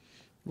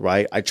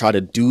 Right? I try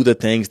to do the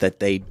things that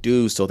they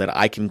do so that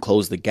I can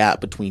close the gap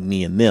between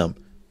me and them.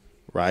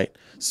 Right?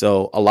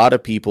 So a lot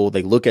of people,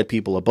 they look at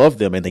people above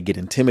them and they get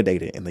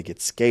intimidated and they get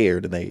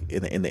scared and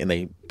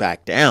they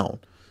back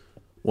down.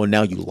 Well,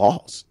 now you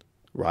lost.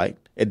 Right?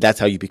 And that's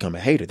how you become a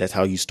hater. That's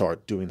how you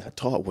start doing that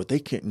talk. Well, they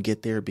couldn't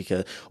get there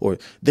because, or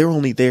they're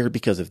only there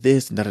because of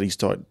this. And now that you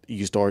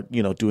start,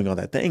 doing all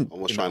that thing.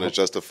 Almost trying to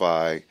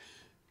justify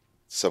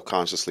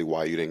subconsciously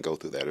why you didn't go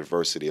through that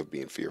adversity of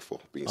being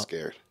fearful, being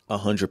scared.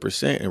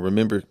 100%. And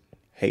remember,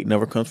 hate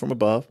never comes from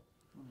above.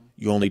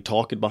 You only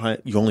talk it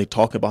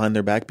behind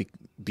their back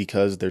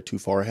because they're too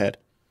far ahead,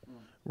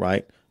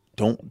 right?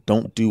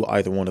 Don't do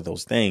either one of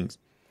those things,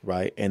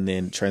 right? And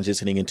then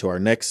transitioning into our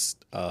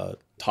next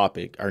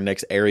topic, our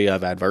next area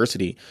of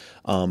adversity,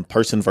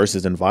 person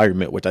versus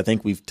environment, which I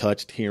think we've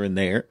touched here and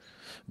there,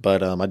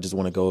 but I just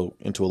want to go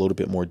into a little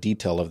bit more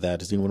detail of that.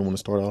 Does anyone want to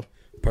start off?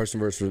 Person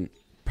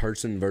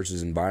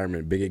versus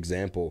environment. Big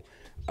example.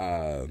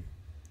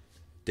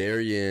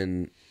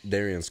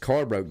 Darian's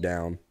car broke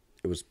down.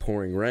 It was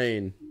pouring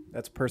rain.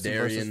 That's person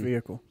versus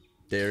vehicle.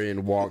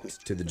 Darian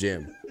walked to the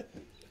gym.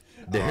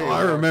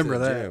 I remember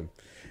that. Gym,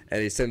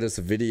 and he sent us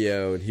a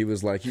video, and he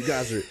was like, "You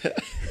guys are."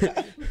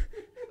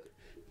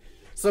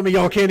 Some of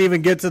y'all can't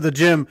even get to the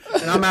gym,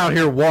 and I'm out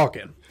here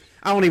walking.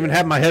 I don't even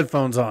have my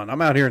headphones on.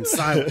 I'm out here in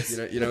silence.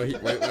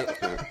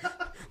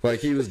 Like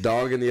he was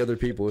dogging the other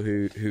people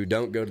who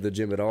don't go to the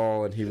gym at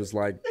all, and he was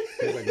like,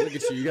 "Look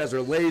at you guys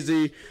are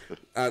lazy."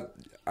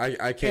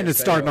 I can't. And it's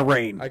starting to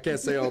rain. I can't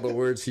say all the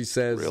words he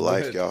says. Real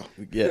life, y'all.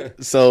 Yeah.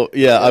 So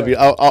yeah, I mean,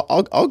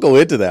 I'll go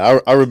into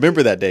that. I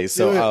remember that day.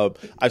 So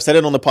I've said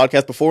it on the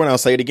podcast before, and I'll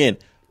say it again.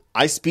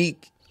 I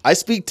speak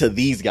to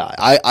these guys.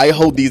 I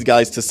hold these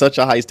guys to such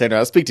a high standard.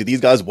 I speak to these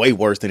guys way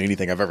worse than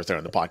anything I've ever said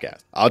on the podcast.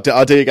 I'll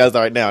tell you guys that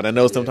right now. And I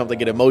know sometimes I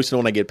get emotional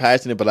and I get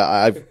passionate, but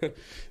I've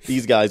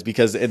these guys,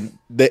 because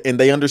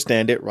they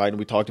understand it, right? And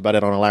we talked about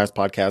it on our last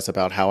podcast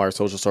about how our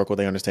social circle,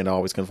 they understand it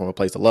always comes from a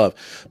place of love.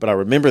 But I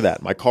remember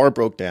that my car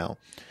broke down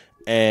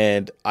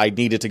and I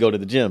needed to go to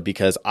the gym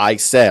because I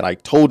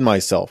told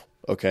myself,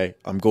 okay,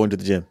 I'm going to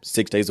the gym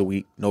 6 days a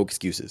week, no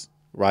excuses,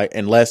 right?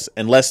 Unless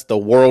the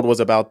world was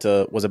about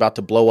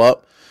to blow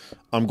up,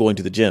 I'm going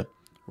to the gym,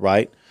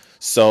 right?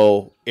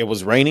 So it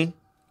was raining.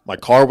 My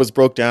car was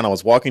broke down. I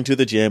was walking to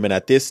the gym. And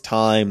at this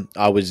time,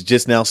 I was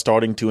just now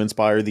starting to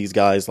inspire these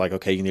guys like,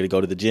 okay, you need to go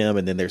to the gym.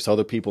 And then there's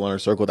other people in our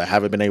circle that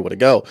haven't been able to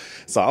go.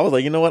 So I was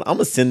like, you know what? I'm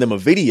going to send them a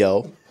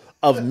video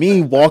of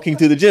me walking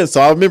to the gym.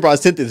 So I remember I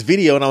sent this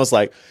video and I was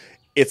like,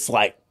 it's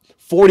like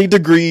 40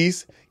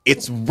 degrees.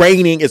 It's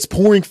raining. It's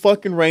pouring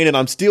fucking rain. And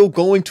I'm still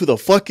going to the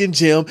fucking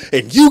gym.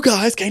 And you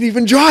guys can't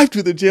even drive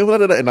to the gym.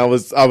 And I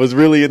was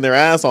really in their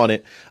ass on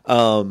it.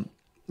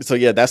 So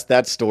yeah, that's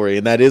that story,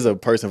 and that is a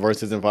person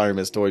versus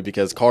environment story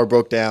because car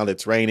broke down,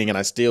 it's raining, and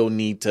I still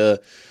need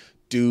to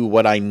do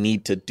what I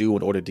need to do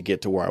in order to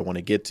get to where I want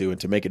to get to. And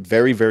to make it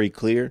very, very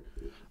clear,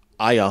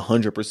 I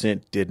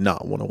 100% did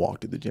not want to walk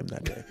to the gym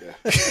that day.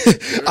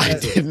 I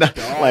did not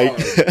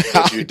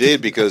But you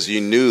did because you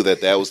knew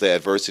that was the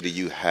adversity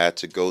you had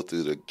to go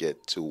through to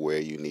get to where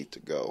you need to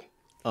go.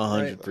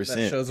 100%.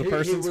 That shows a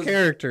person's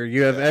character.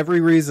 You have every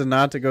reason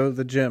not to go to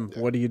the gym.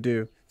 What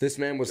do? This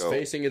man was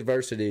facing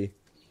adversity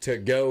to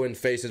go and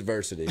face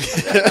adversity.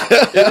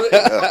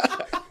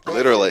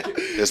 Literally.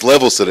 There's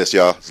levels to this,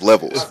 y'all. It's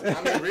levels.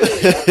 I mean,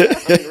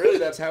 really,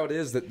 that's how it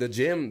is. That the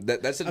gym,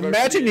 that's adversity.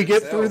 Imagine you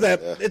get through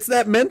that. Yeah. It's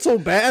that mental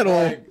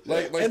battle,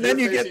 and then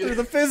you get through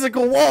the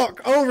physical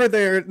walk over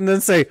there, and then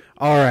say,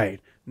 "All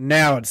right,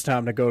 now it's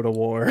time to go to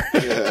war."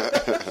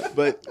 Yeah.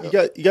 But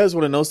you guys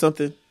want to know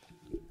something?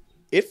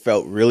 It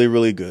felt really,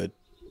 really good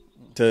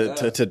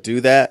to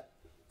do that.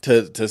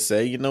 To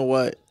say, you know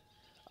what?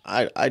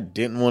 I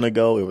didn't want to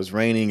go. It was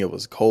raining. It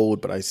was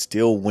cold, but I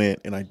still went,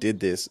 and I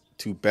did this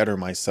to better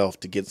myself,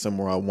 to get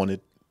somewhere I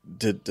wanted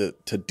to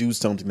do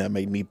something that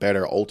made me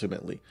better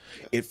ultimately.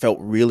 It felt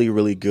really,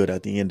 really good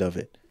at the end of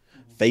it.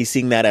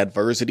 Facing that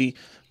adversity,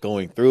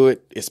 going through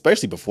it,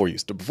 especially before you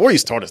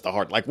start, it's the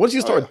hard. Like once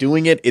you start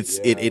doing it,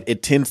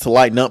 it tends to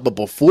lighten up. But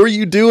before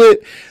you do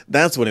it,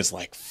 that's when it's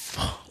like,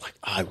 like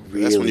I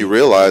really. That's when you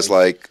realize,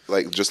 like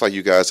just like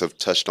you guys have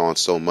touched on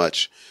so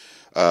much.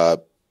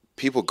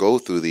 People go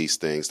through these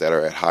things that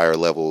are at higher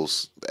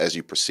levels as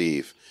you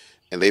perceive,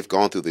 and they've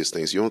gone through these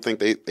things. You don't think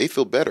they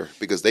feel better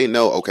because they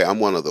know, okay, I'm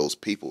one of those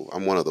people.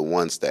 I'm one of the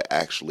ones that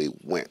actually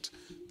went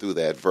through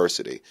the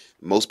adversity.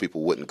 Most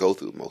people wouldn't go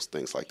through most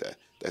things like that.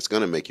 That's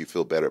going to make you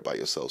feel better about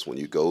yourselves when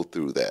you go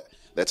through that.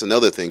 That's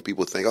another thing.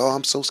 People think, oh,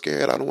 I'm so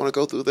scared. I don't want to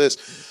go through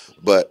this.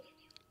 But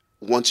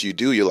once you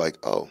do, you're like,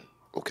 oh,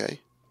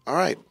 okay. All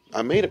right.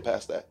 I made it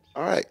past that.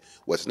 All right.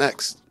 What's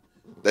next?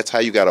 That's how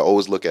you got to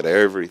always look at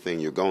everything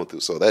you're going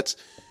through. So that's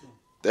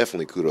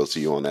definitely kudos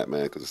to you on that,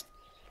 man, because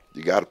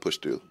you got to push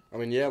through. I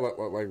mean, yeah,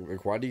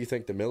 like, why do you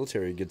think the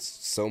military gets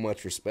so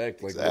much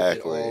respect? Like,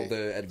 exactly. Look at all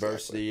the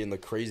adversity and the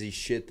crazy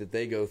shit that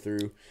they go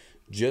through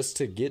just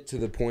to get to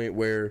the point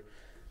where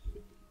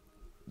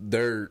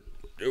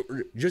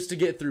just to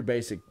get through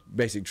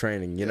basic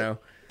training, you know?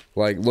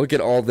 Like, look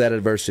at all that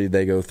adversity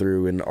they go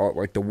through and all,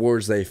 like, the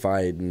wars they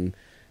fight and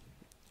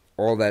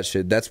all that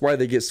shit. That's why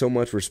they get so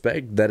much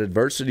respect. That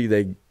adversity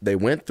they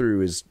went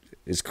through is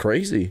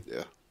crazy.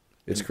 Yeah.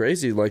 It's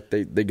crazy. Like,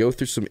 they go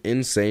through some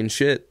insane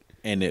shit.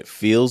 And it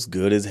feels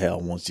good as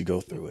hell once you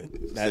go through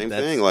it. Same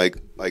thing.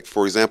 Like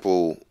for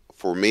example,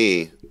 for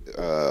me,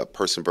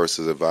 person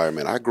versus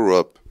environment. I grew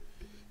up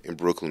in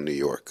Brooklyn, New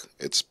York.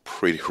 It's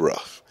pretty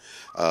rough.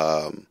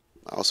 I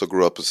also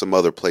grew up in some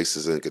other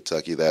places in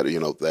Kentucky that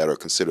that are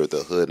considered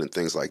the hood and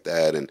things like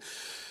that. And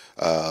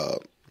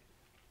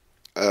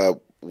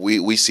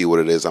we see what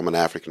it is. I'm an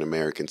African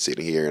American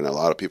sitting here, and a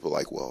lot of people are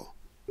like, well,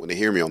 when they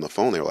hear me on the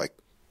phone, they're like,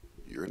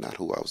 "You're not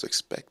who I was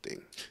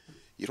expecting.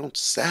 You don't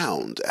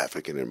sound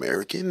African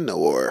American,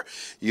 or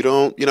you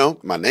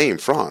don't, my name,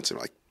 Franz." And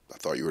like, I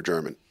thought you were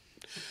German.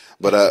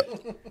 But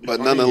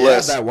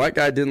nonetheless. Yeah, that white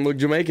guy didn't look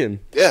Jamaican.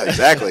 Yeah,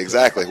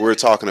 exactly. We're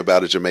talking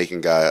about a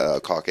Jamaican guy, a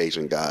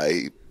Caucasian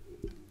guy.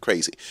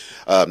 Crazy.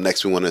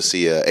 Next, we want to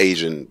see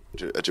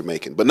a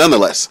Jamaican. But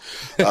nonetheless,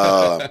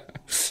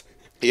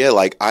 yeah,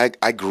 like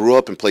I grew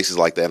up in places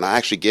like that, and I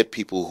actually get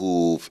people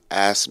who've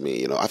asked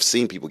me, I've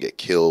seen people get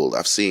killed.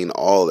 I've seen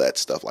all that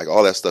stuff, like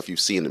all that stuff you've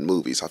seen in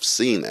movies. I've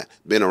seen that,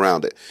 been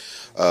around it.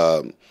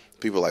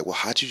 People are like, well,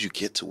 how did you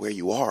get to where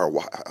you are?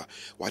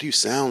 Why do you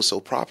sound so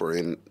proper?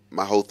 And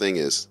my whole thing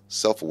is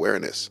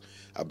self-awareness.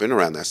 I've been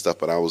around that stuff,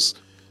 but I was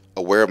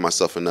aware of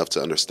myself enough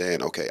to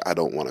understand, okay, I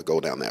don't want to go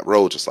down that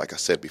road. Just like I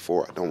said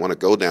before, I don't want to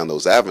go down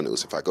those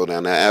avenues. If I go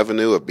down that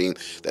avenue of being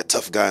that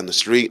tough guy in the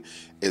street,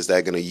 is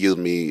that going to yield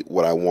me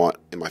what I want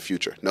in my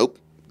future? Nope.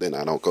 Then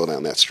I don't go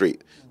down that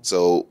street.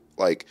 So,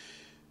 like,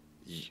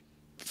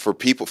 for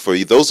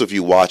those of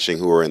you watching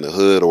who are in the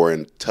hood or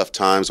in tough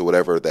times or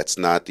whatever, that's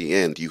not the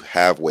end. You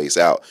have ways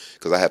out.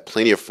 Because I have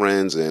plenty of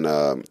friends and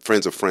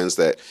friends of friends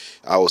that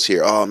I always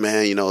hear, oh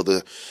man,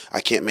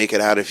 I can't make it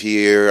out of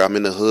here. I'm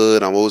in the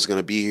hood. I'm always going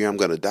to be here. I'm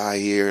going to die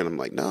here. And I'm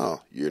like,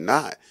 no, you're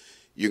not.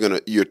 You're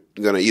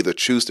gonna either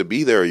choose to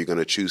be there or you're going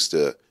to choose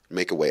to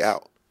make a way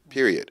out,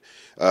 period.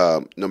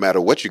 No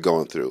matter what you're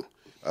going through.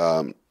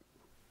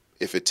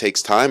 If it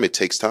takes time, it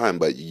takes time.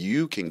 But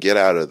you can get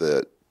out of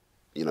the,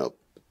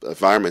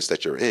 environments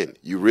that you're in.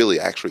 You really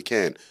actually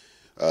can.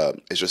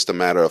 It's just a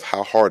matter of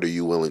how hard are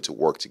you willing to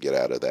work to get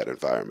out of that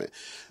environment.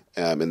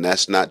 And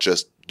that's not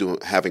just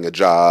having a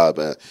job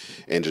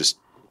and just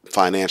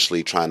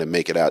financially trying to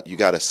make it out. You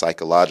got to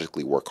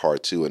psychologically work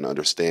hard too and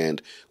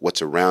understand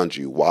what's around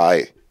you,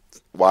 why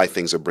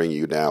things are bringing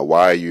you down,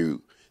 why are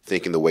you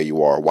thinking the way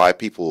you are, why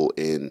people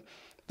in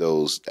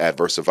those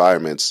adverse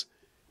environments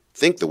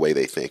think the way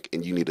they think,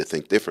 and you need to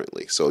think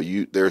differently. So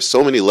there are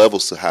so many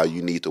levels to how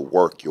you need to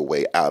work your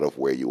way out of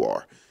where you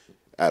are,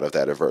 out of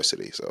that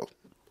adversity. So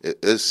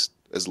it's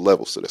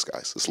levels to this,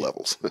 guys. It's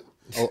levels.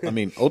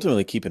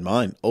 ultimately keep in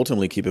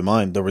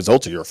mind, the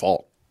results are your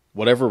fault.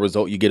 Whatever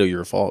result you get are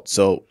your fault.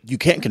 So you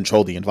can't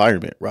control the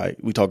environment, right?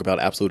 We talk about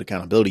absolute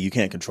accountability. You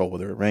can't control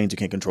whether it rains. You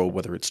can't control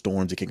whether it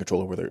storms. You can't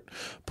control whether it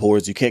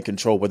pours. You can't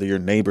control whether your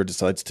neighbor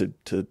decides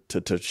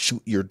to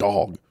shoot your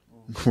dog,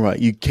 right?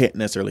 You can't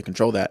necessarily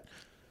control that.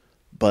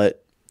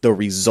 But the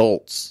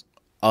results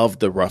of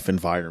the rough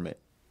environment,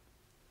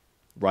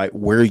 right?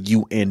 Where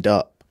you end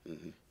up,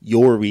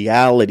 your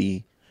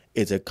reality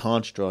is a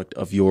construct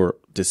of your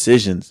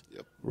decisions,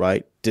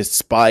 right?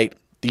 Despite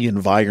the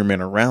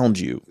environment around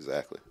you.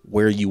 Exactly.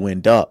 Where you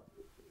end up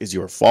is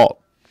your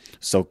fault.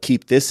 So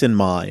keep this in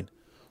mind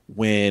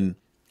when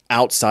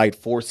outside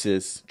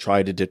forces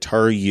try to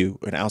deter you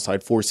and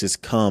outside forces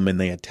come and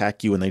they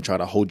attack you and they try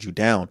to hold you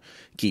down.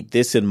 Keep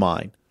this in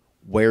mind.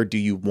 Where do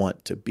you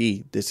want to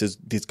be? This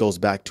goes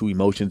back to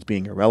emotions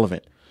being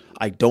irrelevant.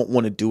 I don't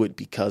want to do it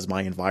because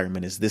my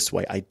environment is this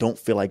way. I don't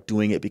feel like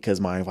doing it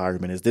because my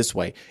environment is this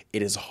way.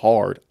 It is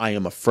hard. I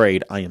am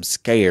afraid. I am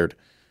scared.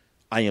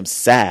 I am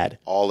sad.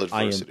 All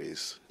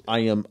adversities. I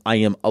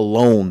am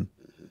alone.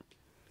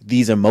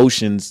 These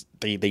emotions,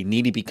 they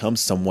need to become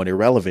somewhat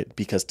irrelevant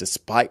because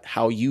despite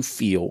how you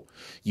feel,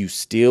 you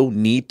still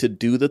need to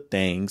do the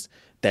things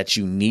that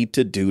you need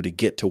to do to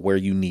get to where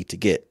you need to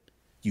get.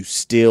 You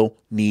still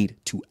need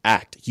to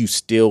act. You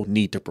still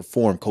need to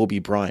perform. Kobe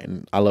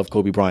Bryant, I love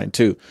Kobe Bryant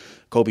too.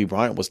 Kobe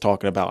Bryant was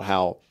talking about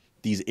how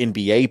these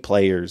NBA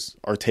players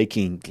are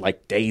taking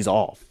like days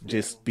off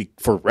just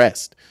for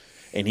rest.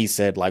 And he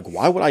said, like,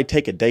 why would I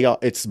take a day off?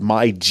 It's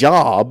my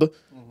job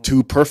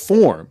to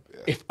perform.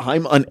 If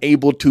I'm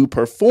unable to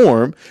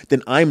perform,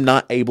 then I'm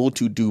not able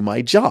to do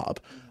my job.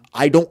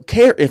 I don't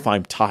care if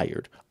I'm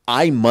tired.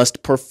 I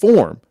must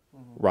perform,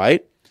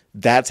 right?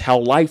 That's how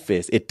life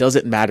is. It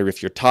doesn't matter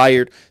if you're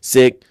tired,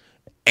 sick,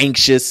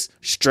 anxious,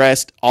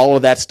 stressed, all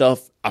of that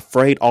stuff,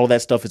 afraid, all of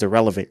that stuff is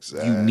irrelevant.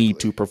 Exactly. You need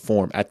to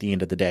perform at the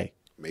end of the day.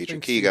 Major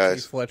key,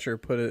 guys. Fletcher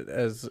put it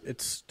as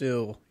it's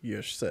still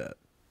your set.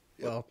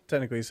 Well,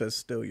 technically he says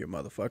still your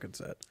motherfucking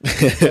set.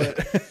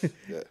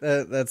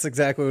 That's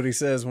exactly what he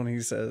says when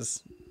he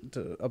says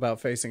about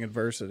facing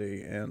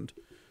adversity and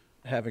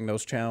having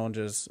those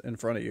challenges in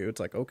front of you. It's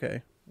like,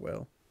 okay,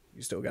 well,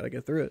 you still got to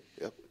get through it.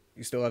 Yep.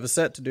 You still have a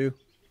set to do.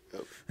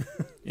 Yep.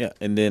 Yeah,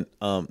 and then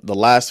the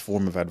last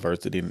form of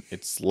adversity, and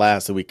it's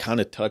last, so we kind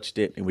of touched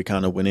it and we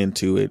kind of went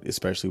into it,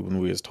 especially when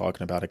we was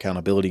talking about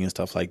accountability and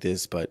stuff like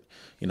this. But,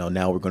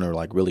 now we're going to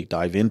like really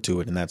dive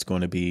into it, and that's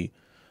going to be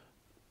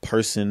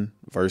person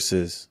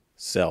versus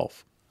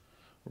self,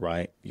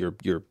 right?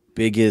 Your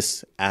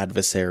biggest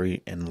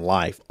adversary in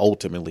life,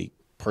 ultimately,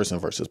 person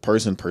versus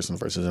person, person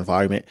versus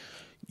environment.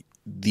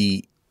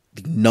 The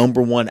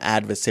number one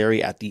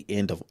adversary at the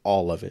end of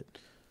all of it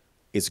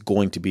is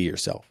going to be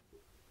yourself,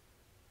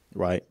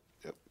 right?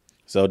 Yep.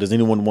 So does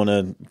anyone want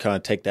to kind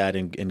of take that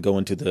and go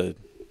into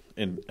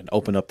and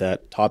open up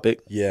that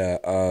topic? Yeah,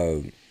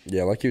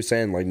 like you were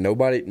saying, like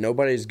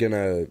nobody's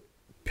gonna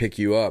pick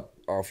you up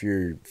off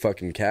your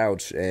fucking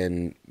couch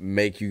and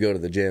make you go to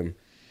the gym,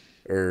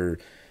 or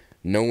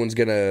no one's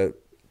gonna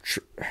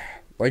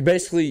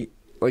basically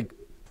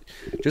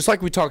just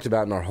like we talked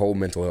about in our whole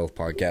mental health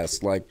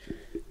podcast, like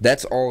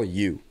that's all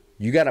you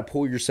got to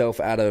pull yourself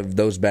out of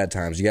those bad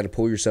times. You got to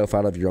pull yourself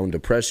out of your own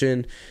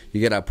depression.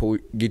 You got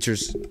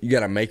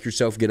to make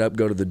yourself get up,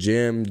 go to the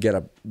gym. You got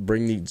to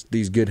bring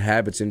these good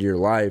habits into your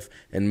life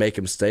and make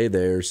them stay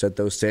there. Set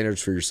those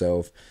standards for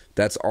yourself.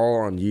 That's all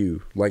on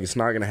you. Like, it's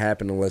not going to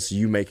happen unless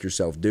you make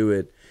yourself do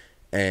it,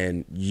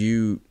 and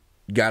you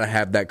got to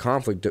have that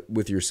conflict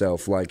with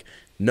yourself. Like,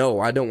 no,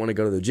 I don't want to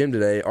go to the gym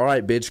today. All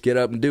right, bitch, get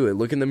up and do it.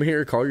 Look in the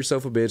mirror, call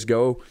yourself a bitch,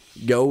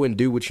 go and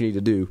do what you need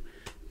to do.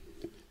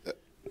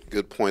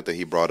 Good point that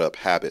he brought up,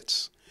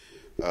 habits.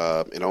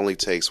 It only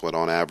takes,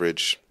 on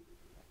average,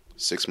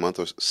 6 months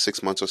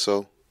or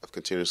so of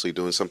continuously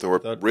doing something. Or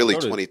really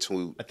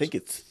 22. I think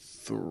it's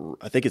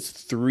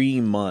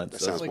 3 months.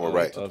 That sounds more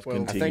right. Of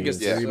I think it's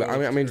 3, but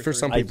I mean, for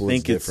some I people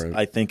think it's different.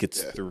 I think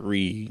it's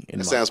 3.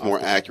 That sounds more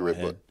accurate,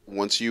 but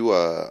once you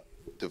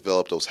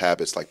develop those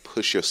habits, like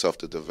push yourself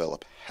to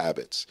develop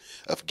habits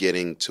of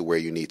getting to where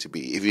you need to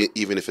be,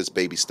 even if it's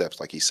baby steps.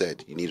 Like he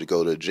said, you need to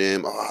go to the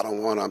gym. Oh, I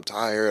don't want to. I'm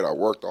tired. I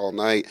worked all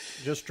night.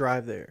 Just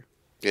drive there.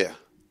 Yeah.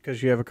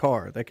 Because you have a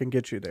car that can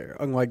get you there,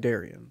 unlike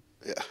Darian.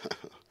 Yeah.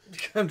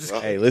 I'm just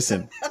Hey,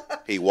 listen.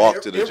 He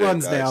walked to the gym,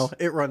 runs guys. now.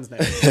 It runs now.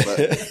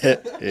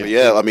 But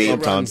yeah, I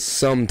mean,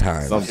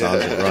 Sometimes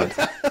it runs.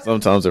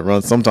 Sometimes it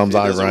runs. Sometimes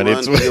I run.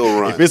 He'll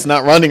run. If it's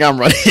not running, I'm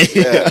running.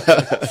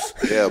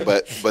 Yeah,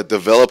 but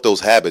develop those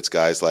habits,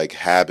 guys. Like,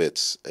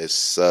 habits is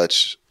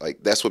such,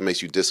 like, that's what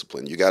makes you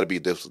disciplined. You got to be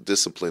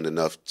disciplined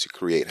enough to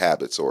create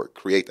habits, or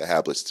create the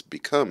habits to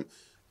become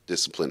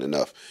disciplined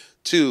enough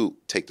to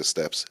take the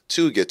steps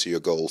to get to your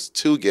goals,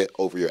 to get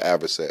over your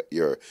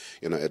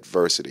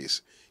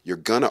adversities. You're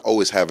gonna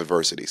always have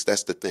adversities.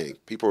 That's the thing.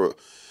 People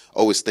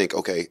always think,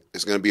 okay,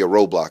 there's gonna be a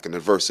roadblock, an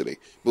adversity.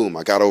 Boom,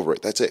 I got over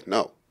it. That's it.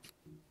 No.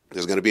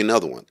 There's going to be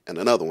another one, and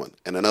another one,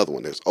 and another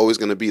one. There's always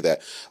going to be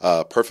that.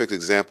 Perfect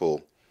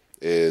example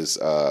is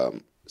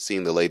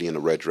seeing the lady in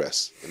the red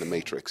dress in the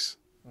Matrix.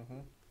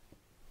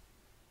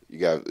 You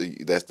got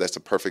that's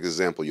a perfect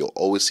example. You'll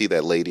always see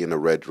that lady in the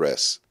red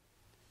dress.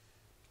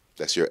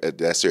 That's your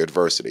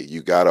adversity.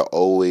 You gotta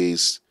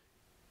always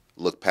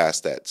look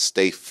past that.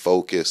 Stay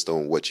focused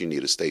on what you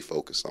need to stay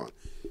focused on.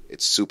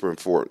 It's super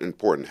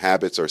important.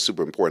 Habits are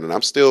super important, and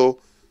I'm still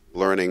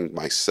learning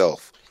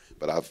myself,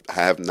 but I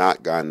have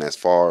not gotten as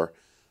far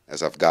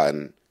as I've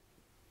gotten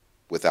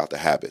without the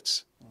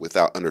habits,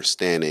 without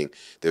understanding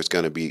there's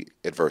going to be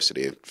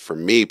adversity. And for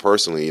me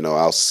personally,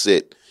 I'll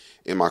sit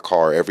in my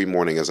car every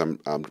morning as I'm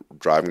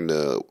driving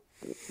to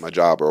my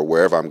job or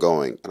wherever I'm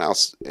going, and I'll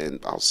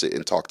sit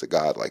and talk to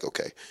God like,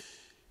 okay,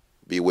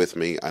 be with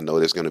me. I know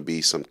there's going to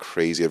be some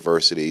crazy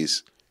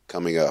adversities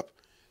coming up.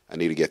 I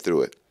need to get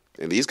through it.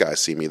 And these guys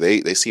see me.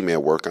 They see me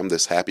at work. I'm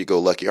this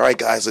happy-go-lucky. All right,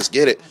 guys, let's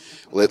get it.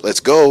 Let's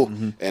go.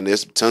 And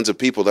there's tons of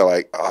people that are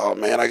like, oh,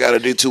 man, I got to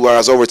do 2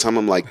 hours overtime.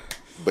 I'm like,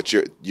 but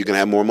you're going to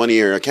have more money in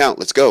your account.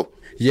 Let's go.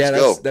 Yeah,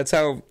 that's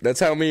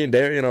how me and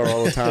Darian are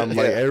all the time.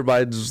 Like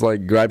everybody just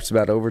like gripes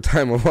about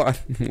overtime a lot.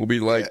 We'll be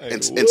like,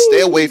 and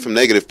stay away from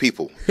negative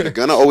people. You're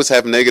gonna always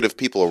have negative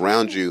people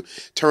around you.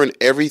 Turn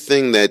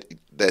everything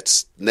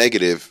that's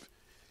negative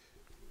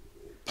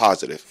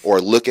positive, or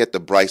look at the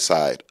bright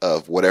side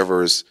of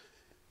whatever's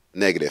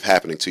negative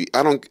happening to you.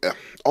 I don't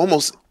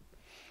almost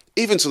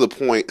even to the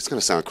point. It's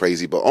gonna sound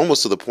crazy, but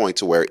almost to the point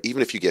to where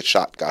even if you get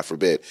shot, God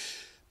forbid,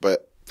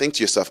 but think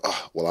to yourself,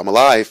 oh, well, I'm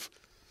alive.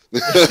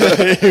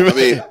 I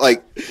mean,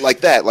 like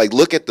that. Like,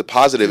 look at the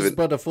positive. It's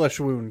but a flesh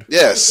wound.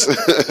 Yes.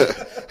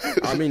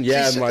 I mean,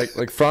 yeah, and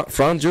like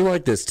Franz, you're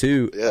like this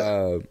too.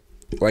 Yeah.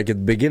 Like at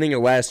the beginning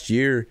of last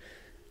year,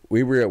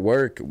 we were at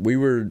work. We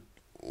were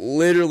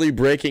literally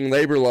breaking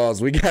labor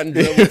laws. We got in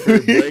trouble for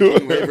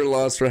breaking labor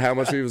laws for how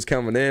much we was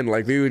coming in.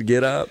 Like we would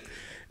get up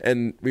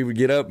and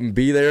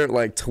be there at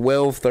like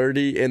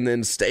 12:30 and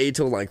then stay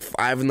till like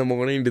 5 in the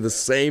morning, do the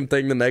same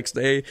thing the next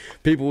day.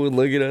 People would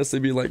look at us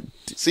and be like,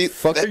 "See,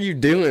 fuck, are you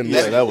doing?"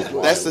 Yeah, that was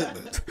wild. That's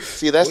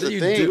the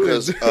thing,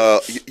 because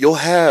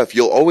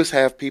you'll always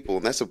have people,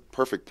 and that's a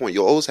perfect point.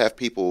 You'll always have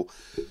people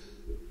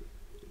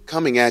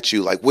coming at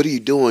you like, "What are you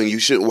doing?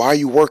 Why are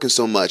you working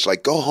so much?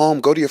 Like, go home,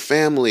 go to your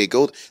family,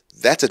 go."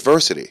 That's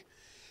adversity.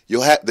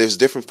 There's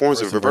different forms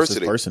of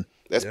adversity.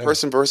 That's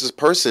person versus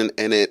person,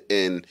 and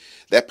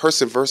that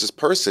person versus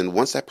person.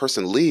 Once that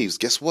person leaves,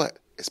 guess what?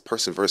 It's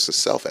person versus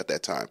self at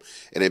that time,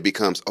 and it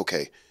becomes,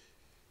 okay,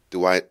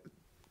 do I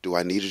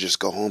need to just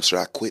go home? Should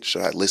I quit?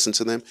 Should I listen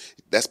to them?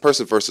 That's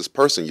person versus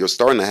person. You're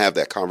starting to have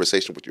that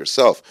conversation with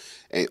yourself,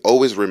 and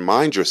always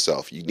remind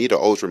yourself. You need to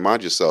always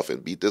remind yourself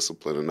and be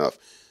disciplined enough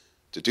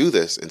to do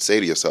this, and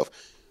say to yourself,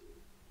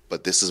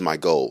 but this is my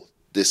goal.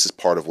 This is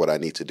part of what I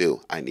need to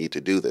do. I need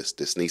to do this.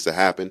 This needs to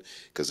happen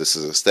because this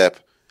is a step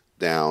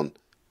down,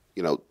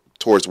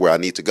 towards where I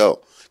need to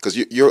go. Because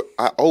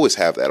I always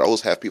have that. I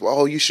always have people,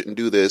 oh, you shouldn't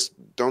do this.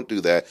 Don't do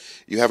that.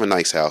 You have a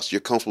nice house. You're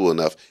comfortable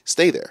enough.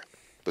 Stay there.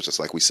 But just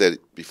like we said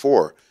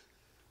before,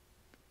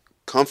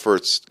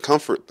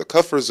 the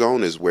comfort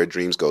zone is where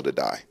dreams go to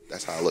die.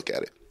 That's how I look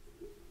at it.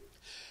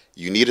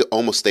 You need to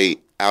almost stay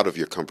out of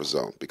your comfort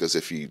zone, because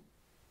if you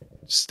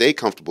stay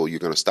comfortable, you're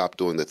going to stop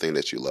doing the thing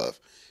that you love.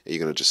 And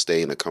you're going to just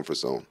stay in the comfort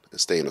zone and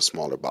stay in a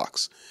smaller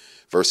box.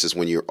 Versus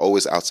when you're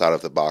always outside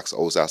of the box,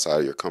 always outside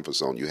of your comfort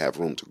zone, you have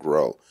room to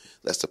grow.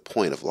 That's the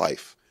point of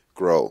life.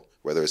 Grow.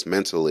 Whether it's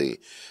mentally,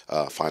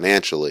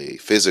 financially,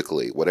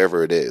 physically,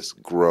 whatever it is,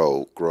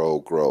 grow, grow,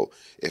 grow.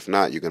 If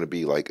not, you're going to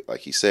be like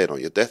he said,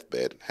 on your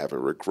deathbed, having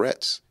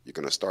regrets. You're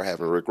going to start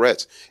having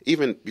regrets.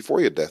 Even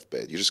before your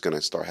deathbed, you're just going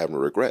to start having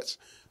regrets.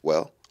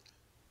 Well,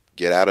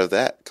 get out of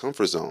that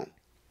comfort zone.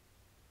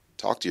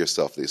 Talk to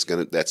yourself.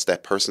 That's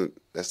that person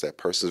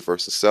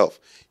versus self.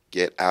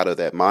 Get out of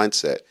that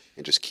mindset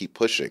and just keep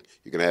pushing.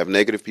 You're going to have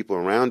negative people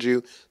around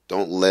you.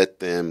 Don't let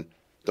that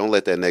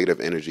negative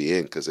energy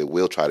in, because it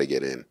will try to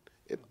get in.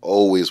 It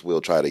always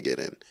will try to get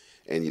in.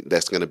 And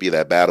that's going to be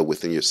that battle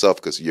within yourself,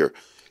 because your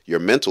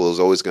mental is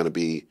always going to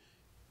be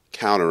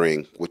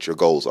countering what your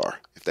goals are,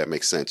 if that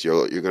makes sense.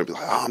 You're going to be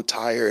like, oh, I'm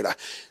tired.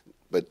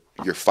 But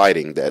you're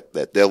fighting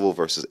that devil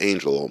versus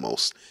angel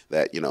almost.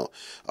 That,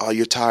 oh,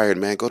 you're tired,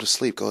 man. Go to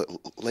sleep. Go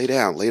lay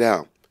down.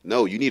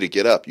 No, you need to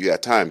get up. You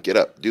got time. Get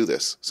up. Do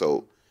this.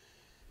 So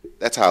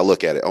that's how I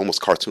look at it,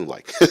 almost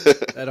cartoon-like.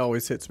 That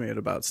always hits me at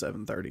about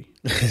 7:30 in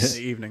the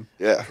evening.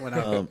 Yeah. When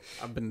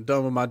I've been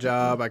done with my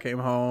job, I came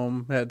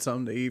home, had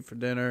something to eat for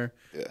dinner,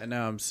 and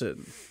now I'm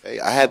sitting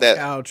I had that on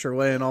the couch or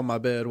laying on my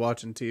bed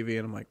watching TV,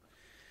 and I'm like,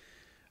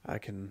 I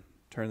can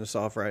turn this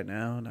off right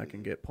now, and I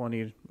can get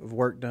plenty of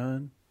work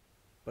done,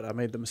 but I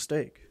made the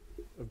mistake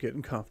of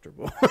getting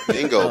comfortable.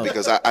 Bingo,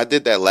 because I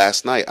did that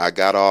last night. I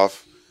got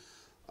off.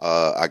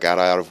 I got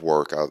out of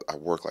work. I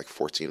worked like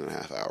 14 and a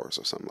half hours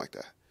or something like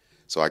that.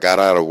 So I got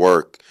out of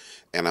work,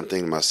 and I'm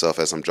thinking to myself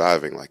as I'm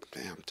driving, like,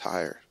 man, I'm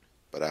tired.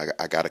 But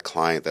I got a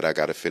client that I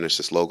got to finish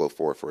this logo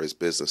for his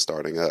business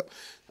starting up.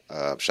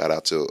 Shout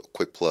out to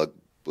quick plug,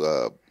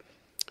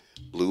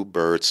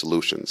 Bluebird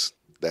Solutions.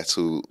 That's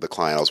who the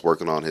client. I was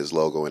working on his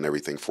logo and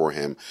everything for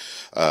him.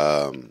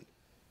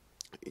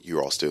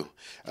 You all too.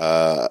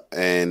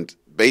 And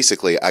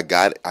basically, I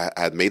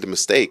made the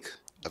mistake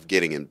of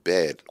getting in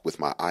bed with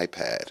my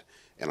iPad,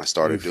 and I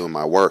started doing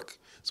my work.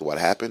 So what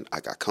happened? I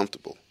got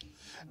comfortable,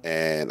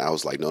 and I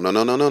was like, no, no,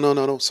 no, no, no, no,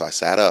 no, no. So I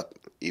sat up,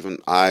 even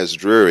eyes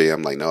dreary.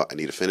 I'm like, no, I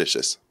need to finish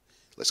this.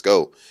 Let's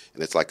go.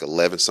 And it's like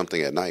 11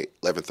 something at night,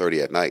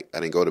 11:30 at night. I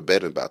didn't go to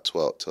bed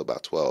till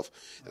about 12.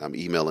 And I'm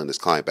emailing this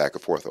client back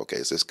and forth. Okay,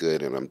 is this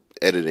good? And I'm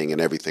editing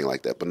and everything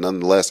like that. But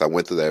nonetheless, I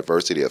went through the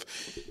adversity of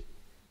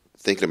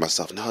thinking to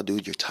myself, no,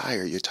 dude, you're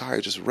tired. You're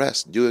tired. Just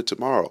rest. Do it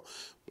tomorrow.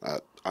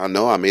 I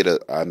know I made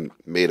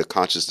a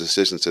conscious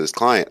decision to this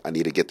client. I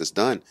need to get this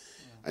done.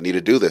 I need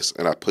to do this.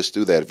 And I pushed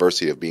through the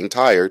adversity of being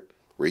tired.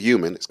 We're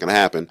human. It's going to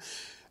happen.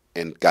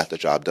 And got the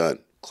job done.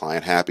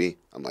 Client happy.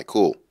 I'm like,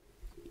 cool.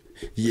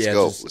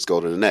 Let's go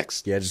to the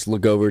next. Yeah, just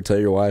look over and tell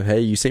your wife,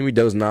 hey, you see me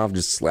dozing off,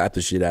 just slap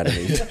the shit out of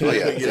me. Oh,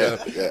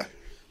 yeah.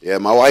 Yeah,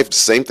 my wife,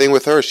 same thing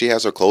with her. She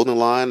has her clothing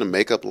line, a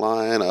makeup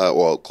line,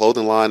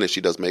 clothing line, and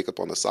she does makeup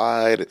on the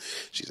side.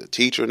 She's a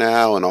teacher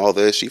now and all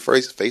this. She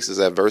faces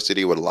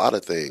adversity with a lot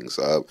of things.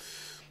 The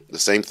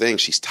same thing.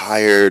 She's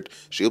tired.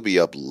 She'll be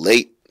up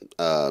late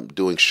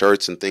doing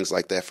shirts and things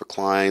like that for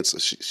clients.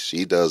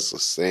 She does the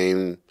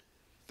same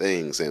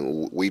things,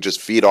 and we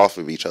just feed off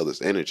of each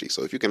other's energy.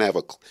 So if you can have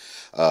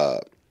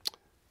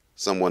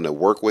someone to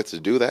work with to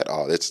do that,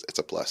 it's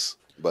a plus.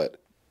 But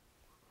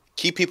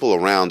keep people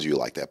around you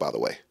like that, by the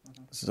way.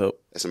 So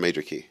that's a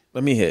major key.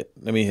 Let me hit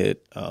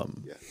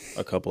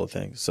a couple of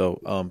things. So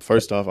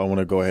first off, I want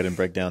to go ahead and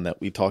break down that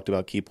we talked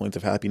about key points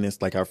of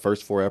happiness, like our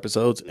first 4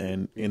 episodes,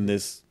 and in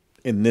this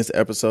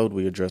episode,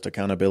 we addressed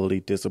accountability,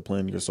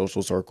 discipline, your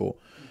social circle,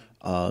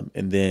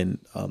 and then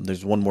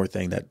there's one more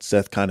thing that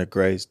Seth kind of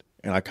grazed,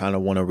 and I kind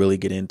of want to really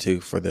get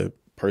into for the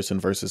person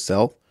versus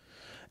self,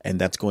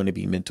 and that's going to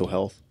be mental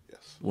health.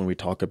 Yes. When we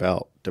talk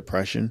about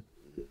depression,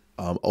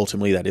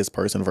 ultimately that is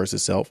person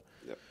versus self.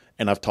 Yep.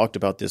 And I've talked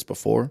about this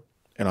before,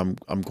 and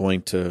I'm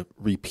going to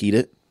repeat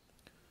it.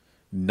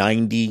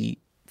 95%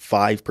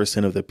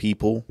 of the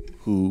people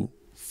who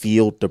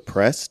feel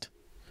depressed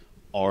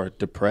are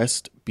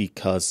depressed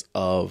because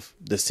of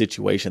the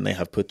situation they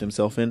have put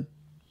themselves in.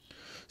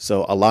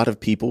 So a lot of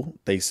people,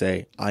 they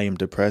say, I am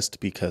depressed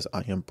because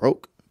I am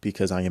broke,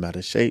 because I am out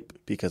of shape,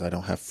 because I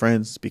don't have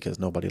friends, because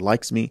nobody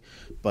likes me.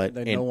 But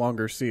they no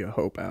longer see a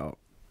hope out.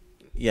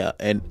 Yeah.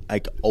 And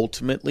like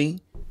ultimately,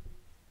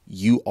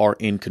 you are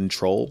in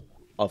control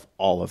of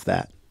all of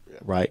that. Yeah.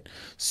 Right.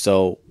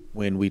 So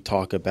when we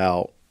talk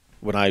about,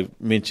 when I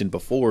mentioned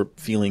before,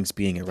 feelings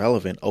being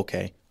irrelevant,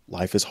 okay,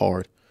 life is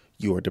hard.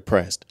 You are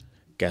depressed.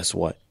 Guess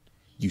what?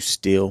 You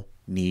still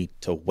need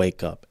to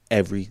wake up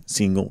every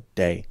single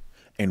day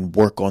and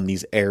work on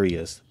these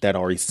areas that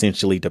are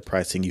essentially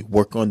depressing you.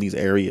 Work on these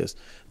areas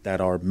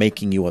that are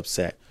making you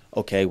upset.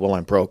 Okay, well,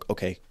 I'm broke.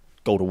 Okay,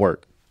 go to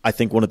work. I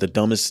think one of the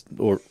dumbest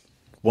or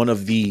one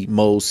of the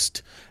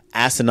most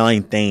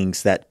asinine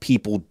things that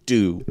people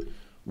do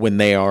when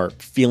they are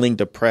feeling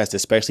depressed,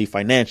 especially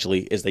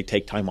financially, is they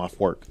take time off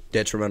work.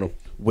 Detrimental.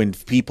 When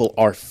people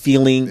are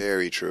feeling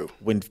very true.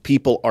 When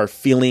people are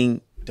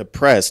feeling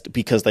depressed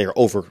because they are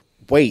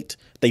overweight,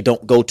 they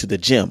don't go to the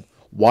gym.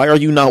 Why are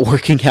you not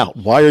working out?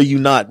 Why are you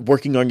not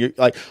working on your,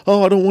 like,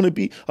 oh, I don't want to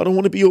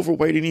be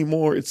overweight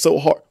anymore. It's so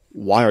hard.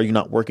 Why are you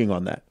not working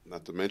on that?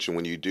 Not to mention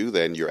when you do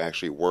that and you're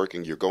actually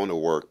working, you're going to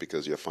work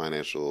because you have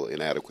financial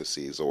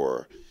inadequacies,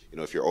 or,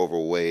 if you're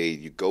overweight,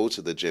 you go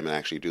to the gym and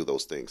actually do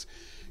those things.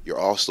 You're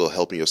also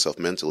helping yourself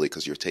mentally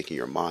because you're taking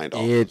your mind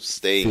off of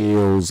staying. It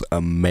feels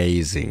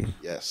amazing.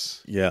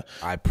 Yes. Yeah.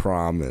 I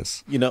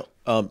promise.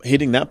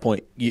 Hitting that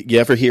point, you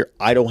ever hear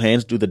idle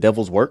hands do the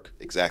devil's work?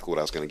 Exactly what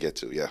I was going to get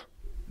to, yeah.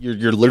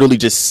 You're literally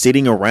just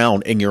sitting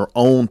around in your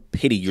own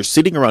pity. You're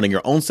sitting around in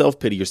your own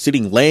self-pity. You're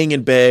sitting laying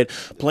in bed,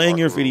 playing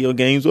your video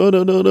games.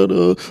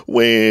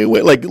 Wait.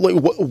 Like,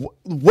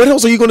 what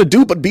else are you going to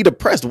do but be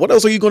depressed? What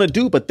else are you going to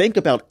do but think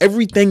about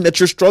everything that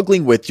you're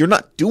struggling with? You're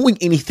not doing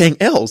anything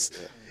else.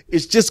 Yeah.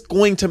 It's just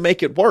going to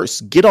make it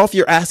worse. Get off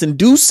your ass and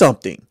do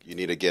something. You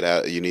need to get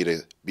out. You need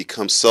to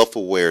become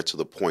self-aware to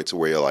the point to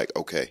where you're like,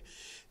 okay,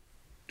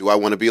 do I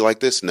want to be like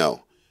this?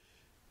 No.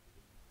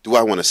 Do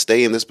I want to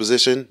stay in this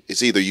position?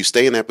 It's either you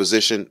stay in that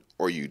position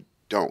or you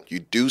don't. You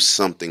do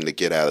something to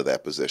get out of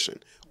that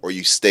position, or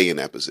you stay in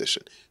that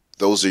position.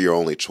 Those are your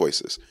only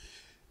choices.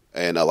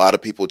 And a lot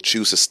of people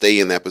choose to stay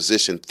in that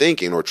position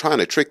thinking or trying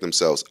to trick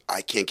themselves,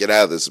 I can't get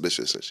out of this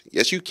position.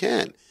 Yes, you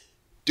can.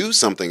 Do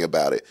something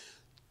about it.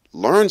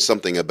 Learn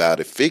something about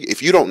it.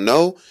 If you don't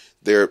know,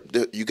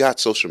 you got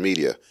social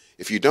media.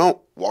 If you don't,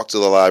 walk to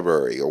the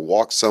library or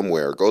walk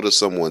somewhere, or go to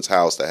someone's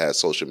house that has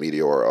social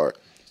media or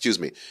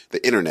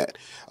the internet.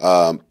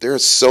 There are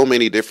so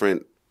many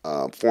different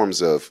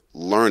forms of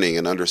learning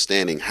and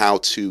understanding how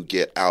to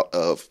get out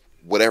of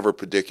whatever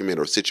predicament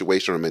or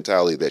situation or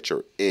mentality that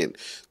you're in.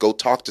 Go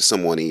talk to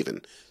someone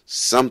even.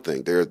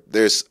 Something.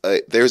 There's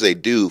a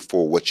do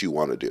for what you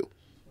want to do.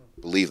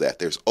 Believe that.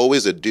 There's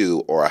always a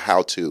do or a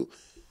how to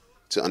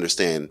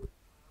understand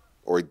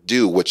or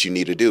do what you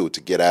need to do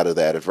to get out of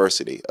that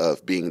adversity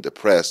of being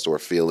depressed or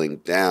feeling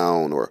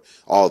down or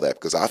all that,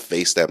 because I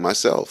faced that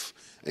myself.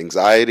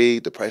 Anxiety,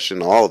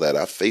 depression, all that.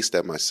 I faced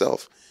that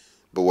myself.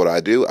 But what I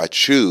do, I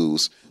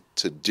choose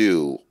to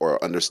do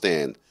or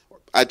understand.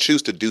 I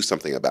choose to do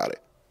something about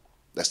it.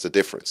 That's the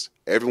difference.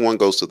 Everyone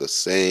goes through the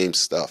same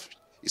stuff.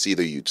 It's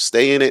either you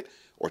stay in it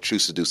or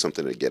choose to do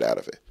something to get out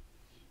of it.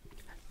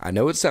 I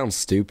know it sounds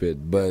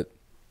stupid, but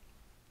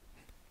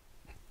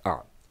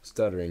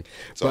stuttering.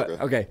 But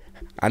okay,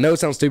 I know it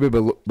sounds stupid,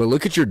 but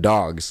look at your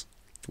dogs.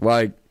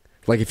 Like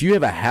if you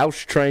have a house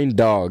trained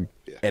dog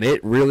and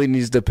it really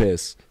needs to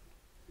piss,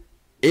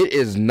 it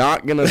is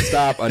not gonna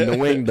stop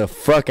annoying the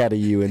fuck out of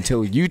you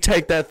until you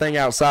take that thing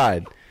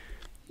outside.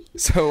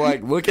 So,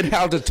 like, look at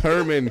how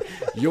determined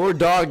your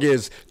dog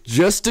is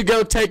just to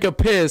go take a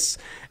piss,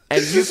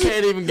 and you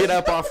can't even get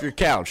up off your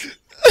couch.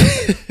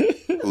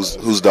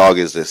 Whose dog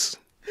is this?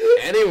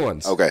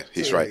 Anyone's. Okay,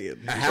 he's right.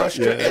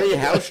 Any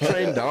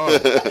house-trained dog.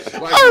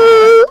 Like,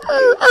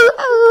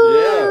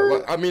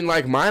 I mean,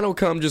 like, mine will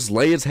come just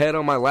lay his head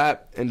on my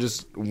lap and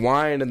just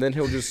whine, and then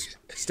he'll just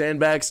stand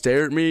back,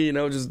 stare at me,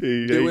 just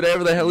do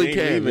whatever the hell he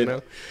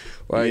can,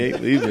 Like,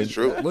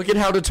 look at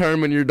how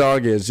determined your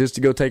dog is just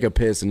to go take a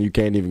piss, and you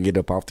can't even get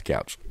up off the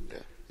couch. Yeah.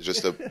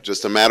 It's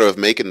just a matter of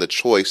making the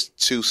choice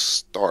to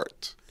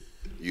start.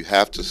 You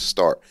have to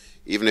start.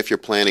 Even if you're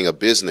planning a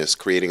business,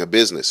 creating a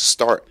business,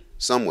 start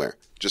somewhere.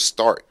 Just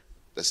start.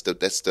 That's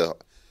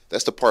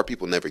the part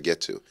people never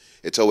get to.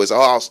 It's always,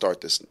 I'll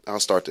start this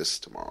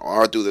tomorrow,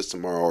 or I'll do this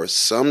tomorrow, or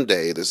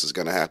someday this is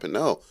going to happen.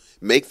 No,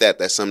 make that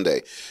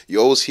someday. You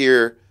always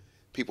hear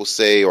people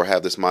say or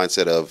have this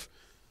mindset of,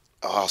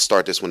 I'll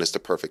start this when it's the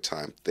perfect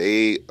time.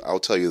 I'll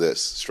tell you this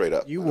straight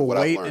up. You will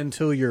wait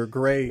until you're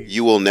gray.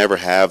 You will never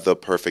have the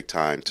perfect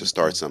time to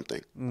start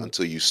something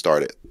until you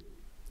start it.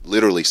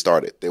 Literally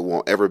start it. There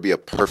won't ever be a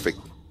perfect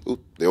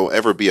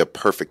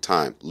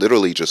time.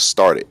 Literally just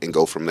start it and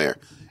go from there.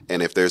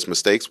 And if there's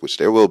mistakes, which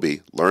there will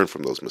be, learn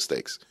from those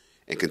mistakes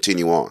and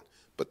continue on.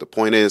 But the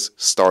point is,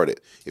 start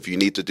it. If you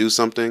need to do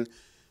something,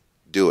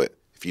 do it.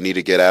 If you need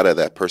to get out of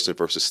that person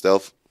versus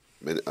stealth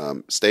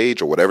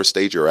stage or whatever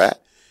stage you're at,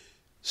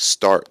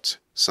 start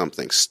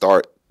something.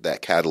 Start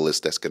that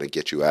catalyst that's going to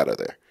get you out of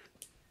there.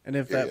 And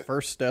if that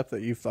first step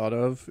that you've thought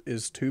of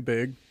is too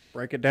big,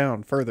 break it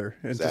down further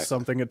into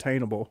something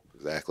attainable.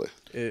 Exactly.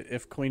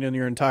 If cleaning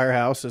your entire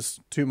house is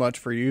too much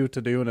for you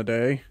to do in a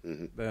day,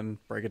 then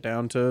break it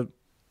down to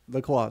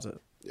the closet.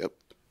 Yep.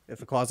 If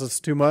the closet's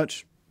too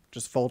much,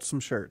 just fold some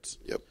shirts.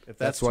 Yep. If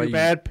that's too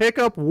bad, pick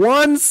up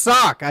one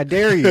sock. I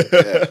dare you.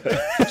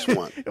 Just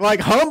one. Like,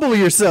 humble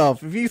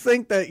yourself. If you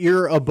think that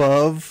you're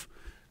above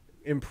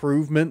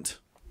improvement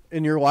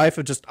in your life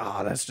of just,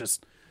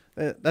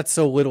 that's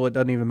so little it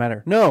doesn't even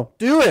matter. No,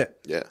 do it.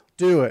 Yeah.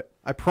 Do it.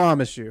 I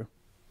promise you.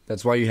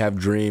 That's why you have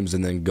dreams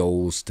and then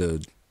goals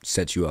to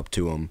set you up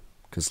to them.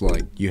 Because,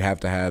 like, you have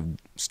to have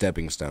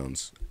stepping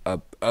stones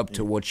up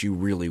to what you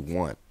really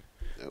want.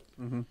 Yep.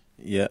 Mm-hmm.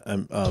 Yeah.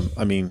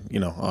 I mean,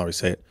 I always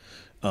say it.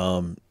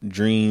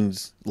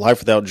 Dreams, life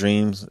without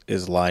dreams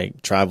is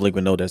like traveling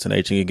with no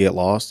destination. You get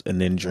lost.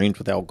 And then dreams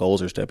without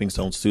goals or stepping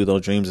stones to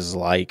those dreams is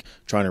like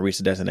trying to reach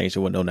the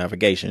destination with no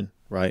navigation.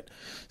 Right.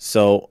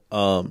 So,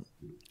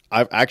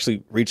 I've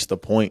actually reached the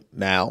point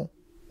now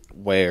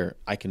where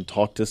I can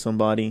talk to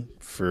somebody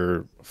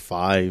for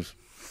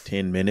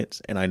 5-10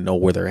 minutes and I know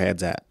where their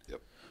head's at.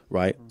 Yep.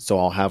 Right. So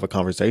I'll have a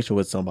conversation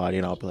with somebody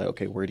and I'll be like,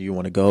 okay, where do you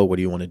want to go? What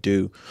do you want to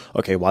do?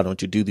 Okay, why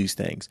don't you do these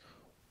things?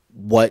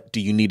 What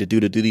do you need to do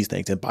these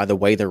things? And by the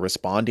way they're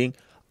responding,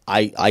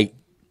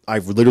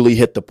 I've literally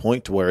hit the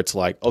point to where it's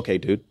like, okay,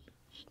 dude,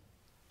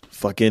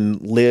 fucking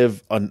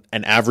live an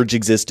average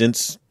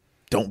existence.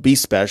 Don't be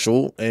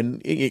special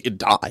and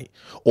die,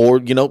 or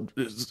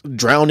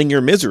drown in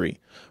your misery,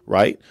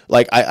 right?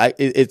 Like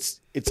it's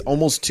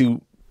almost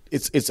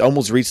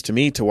reached to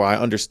me to where I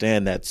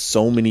understand that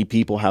so many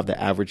people have the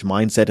average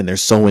mindset and they're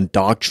so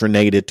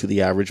indoctrinated to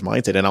the average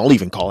mindset. And I'll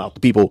even call out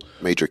the people.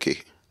 Major key.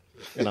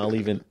 And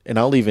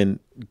I'll even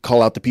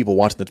call out the people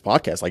watching this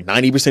podcast. Like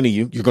 90% of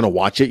you're going to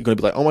watch it. You're going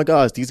to be like, oh my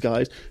gosh, these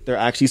guys, they're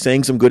actually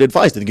saying some good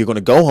advice. Then you're going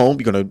to go home.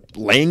 You're going to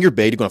lay in your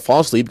bed. You're going to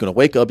fall asleep. You're going to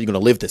wake up. You're going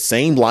to live the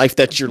same life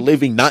that you're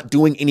living, not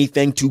doing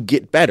anything to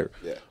get better.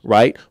 Yeah.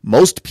 Right?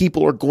 Most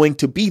people are going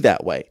to be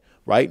that way.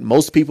 Right?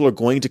 Most people are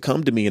going to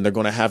come to me and they're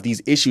going to have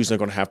these issues. They're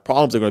going to have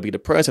problems. They're going to be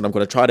depressed. And I'm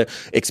going to try to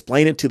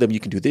explain it to them. You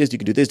can do this. You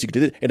can do this. You can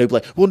do this. And they'll be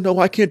like, well, no,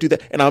 I can't do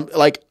that. And I'm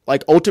like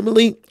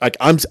ultimately, like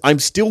I'm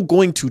still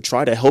going to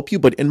try to help you.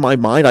 But in my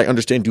mind, I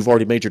understand you've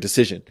already made your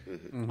decision.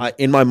 Mm-hmm.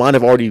 In my mind,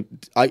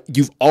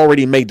 you've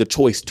already made the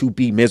choice to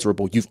be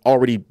miserable. You've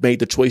already made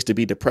the choice to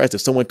be depressed.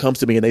 If someone comes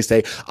to me and they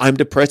say, I'm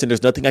depressed and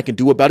there's nothing I can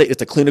do about it,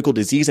 it's a clinical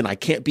disease and I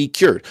can't be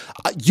cured.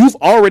 You've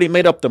already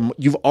made up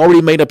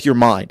your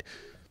mind.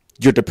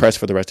 You're depressed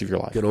for the rest of your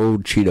life. Good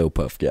old Cheeto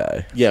Puff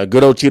guy. Yeah,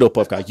 good old Cheeto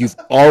Puff guy. You've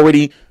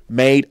already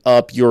made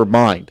up your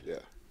mind. Yeah.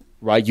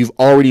 Right? You've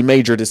already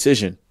made your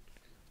decision.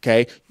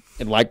 Okay?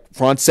 And like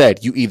Franz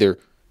said, you either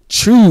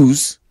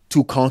choose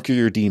to conquer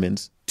your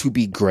demons, to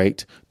be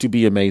great, to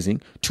be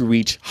amazing, to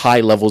reach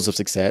high levels of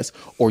success,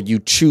 or you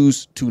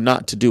choose to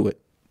not to do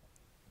it.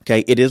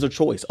 Okay? It is a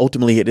choice.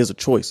 Ultimately, it is a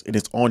choice. And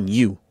it's on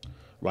you.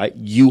 Right?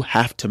 You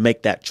have to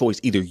make that choice.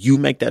 Either you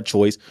make that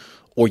choice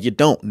or you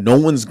don't. No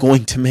one's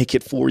going to make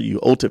it for you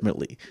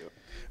ultimately.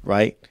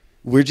 right?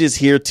 We're just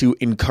here to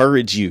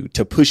encourage you,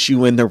 to push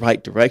you in the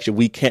right direction.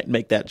 We can't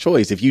make that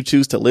choice. If you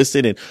choose to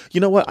listen and,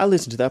 you know what, I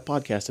listened to that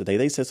podcast today.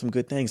 They said some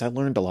good things. I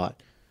learned a lot.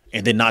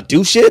 And then not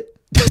do shit,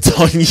 that's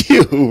on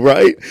you,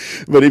 right?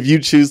 But if you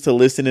choose to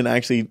listen and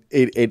actually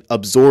it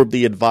absorb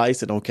the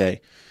advice and, okay,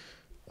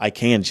 I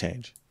can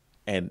change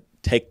and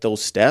take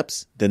those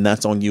steps, then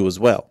that's on you as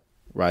well,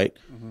 right?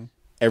 Mm-hmm.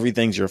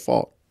 Everything's your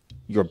fault.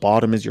 Your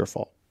bottom is your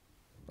fault,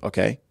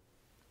 okay?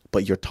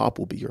 But your top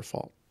will be your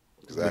fault.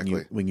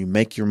 Exactly. When you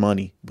make your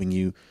money, when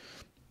you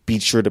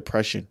beat your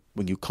depression,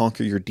 when you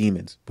conquer your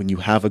demons, when you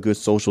have a good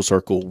social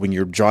circle, when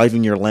you're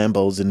driving your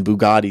Lambos and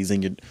Bugattis,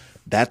 and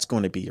that's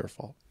going to be your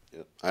fault.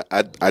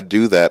 I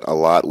do that a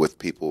lot with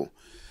people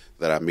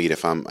that I meet.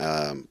 If I'm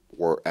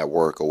at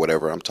work or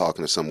whatever, I'm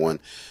talking to someone,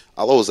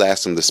 I'll always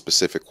ask them this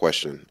specific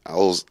question. I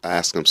always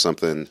ask them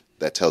something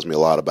that tells me a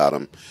lot about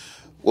them.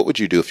 What would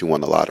you do if you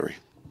won the lottery?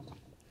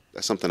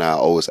 That's something I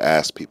always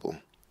ask people.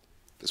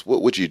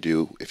 What would you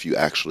do if you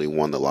actually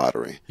won the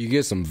lottery? You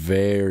get some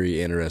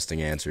very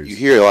interesting answers. You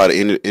hear a lot of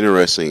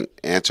interesting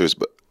answers,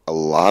 but a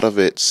lot of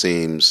it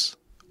seems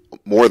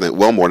more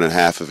than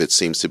half of it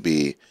seems to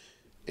be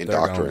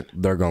indoctrine.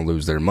 They're going to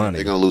lose their money.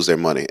 They're going to lose their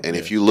money. And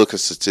if you look at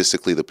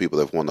statistically the people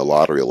that have won the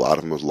lottery, a lot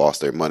of them have lost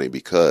their money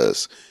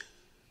because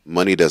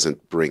money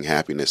doesn't bring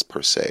happiness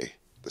per se.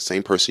 The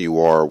same person you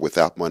are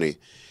without money,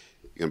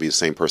 you're going to be the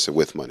same person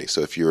with money.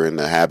 So if you're in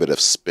the habit of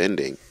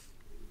spending,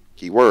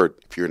 keyword,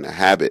 if you're in the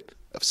habit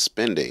of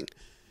spending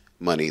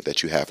money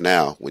that you have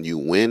now, when you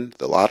win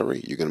the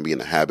lottery, you're going to be in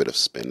the habit of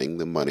spending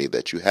the money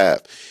that you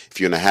have. If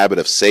you're in the habit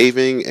of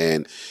saving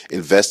and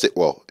investing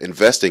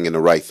in the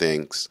right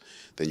things,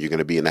 then you're going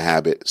to be in the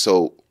habit.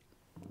 So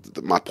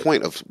my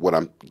point of what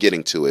I'm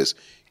getting to is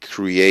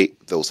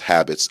create those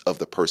habits of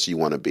the person you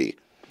want to be.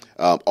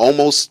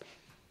 Almost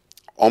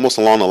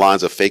along the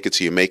lines of fake it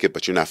till you make it,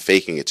 but you're not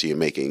faking it till you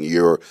make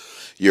it.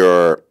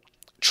 You're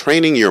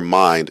training your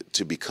mind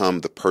to become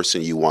the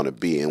person you want to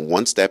be. And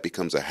once that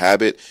becomes a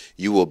habit,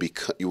 you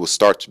will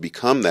start to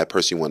become that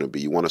person you want to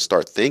be. You want to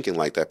start thinking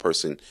like that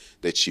person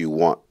that you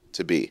want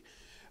to be.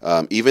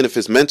 Even if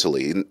it's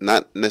mentally,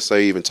 not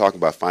necessarily even talking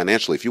about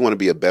financially. If you want to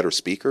be a better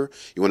speaker,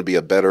 you want to be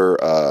a better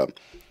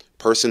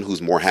person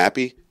who's more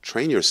happy,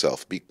 train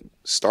yourself.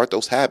 Start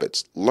those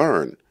habits.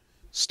 Learn.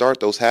 Start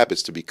those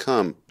habits to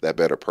become that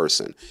better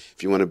person.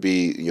 If you want to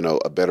be,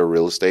 a better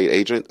real estate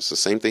agent, it's the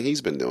same thing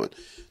he's been doing.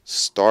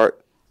 Start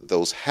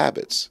those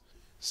habits.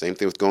 Same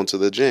thing with going to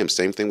the gym.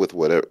 Same thing with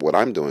what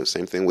I'm doing.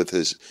 Same thing with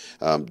his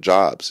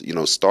jobs.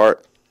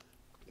 Start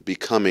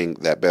becoming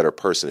that better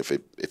person. If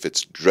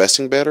it's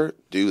dressing better,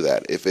 do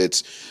that. If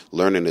it's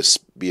learning to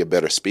be a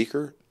better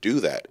speaker,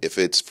 do that. If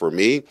it's, for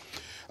me,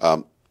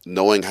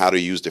 knowing how to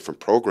use different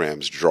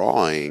programs,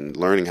 drawing,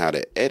 learning how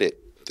to edit,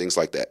 things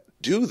like that,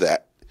 do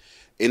that.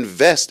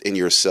 Invest in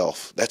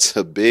yourself. That's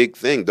a big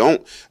thing.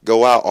 Don't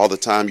go out all the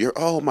time.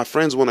 My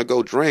friends want to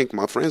go drink.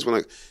 My friends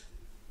want to.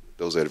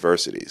 Those are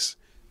adversities.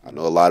 I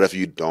know a lot of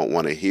you don't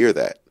want to hear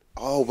that.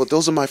 Oh, but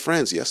those are my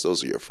friends. Yes,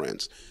 those are your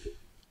friends.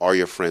 Are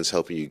your friends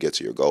helping you get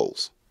to your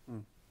goals?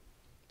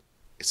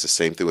 It's the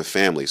same thing with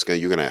families. You're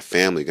going to have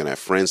family. You're going to have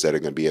friends that are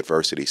going to be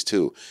adversities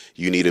too.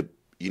 You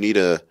need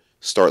to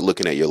start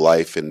looking at your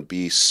life and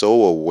be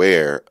so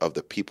aware of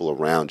the people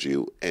around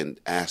you and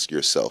ask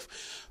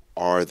yourself,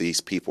 are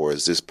these people, or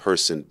is this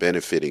person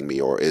benefiting me,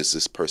 or is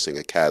this person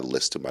a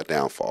catalyst to my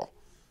downfall?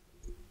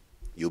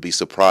 You'll be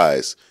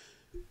surprised.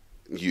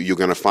 You're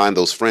going to find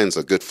those friends,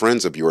 are good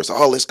friends of yours.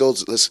 Oh,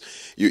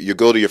 you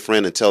go to your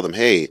friend and tell them,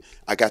 hey,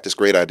 I got this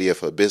great idea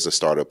for a business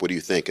startup. What do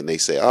you think? And they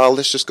say, oh,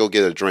 let's just go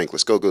get a drink.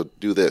 Let's go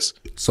do this.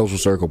 Social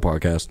Circle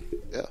podcast.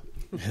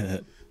 Yeah.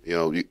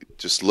 You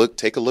just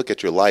take a look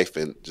at your life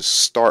and just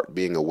start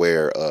being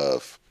aware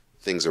of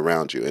things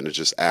around you and to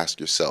just ask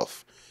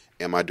yourself,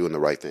 am I doing the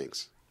right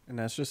things? And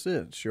that's just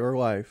it. It's your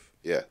life.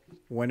 Yeah.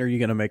 When are you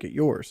going to make it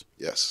yours?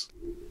 Yes.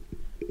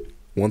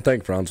 One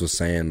thing Franz was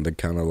saying, the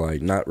kind of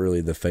like, not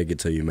really the fake it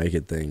till you make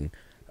it thing.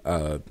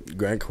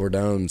 Grant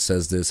Cardone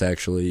says this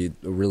actually,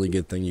 a really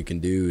good thing you can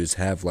do is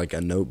have like a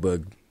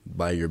notebook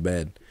by your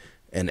bed.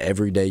 And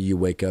every day you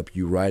wake up,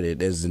 you write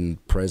it as in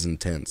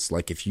present tense.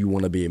 Like if you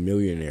want to be a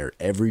millionaire,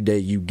 every day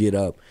you get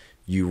up,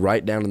 you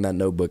write down in that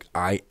notebook,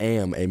 I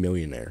am a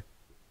millionaire,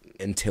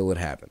 until it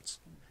happens.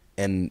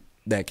 And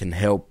that can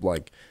help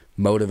like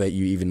motivate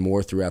you even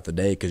more throughout the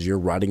day because you're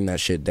writing that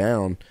shit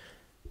down.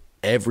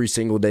 Every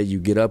single day you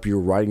get up, you're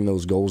writing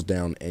those goals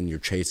down and you're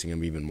chasing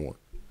them even more.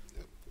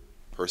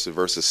 Person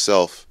versus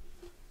self.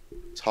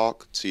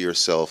 Talk to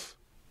yourself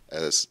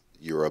as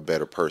you're a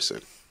better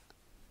person.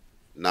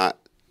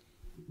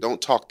 Don't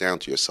talk down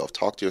to yourself.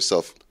 Talk to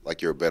yourself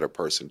like you're a better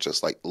person,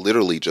 just like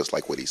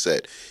what he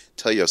said.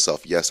 Tell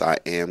yourself, yes, I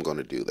am going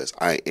to do this.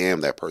 I am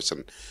that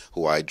person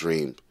who I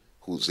dreamed,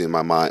 who's in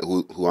my mind,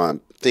 who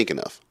I'm thinking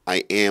of.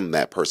 I am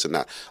that person.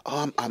 Not,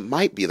 I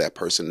might be that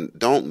person.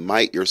 Don't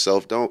might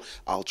yourself.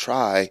 I'll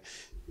try.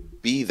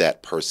 Be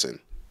that person,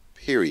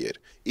 period.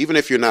 Even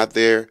if you're not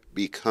there,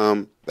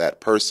 become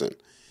that person.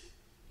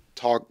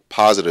 Talk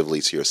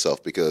positively to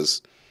yourself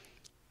because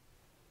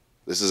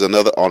This is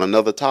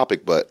another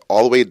topic, but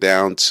all the way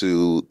down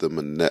to the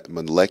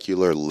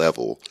molecular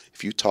level.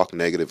 If you talk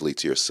negatively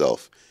to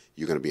yourself,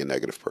 you're going to be a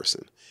negative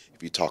person.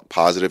 If you talk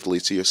positively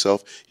to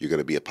yourself, you're going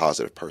to be a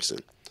positive person.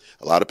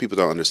 A lot of people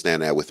don't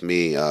understand that with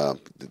me.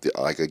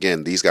 Like,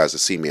 again, these guys that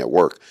see me at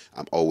work,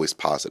 I'm always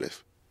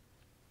positive.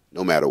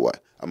 No matter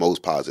what, I'm always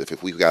positive.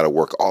 If we've got to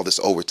work all this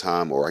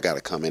overtime or I got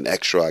to come in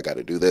extra, I got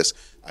to do this,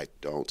 I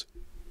don't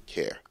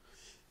care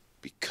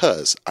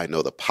because I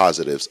know the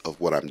positives of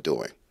what I'm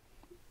doing.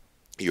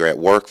 You're at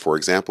work, for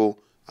example,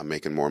 I'm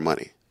making more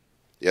money.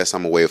 Yes,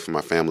 I'm away from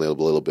my family a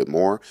little bit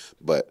more,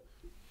 but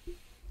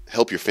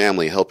help your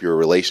family, help your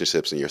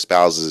relationships and your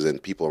spouses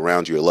and people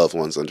around you, your loved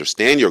ones,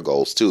 understand your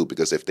goals too,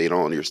 because if they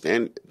don't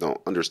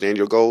understand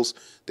your goals,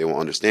 they won't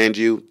understand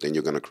you, then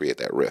you're going to create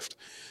that rift.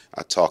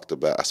 I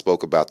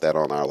spoke about that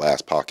on our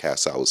last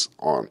podcast I was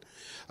on.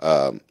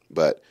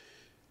 But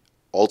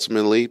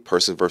ultimately,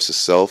 person versus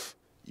self,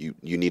 you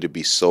need to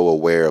be so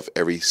aware of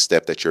every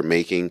step that you're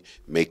making.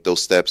 Make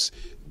those steps,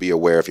 be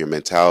aware of your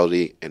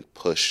mentality, and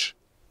push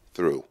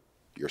through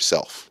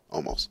yourself,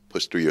 almost.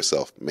 Push through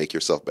yourself. Make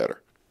yourself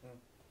better.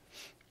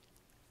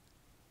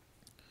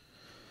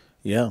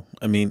 Yeah,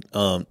 I mean,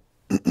 I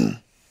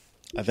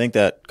think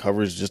that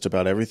covers just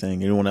about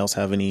everything. Anyone else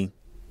have any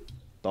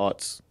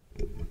thoughts,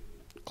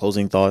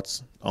 closing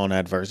thoughts on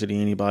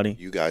adversity? Anybody?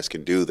 You guys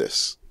can do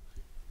this.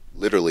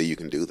 Literally, you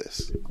can do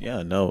this.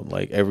 Yeah, no,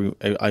 like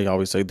I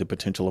always say the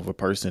potential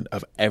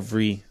of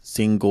every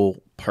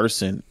single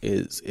person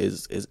is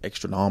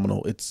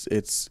astronomical. It's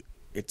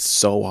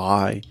so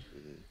high.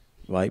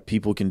 Like,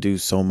 people can do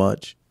so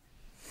much.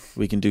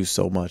 We can do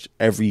so much.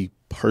 Every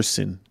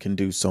person can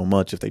do so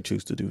much if they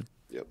choose to do.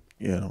 Yep.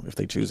 If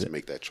they choose it.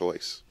 Make that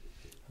choice.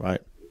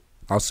 Right.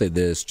 I'll say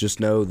this: just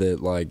know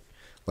that like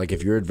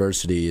if your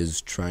adversity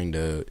is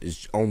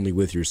only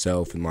with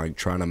yourself and like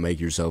trying to make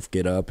yourself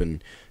get up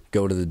and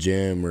go to the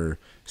gym or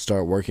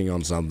start working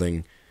on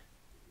something,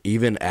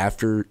 even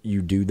after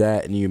you do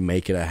that and you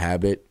make it a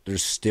habit,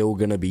 there's still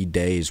going to be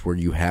days where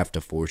you have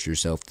to force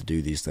yourself to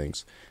do these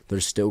things.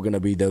 There's still going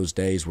to be those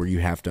days where you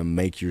have to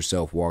make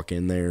yourself walk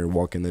in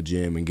the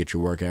gym and get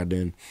your workout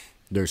in.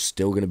 There's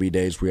still going to be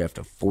days where you have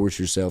to force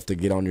yourself to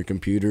get on your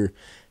computer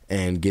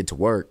and get to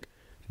work.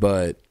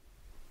 But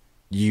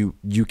you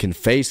can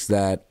face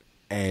that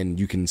and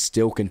you can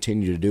still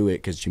continue to do it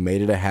because you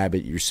made it a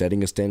habit. You're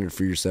setting a standard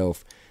for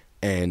yourself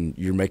and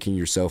you're making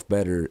yourself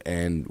better.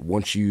 And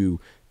once you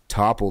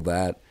topple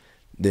that,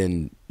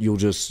 then you'll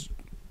just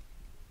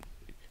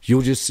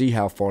see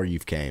how far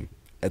you've came.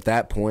 At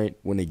that point,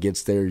 when it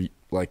gets there,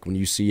 like when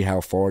you see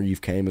how far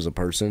you've came as a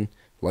person,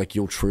 like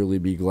you'll truly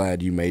be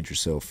glad you made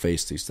yourself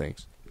face these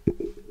things.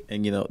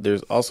 And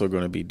there's also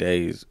going to be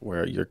days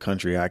where your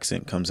country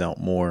accent comes out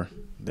more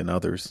than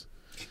others.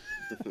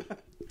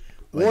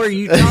 What are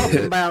you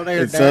talking about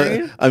there,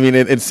 Dave? I mean,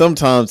 and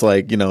sometimes,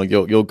 like,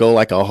 you'll go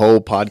like a whole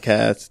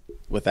podcast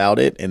without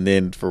it, and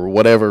then for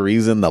whatever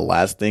reason, the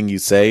last thing you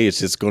say is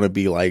just going to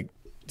be like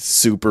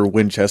super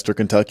Winchester,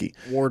 Kentucky.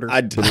 Warder.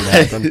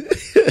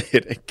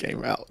 It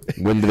came out.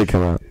 When did it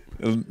come out?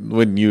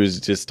 When you was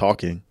just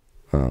talking.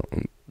 Oh.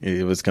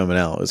 It was coming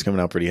out. It was coming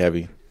out pretty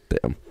heavy.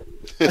 Damn.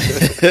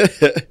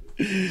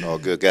 All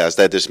good, guys.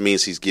 That just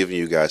means he's giving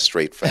you guys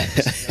straight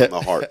facts from the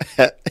heart.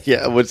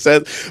 Yeah, when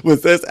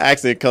Seth's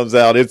accent comes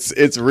out,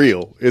 it's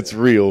real. It's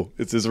real.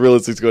 It's as real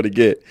as it's going to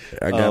get.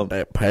 I got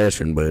that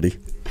passion, buddy.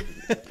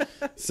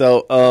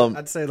 So,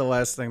 I'd say the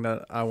last thing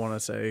that I want to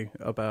say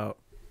about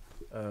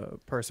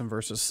person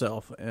versus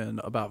self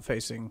and about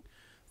facing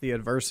the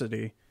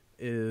adversity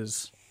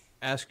is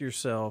ask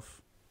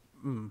yourself,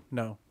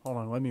 no, hold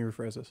on, let me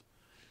rephrase this.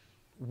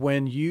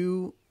 When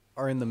you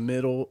are in the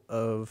middle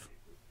of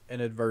an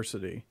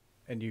adversity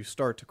and you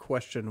start to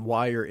question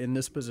why you're in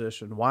this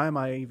position, why am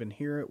I even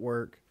here at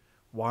work?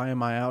 Why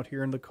am I out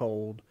here in the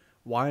cold?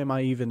 Why am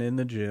I even in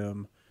the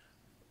gym?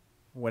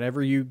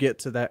 Whenever you get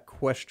to that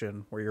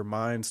question where your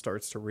mind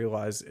starts to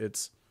realize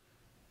it's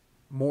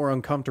more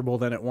uncomfortable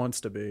than it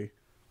wants to be,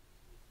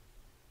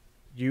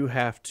 you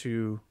have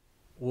to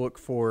look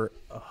for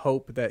a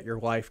hope that your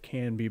life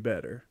can be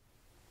better.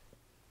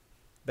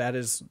 That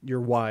is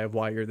your why of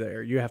why you're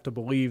there. You have to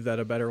believe that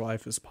a better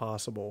life is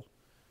possible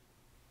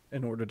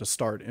in order to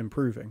start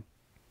improving.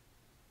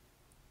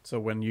 So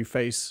when you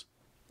face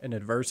an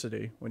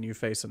adversity, when you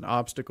face an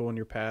obstacle in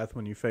your path,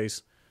 when you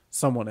face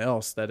someone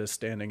else that is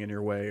standing in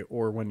your way,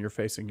 or when you're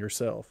facing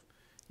yourself,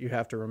 you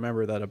have to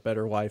remember that a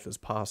better life is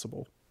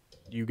possible.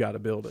 You got to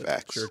build it.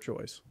 Facts. It's your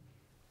choice.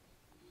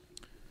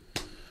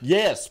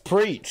 Yes,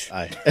 preach.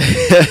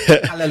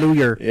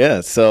 Hallelujah.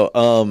 yeah. So,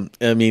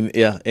 I mean,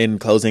 yeah. In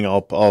closing,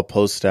 I'll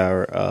post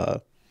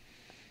our.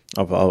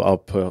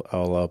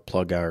 I'll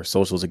plug our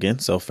socials again.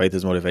 So, Faith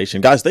is Motivation,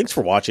 guys. Thanks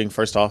for watching.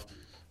 First off,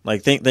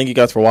 like, thank you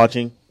guys for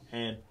watching.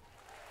 And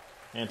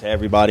to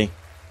everybody.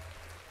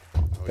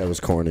 That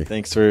was corny.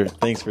 Thanks for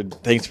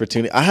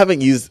tuning.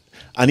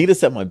 I need to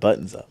set my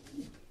buttons up.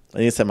 I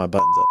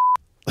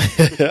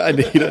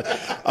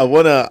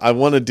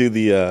wanna do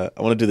the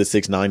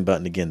 6-9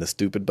 button again, the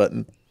stupid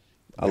button.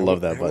 I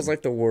love that That button. was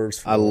like the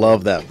worst. I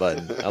love that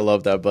button. I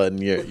love that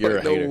button. You're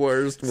a the hater.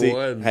 worst See,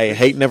 one. Hey,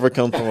 hate never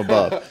comes from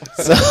above.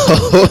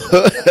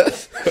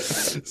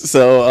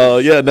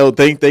 Yeah, no,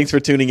 thanks for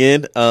tuning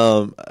in.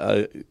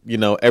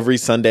 Every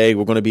Sunday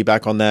we're going to be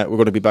back on that. We're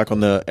going to be back on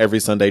the every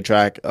Sunday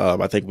track.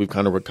 I think we've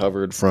kind of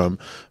recovered from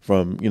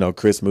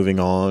Chris moving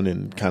on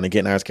and kind of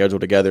getting our schedule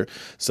together.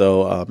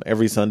 So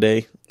every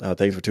Sunday,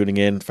 thanks for tuning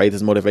in. Faith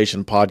is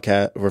Motivation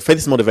podcast, or Faith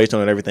is Motivation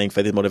on everything.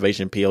 Faith is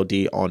Motivation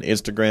POD on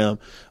Instagram.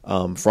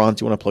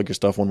 Franz, you want to plug your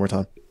stuff one more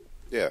time?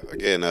 Yeah,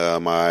 again,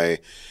 my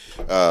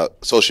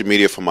social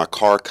media for my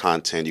car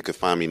content, you can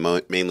find me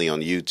mainly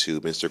on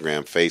YouTube,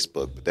 Instagram,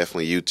 Facebook, but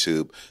definitely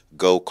YouTube.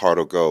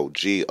 GoCardoGo,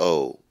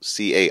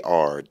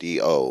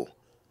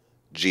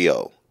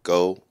 GoCardoGo,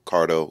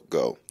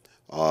 GoCardoGo.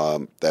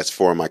 That's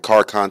for my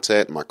car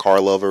content, my car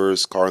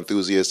lovers, car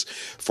enthusiasts.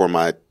 For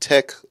my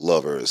tech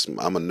lovers,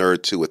 I'm a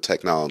nerd too with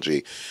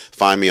technology.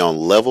 Find me on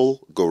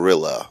Level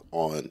Gorilla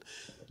on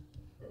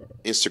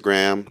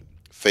Instagram,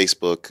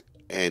 Facebook,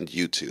 and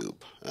YouTube.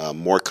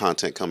 More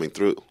content coming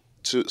through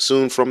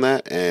soon from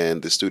that,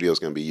 and the studio is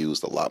going to be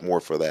used a lot more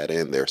for that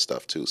and their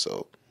stuff too.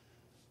 So,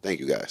 thank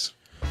you guys.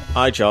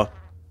 All right, y'all.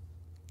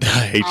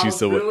 I hate you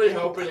so much. I was really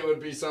hoping it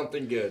would be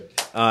something good.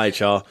 All right,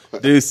 y'all.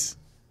 Deuce.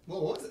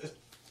 What was it?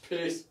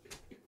 Peace.